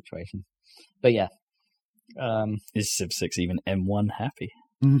graphics situation. But yeah, is Civ 6 even M1 happy?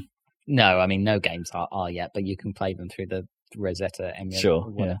 No, I mean no games are yet, but you can play them through the Rosetta emulator,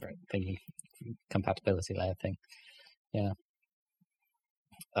 whatever thingy. Compatibility layer thing. Yeah.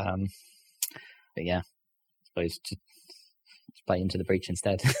 But yeah, I suppose just play Into the Breach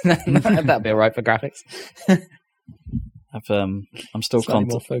instead. That'd be alright for graphics. I'm still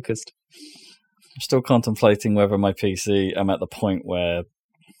more focused. I'm still contemplating whether my PC. I'm at the point where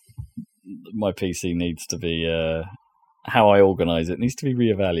my PC needs to be how I organise it needs to be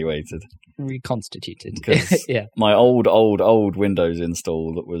reevaluated, reconstituted. Because my old Windows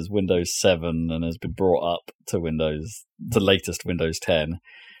install that was Windows 7 and has been brought up to the latest Windows 10.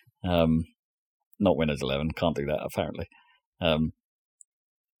 Not Windows 11. Can't do that apparently.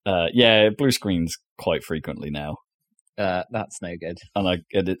 Blue screens quite frequently now. That's no good. And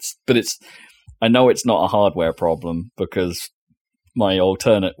I know it's not a hardware problem because my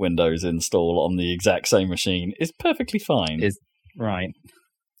alternate Windows install on the exact same machine is perfectly fine. Right.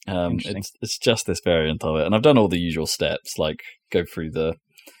 It's just this variant of it, and I've done all the usual steps, like go through the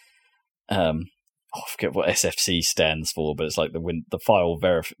I forget what SFC stands for, but it's like the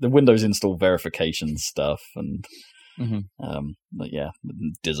Windows install verification stuff, and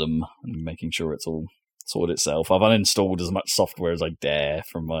DISM, and making sure it's all sorted itself. I've uninstalled as much software as I dare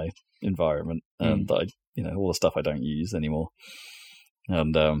from my environment, and all the stuff I don't use anymore.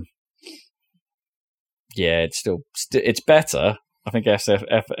 And it's it's better. I think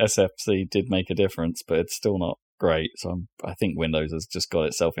SFC did make a difference, but it's still not great. So I think Windows has just got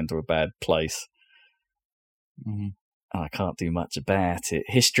itself into a bad place. And I can't do much about it.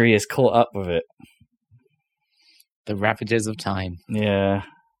 History has caught up with it. The ravages of time. Yeah.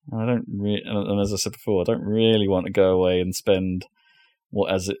 I don't and as I said before, I don't really want to go away and spend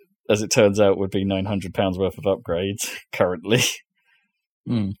what, as it turns out, would be £900 worth of upgrades currently.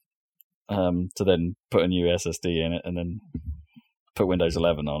 To then put a new SSD in it, and then put Windows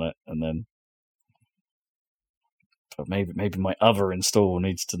 11 on it, and then but maybe my other install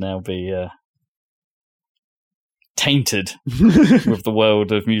needs to now be tainted with the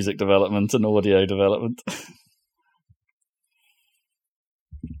world of music development and audio development.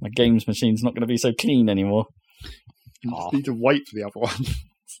 My games machine's not going to be so clean anymore. You just need to wait for the other one.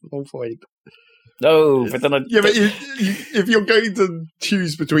 That's the whole point. No, but then but if you're going to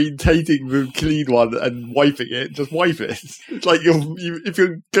choose between taking the clean one and wiping it, just wipe it. It's like if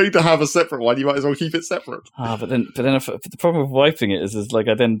you're going to have a separate one, you might as well keep it separate. But then the problem with wiping it is like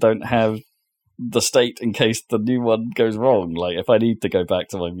I then don't have the state in case the new one goes wrong. Like if I need to go back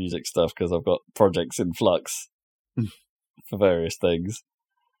to my music stuff because I've got projects in flux for various things.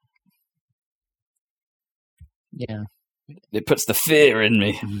 Yeah, it puts the fear in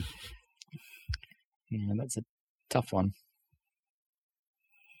me. Yeah, that's a tough one.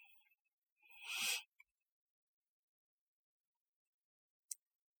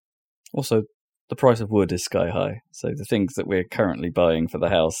 Also, the price of wood is sky high, so the things that we're currently buying for the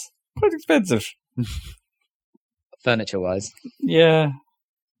house quite expensive. Furniture-wise. Yeah,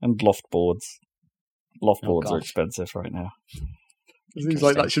 and loft boards. Loft boards are expensive right now. It seems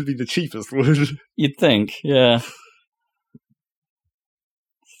like that should be the cheapest wood. You'd think, yeah.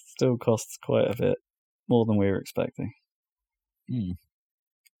 Still costs quite a bit. More than we were expecting.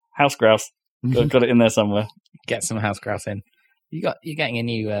 House grouse. Got it in there somewhere. Get some house grouse in. You're getting a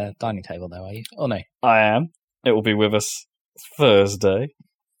new dining table though, are you? Oh no. I am. It will be with us Thursday.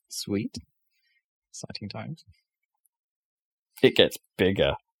 Sweet. Exciting times. It gets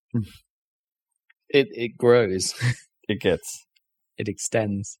bigger. It grows. It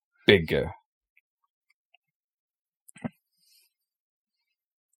extends. Bigger.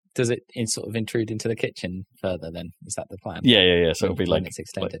 Does it sort of intrude into the kitchen further? Then is that the plan? Yeah. So it'll be like it's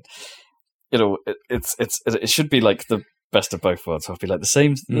extended. It should be like the best of both worlds. So it'll be like the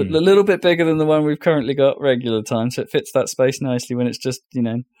same, a little bit bigger than the one we've currently got regular time. So it fits that space nicely when it's just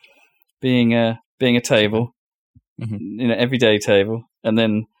being a table, everyday table, and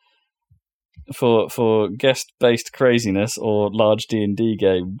then for guest based craziness or large D&D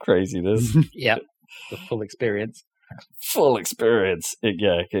game craziness. Yeah, the full experience.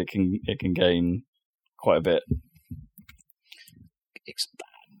 It can gain quite a bit.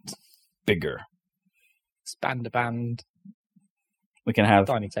 Expand. Bigger. Expand a band. We can have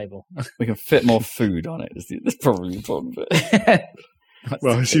dining table. We can fit more food on it. That's probably the problem.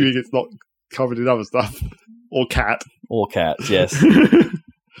 Well, assuming it's not covered in other stuff. Or cat. Or cats, yes. I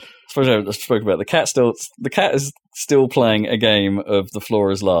suppose I spoke about the cat. The cat is still playing a game of the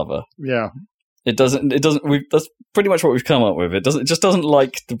floor is lava. Yeah. It doesn't. That's pretty much what we've come up with. It just doesn't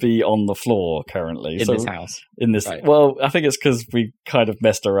like to be on the floor currently in this house. Right. Well, I think it's because we kind of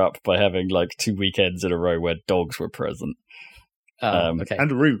messed her up by having like 2 weekends in a row where dogs were present. Okay.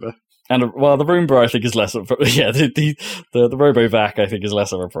 And a Roomba. The Roomba I think is less of a the Robo-Vac I think is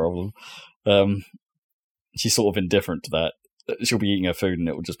less of a problem. She's sort of indifferent to that. She'll be eating her food and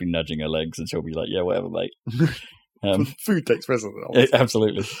it will just be nudging her legs and she'll be like, yeah, whatever, mate. Food takes precedent.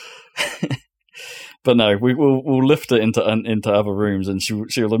 Absolutely. But no, we'll lift her into other rooms, and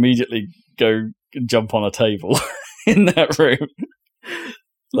she'll immediately go jump on a table in that room.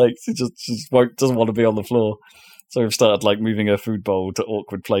 Like she just doesn't want to be on the floor. So we've started like moving her food bowl to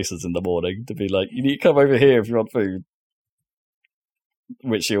awkward places in the morning to be like, you need to come over here if you want food,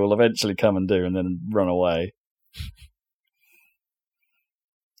 which she will eventually come and do, and then run away.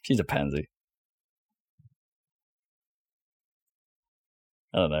 She's a pansy.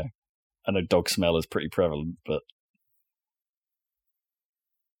 I don't know. I know dog smell is pretty prevalent, but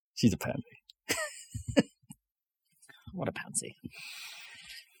she's a pansy. What a pansy.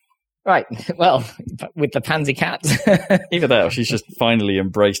 Right. Well, with the pansy cat. Either that, or she's just finally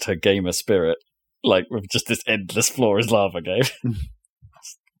embraced her gamer spirit, like with just this endless floor is lava game.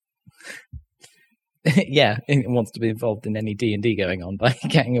 Yeah, it wants to be involved in any D&D going on by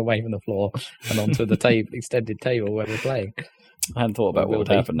getting away from the floor and onto the extended table where we're playing. I hadn't thought about what would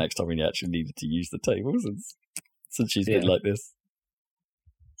happen next time we actually needed to use the table since she's been like this.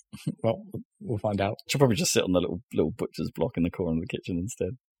 Well, we'll find out. She'll probably just sit on the little butcher's block in the corner of the kitchen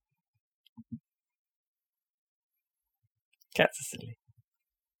instead. Cats are silly.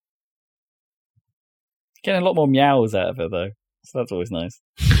 Getting a lot more meows out of her though, so that's always nice.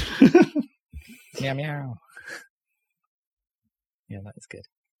 Meow meow. Yeah, that is good.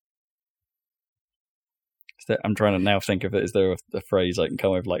 I'm trying to now think of it. Is there a phrase I can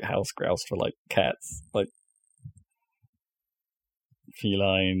come with like house grouse for like cats? Like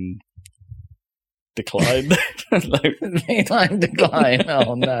feline decline? Like, feline decline.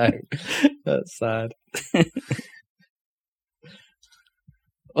 Oh no. That's sad.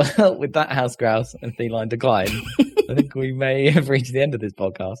 Well, with that house grouse and feline decline, I think we may have reached the end of this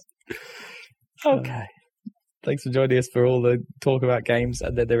podcast. Okay. Thanks for joining us for all the talk about games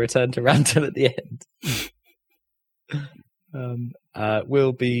and then the return to Rantel at the end.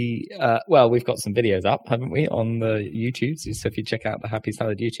 We'll be we've got some videos up, haven't we, on the YouTube? So if you check out the Happy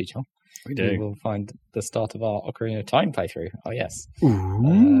Salad YouTube channel, you will find the start of our Ocarina of Time playthrough. Oh yes,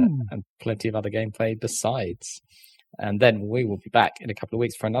 and plenty of other gameplay besides. And then we will be back in a couple of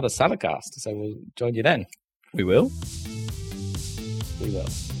weeks for another Saladcast. So we'll join you then. We will. We will.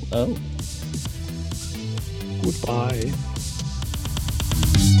 Oh. Goodbye.